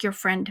ask your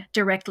friend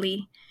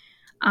directly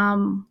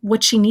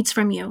what she needs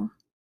from you.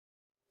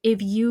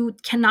 If you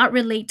cannot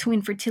relate to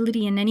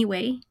infertility in any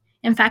way,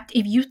 in fact,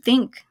 if you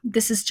think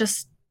this is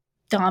just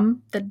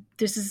dumb, that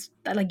this is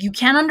like you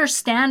can't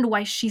understand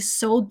why she's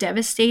so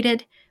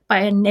devastated by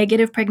a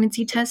negative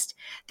pregnancy test,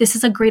 this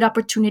is a great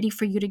opportunity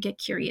for you to get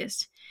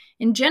curious.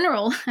 in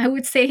general, I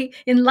would say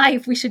in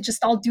life, we should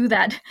just all do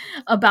that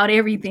about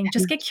everything.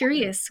 Just get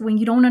curious when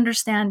you don't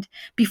understand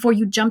before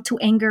you jump to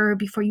anger,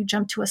 before you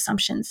jump to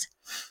assumptions.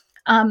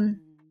 Um,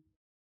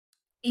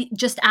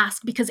 just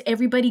ask, because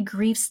everybody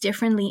grieves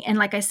differently. And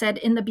like I said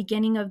in the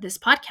beginning of this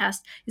podcast,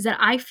 is that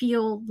I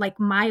feel like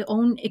my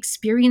own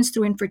experience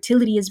through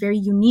infertility is very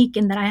unique,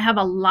 and that I have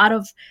a lot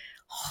of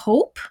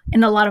hope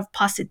and a lot of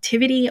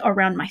positivity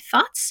around my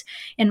thoughts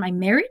and my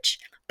marriage.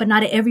 But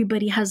not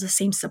everybody has the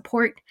same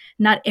support.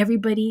 Not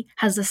everybody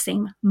has the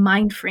same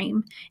mind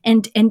frame.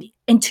 And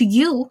to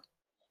you,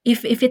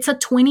 if it's a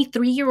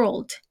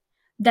 23-year-old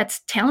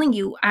that's telling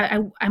you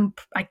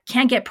I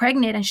can't get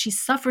pregnant, and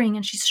she's suffering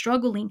and she's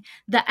struggling,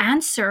 the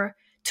answer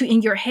to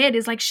in your head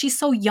is like, she's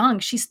so young,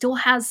 she still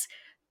has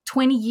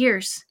 20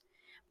 years.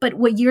 But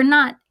what you're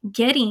not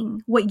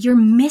getting, what you're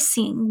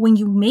missing when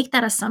you make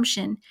that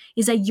assumption,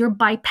 is that you're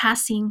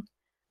bypassing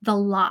the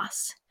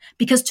loss.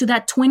 Because to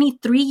that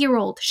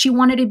 23-year-old, she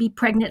wanted to be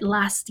pregnant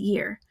last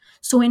year.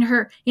 So in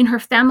her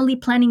family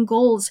planning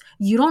goals,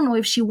 you don't know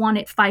if she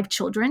wanted 5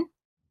 children.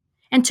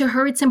 And to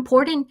her, it's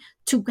important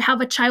to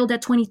have a child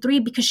at 23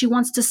 because she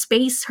wants to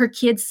space her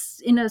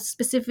kids in a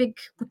specific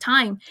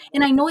time.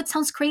 And I know it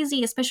sounds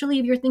crazy, especially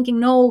if you're thinking,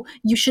 no,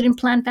 you shouldn't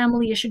plan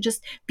family. It should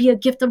just be a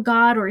gift of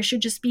God, or it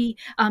should just be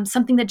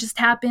something that just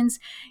happens.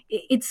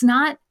 It's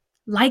not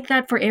like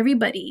that for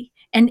everybody.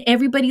 And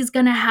everybody's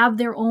going to have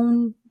their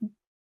own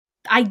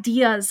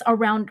ideas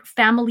around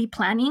family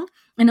planning.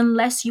 And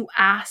unless you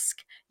ask,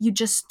 you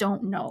just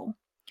don't know.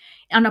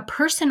 On a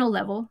personal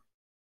level,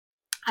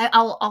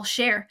 I'll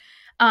share.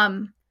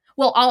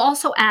 Well, I'll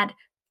also add,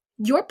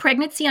 your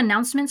pregnancy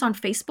announcements on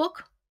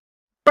Facebook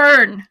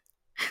burn.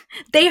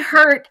 They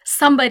hurt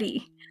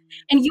somebody.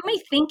 And you may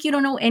think you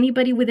don't know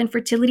anybody with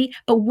infertility,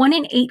 but 1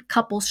 in 8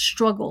 couples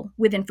struggle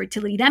with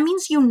infertility. That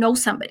means you know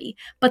somebody,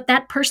 but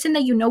that person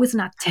that you know is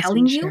not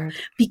telling you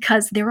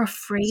because they're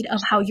afraid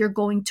of how you're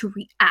going to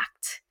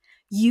react.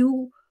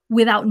 You,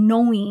 without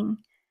knowing,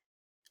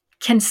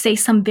 can say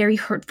some very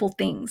hurtful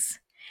things.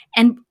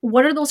 And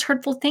what are those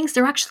hurtful things?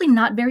 They're actually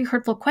not very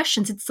hurtful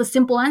questions. It's a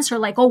simple answer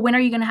like, oh, when are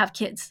you going to have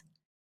kids?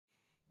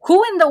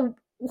 Who in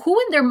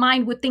their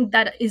mind would think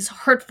that is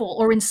hurtful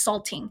or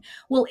insulting?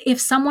 Well,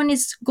 if someone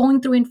is going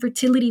through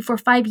infertility for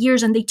 5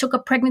 years and they took a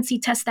pregnancy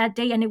test that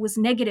day and it was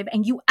negative,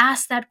 and you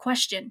ask that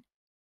question,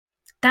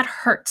 that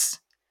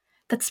hurts.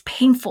 That's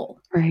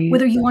painful. Right.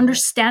 Whether you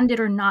understand it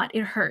or not,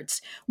 it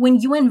hurts. When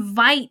you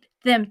invite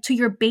them to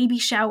your baby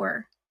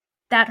shower,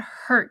 that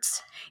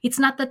hurts. It's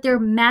not that they're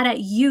mad at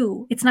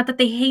you. It's not that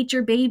they hate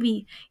your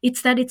baby.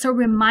 It's that it's a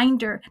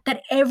reminder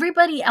that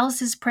everybody else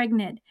is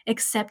pregnant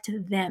except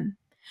them.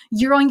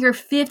 You're on your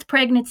 5th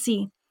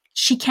pregnancy.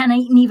 She can't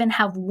even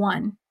have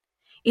 1.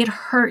 It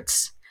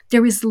hurts.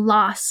 There is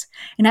loss.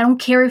 And I don't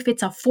care if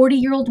it's a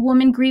 40-year-old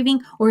woman grieving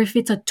or if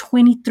it's a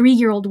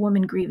 23-year-old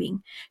woman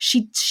grieving.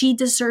 She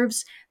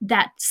deserves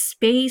that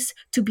space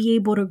to be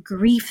able to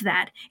grieve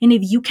that. And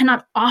if you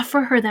cannot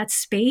offer her that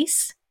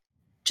space,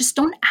 just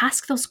don't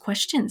ask those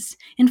questions.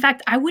 In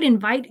fact, I would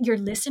invite your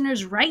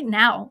listeners right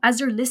now, as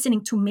they're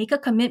listening, to make a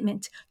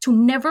commitment to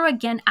never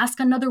again ask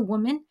another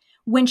woman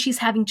when she's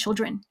having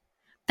children.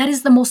 That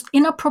is the most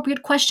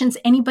inappropriate questions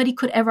anybody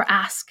could ever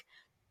ask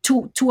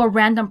to a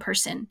random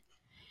person.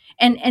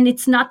 And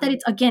it's not that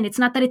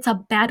it's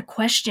a bad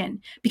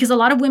question, because a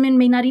lot of women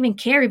may not even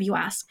care if you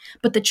ask.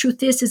 But the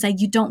truth is that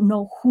you don't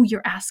know who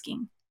you're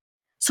asking.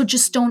 So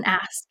just don't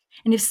ask.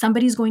 And if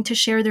somebody's going to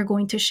share, they're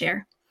going to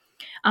share.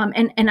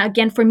 And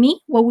again, for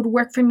me, what would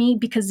work for me,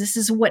 because this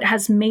is what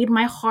has made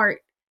my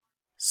heart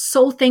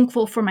so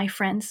thankful for my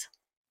friends,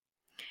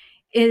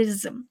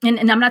 is,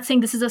 and I'm not saying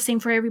this is the same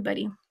for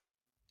everybody.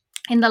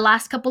 In the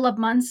last couple of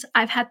months,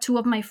 I've had 2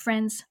 of my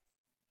friends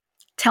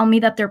tell me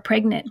that they're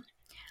pregnant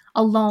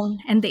alone.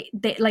 And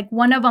they like,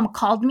 one of them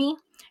called me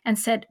and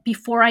said,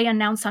 before I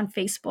announce on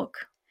Facebook,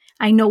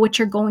 I know what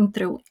you're going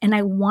through and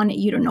I wanted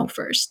you to know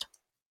first.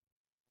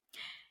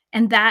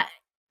 And that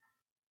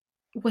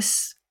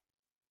was,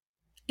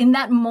 in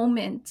that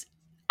moment,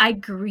 I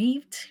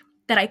grieved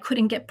that I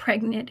couldn't get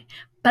pregnant.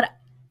 But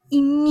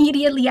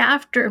immediately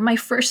after, my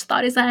first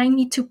thought is that I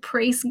need to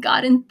praise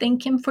God and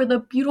thank Him for the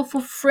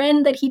beautiful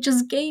friend that He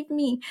just gave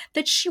me,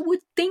 that she would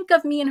think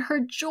of me in her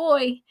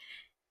joy,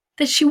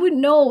 that she would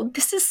know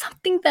this is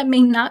something that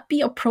may not be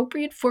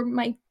appropriate for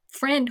my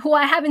friend who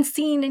I haven't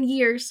seen in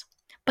years.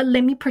 But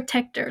let me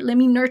protect her. Let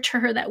me nurture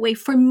her that way.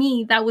 For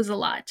me, that was a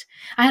lot.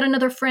 I had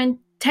another friend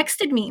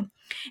texted me.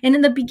 And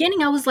in the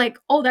beginning, I was like,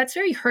 oh, that's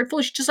very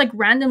hurtful. She just like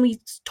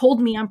randomly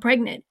told me I'm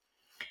pregnant.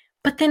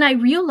 But then I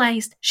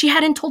realized she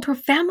hadn't told her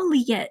family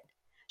yet.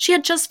 She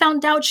had just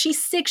found out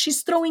she's sick,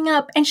 she's throwing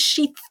up, and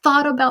she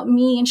thought about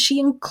me and she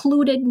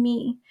included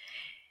me.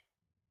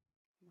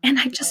 And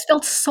I just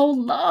felt so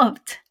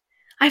loved.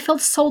 I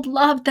felt so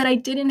loved that I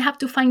didn't have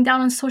to find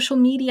out on social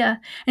media.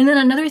 And then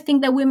another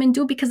thing that women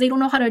do, because they don't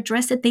know how to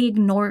address it, they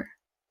ignore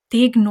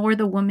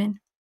the woman.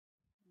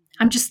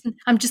 I'm just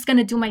going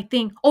to do my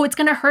thing. Oh, it's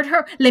going to hurt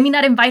her. Let me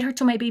not invite her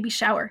to my baby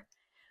shower.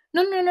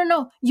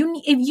 No.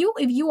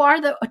 If you are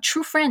a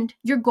true friend,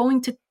 you're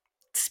going to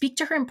speak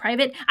to her in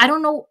private. I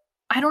don't know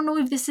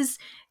if this is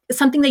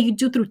something that you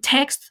do through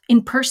text,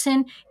 in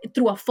person,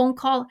 through a phone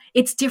call.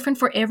 It's different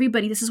for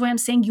everybody. This is why I'm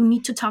saying you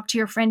need to talk to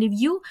your friend. If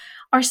you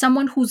are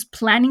someone who's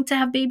planning to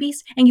have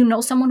babies and you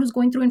know someone who's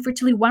going through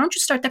infertility, why don't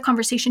you start that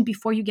conversation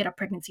before you get a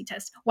pregnancy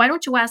test? Why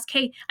don't you ask,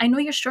 hey, I know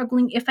you're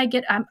struggling. If I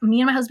get, me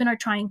and my husband are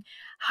trying,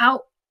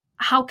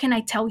 how can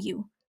I tell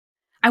you?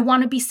 I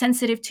want to be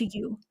sensitive to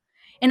you.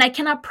 And I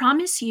cannot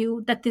promise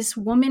you that this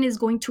woman is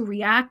going to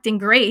react in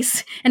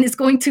grace and is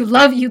going to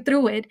love you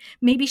through it.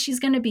 Maybe she's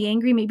going to be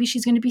angry. Maybe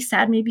she's going to be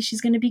sad. Maybe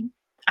she's going to be,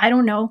 I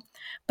don't know.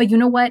 But you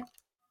know what?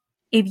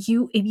 If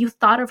you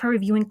thought of her,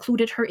 if you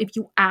included her, if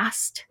you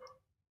asked,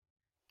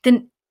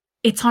 then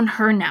it's on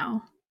her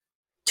now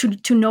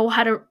to know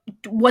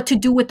what to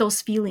do with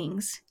those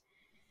feelings.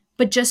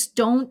 But just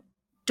don't,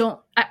 to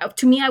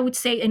me, I would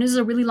say, and this is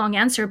a really long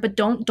answer, but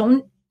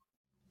don't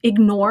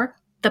ignore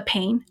the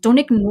pain. Don't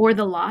ignore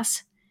the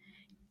loss.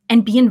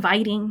 And be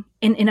inviting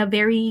in a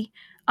very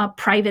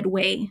private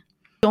way.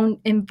 Don't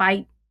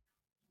invite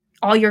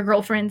all your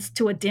girlfriends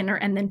to a dinner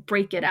and then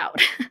break it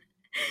out.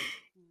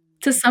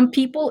 To some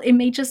people, it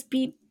may just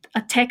be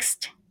a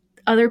text.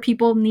 Other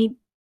people need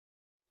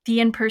the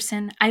in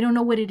person. I don't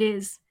know what it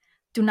is.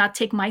 Do not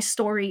take my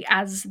story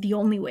as the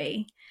only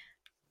way,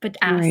 but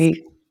ask.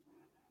 Right.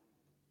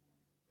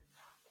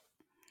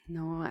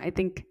 No, I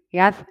think,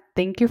 yeah,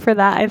 thank you for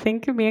that. I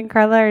think me and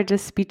Carla are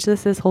just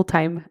speechless this whole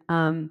time.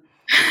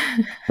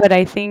 But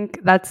I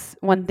think that's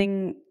one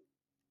thing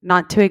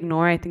not to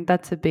ignore. I think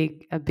that's a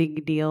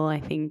big deal. I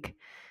think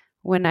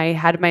when I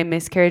had my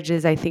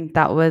miscarriages, I think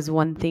that was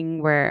one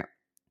thing where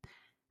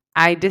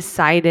I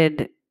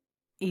decided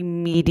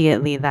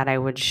immediately that I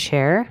would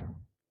share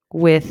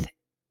with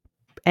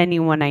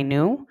anyone I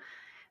knew,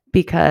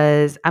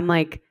 because I'm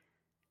like,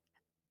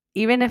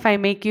 even if I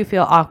make you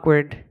feel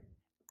awkward,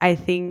 I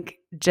think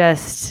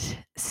just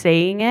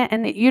saying it,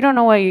 and you don't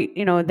know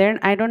what there.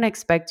 I don't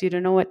expect you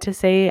to know what to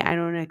say. I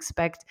don't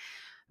expect,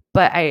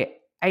 but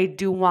I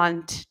do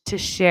want to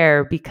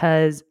share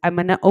because I'm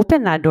going to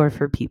open that door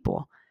for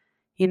people.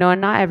 And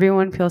not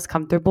everyone feels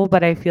comfortable,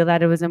 but I feel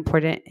that it was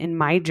important in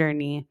my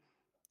journey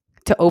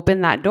to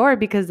open that door,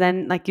 because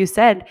then, like you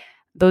said,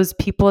 those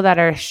people that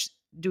are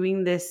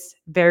doing this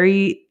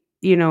very,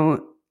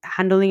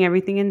 handling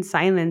everything in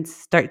silence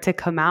start to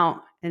come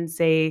out and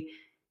say,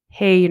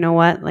 hey, you know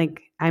what?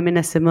 Like, I'm in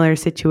a similar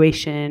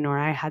situation, or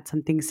I had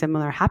something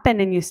similar happen.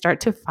 And you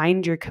start to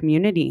find your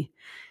community,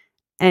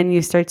 and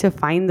you start to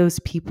find those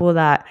people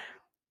that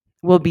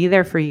will be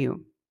there for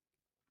you.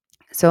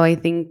 So I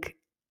think,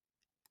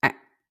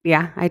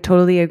 I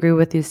totally agree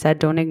with you said.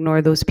 Don't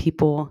ignore those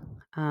people.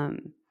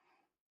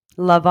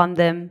 Love on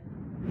them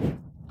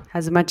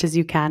as much as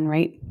you can,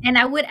 right? And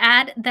I would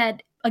add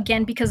that,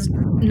 again, because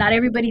not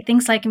everybody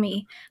thinks like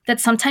me, that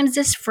sometimes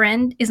this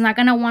friend is not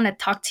going to want to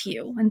talk to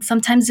you. And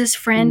sometimes this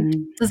friend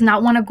does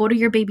not want to go to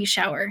your baby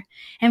shower.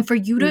 And for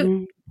you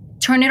to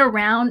turn it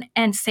around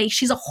and say,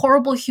 she's a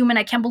horrible human,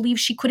 I can't believe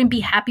she couldn't be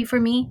happy for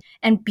me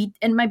and be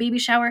in my baby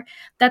shower,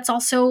 that's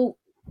also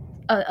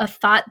a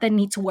thought that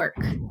needs work.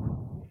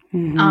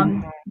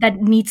 That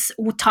needs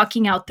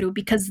talking out through,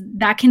 because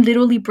that can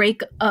literally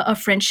break a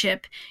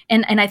friendship.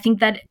 And I think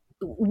that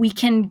we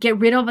can get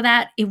rid of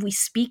that if we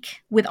speak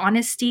with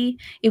honesty,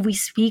 if we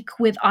speak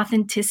with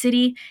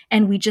authenticity,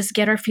 and we just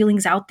get our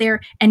feelings out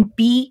there and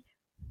be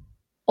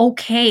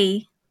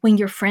okay when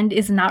your friend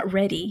is not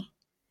ready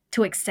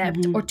to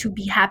accept or to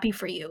be happy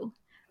for you.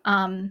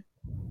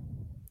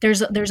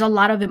 There's a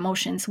lot of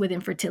emotions with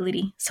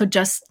infertility. So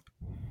just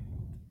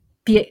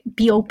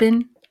be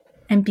open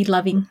and be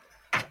loving.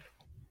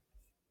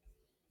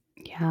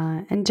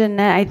 Yeah. And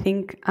Jannette, I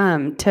think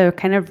to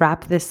kind of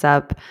wrap this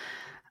up,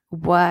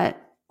 what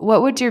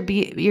would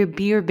be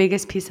your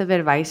biggest piece of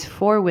advice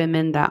for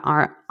women that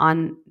are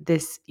on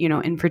this,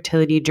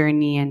 infertility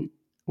journey, and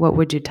what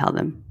would you tell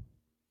them?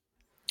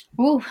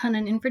 Oh, on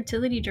an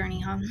infertility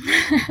journey, huh?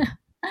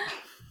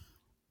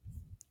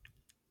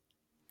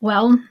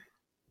 Well,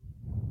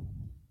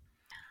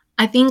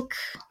 I think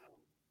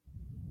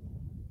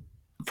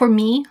for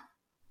me,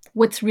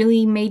 what's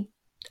really made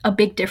a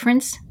big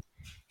difference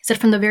is that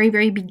from the very,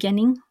 very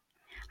beginning,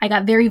 I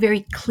got very,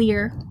 very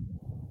clear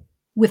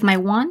with my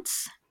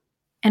wants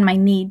and my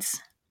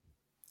needs.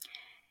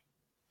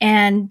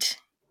 And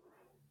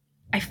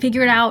I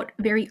figured out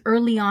very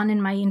early on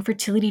in my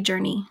infertility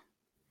journey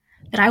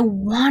that I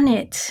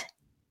wanted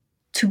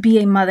to be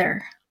a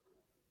mother,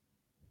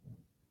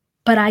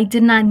 but I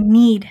did not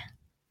need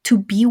to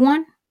be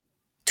one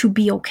to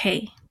be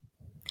okay,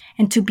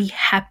 and to be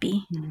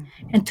happy,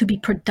 and to be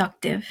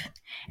productive,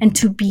 and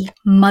to be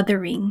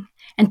mothering,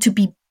 and to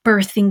be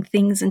birthing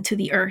things into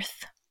the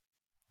earth.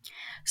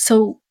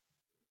 So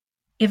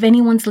if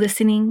anyone's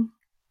listening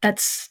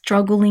that's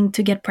struggling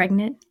to get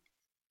pregnant,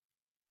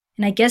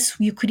 and I guess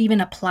you could even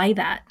apply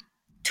that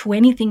to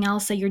anything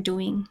else that you're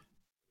doing,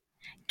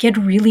 get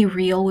really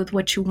real with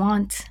what you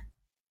want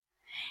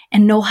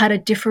and know how to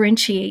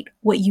differentiate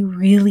what you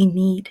really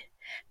need.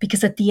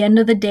 Because at the end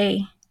of the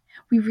day,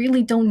 we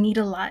really don't need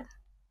a lot.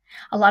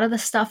 A lot of the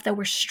stuff that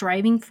we're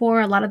striving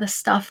for, a lot of the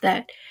stuff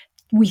that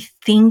we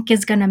think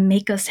is going to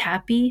make us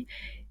happy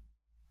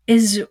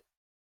is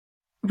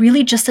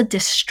really just a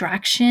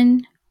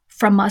distraction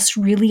from us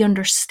really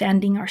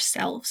understanding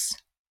ourselves.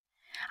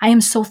 I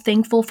am so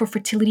thankful for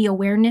fertility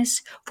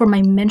awareness, for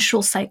my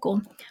menstrual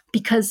cycle,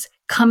 because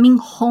coming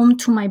home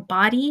to my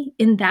body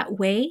in that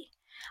way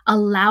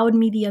allowed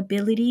me the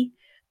ability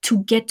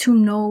to get to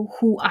know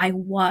who I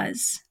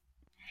was.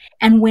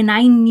 And when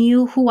I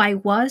knew who I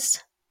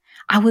was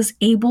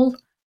able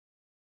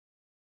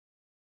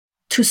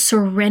to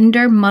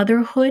surrender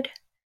motherhood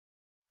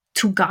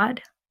to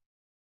God,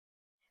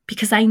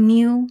 because I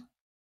knew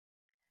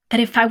that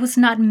if I was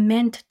not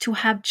meant to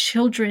have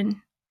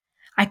children,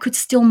 I could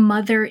still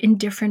mother in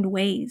different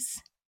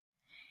ways.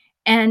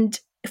 And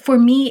for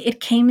me, it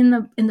came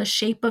in the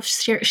shape of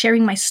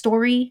sharing my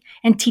story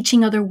and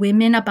teaching other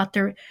women about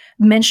their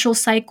menstrual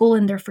cycle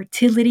and their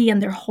fertility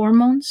and their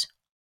hormones.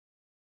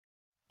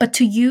 But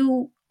to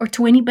you or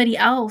to anybody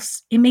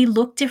else, it may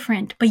look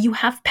different, but you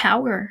have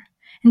power.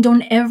 And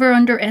don't ever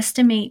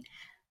underestimate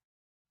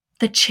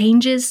the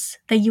changes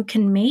that you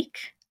can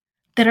make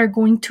that are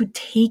going to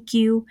take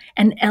you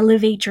and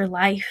elevate your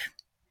life.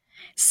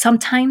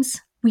 Sometimes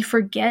we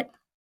forget,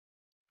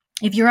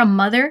 if you're a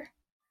mother,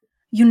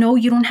 you know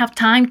you don't have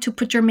time to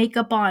put your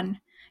makeup on.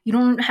 You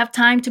don't have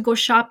time to go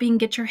shopping,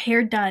 get your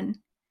hair done.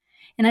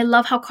 And I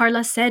love how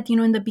Carla said,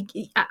 in the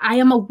beginning, I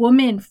am a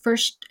woman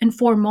first and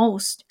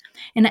foremost.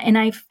 And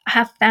I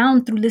have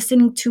found through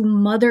listening to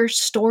mother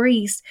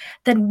stories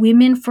that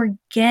women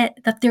forget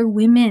that they're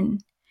women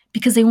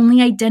because they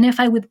only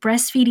identify with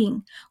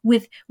breastfeeding,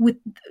 with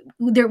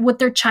what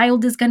their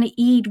child is going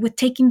to eat, with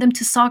taking them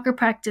to soccer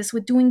practice,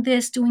 with doing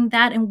this, doing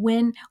that. And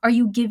when are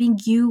you giving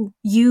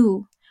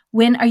you?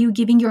 When are you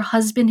giving your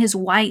husband his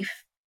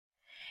wife?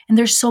 And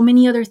there's so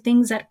many other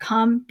things that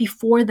come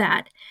before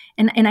that.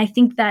 And I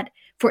think that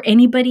for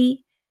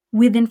anybody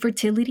with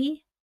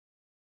infertility,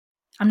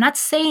 I'm not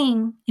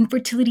saying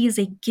infertility is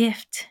a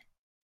gift,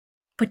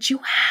 but you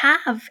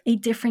have a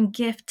different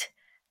gift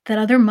that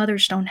other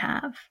mothers don't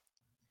have.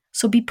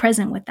 So be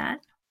present with that.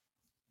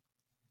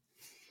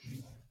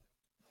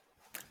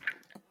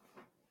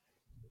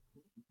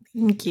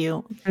 Thank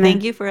you.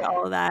 Thank you for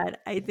all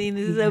that. I think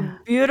this is a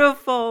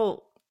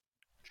beautiful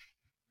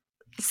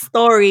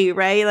story,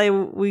 right? Like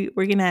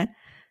we're gonna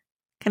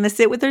kind of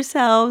sit with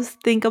ourselves,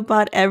 think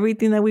about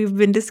everything that we've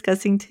been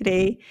discussing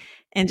today.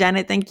 And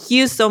Janet, thank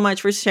you so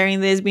much for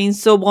sharing this, being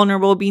so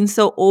vulnerable, being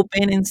so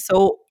open and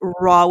so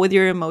raw with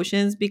your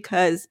emotions,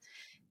 because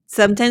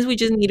sometimes we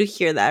just need to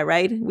hear that,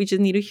 right? We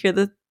just need to hear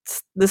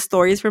the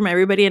stories from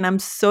everybody. And I'm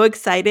so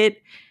excited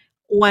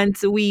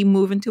once we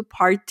move into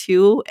part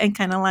two and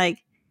kind of like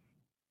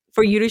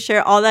for you to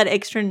share all that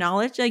extra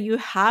knowledge that you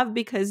have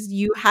because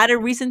you had a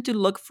reason to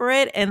look for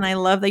it. And I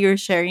love that you're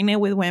sharing it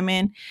with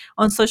women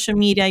on social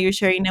media. You're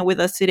sharing it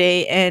with us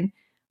today and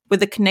with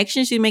the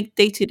connections you make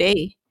day to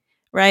day,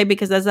 right?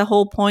 Because that's the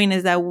whole point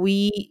is that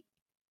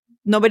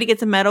nobody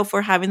gets a medal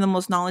for having the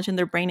most knowledge in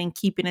their brain and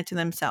keeping it to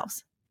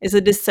themselves. It's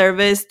a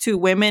disservice to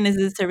women, it's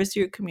a disservice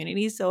to your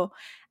community. So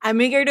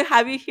I'm eager to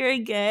have you here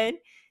again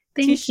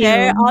to Thank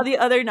share all you. the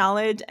other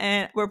knowledge.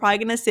 And we're probably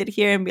going to sit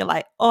here and be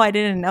like, oh, I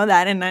didn't know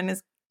that. And then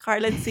it's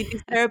Carla's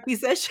CP therapy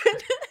session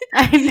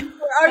I know.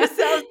 for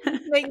ourselves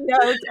to make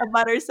notes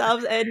about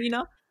ourselves. And,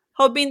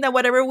 hoping that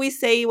whatever we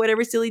say,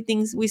 whatever silly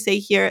things we say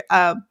here,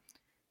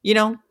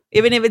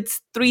 even if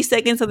it's 3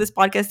 seconds of this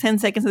podcast, 10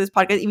 seconds of this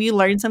podcast, if you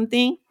learn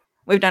something,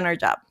 we've done our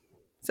job.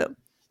 So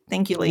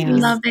thank you, ladies.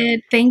 Love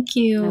it. Thank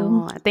you.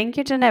 No, thank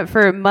you, Jannette,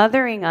 for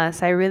mothering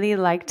us. I really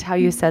liked how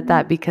you said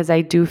that because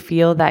I do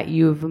feel that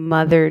you've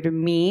mothered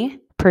me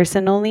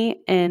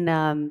personally,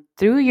 and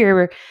through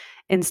your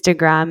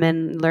Instagram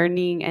and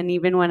learning, and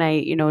even when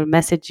I,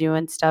 message you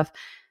and stuff,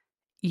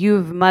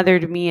 you've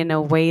mothered me in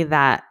a way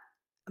that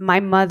my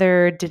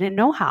mother didn't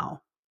know how,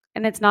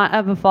 and it's not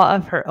of a fault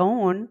of her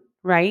own,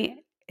 right?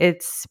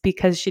 It's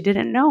because she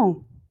didn't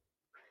know,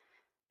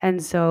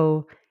 and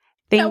so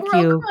Yeah, thank we're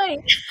all you.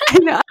 crying. I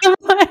know.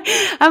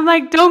 I'm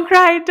like, don't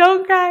cry,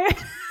 don't cry.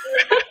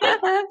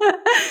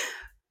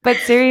 But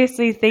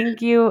seriously,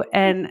 thank you.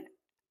 And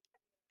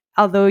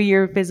although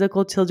your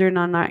physical children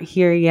are not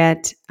here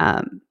yet,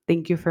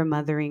 thank you for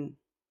mothering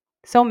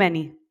so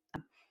many.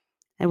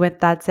 And with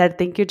that said,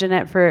 thank you,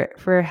 Jannette,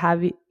 for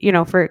having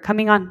for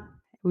coming on.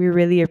 We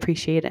really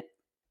appreciate it.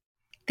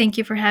 Thank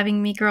you for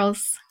having me,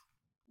 girls.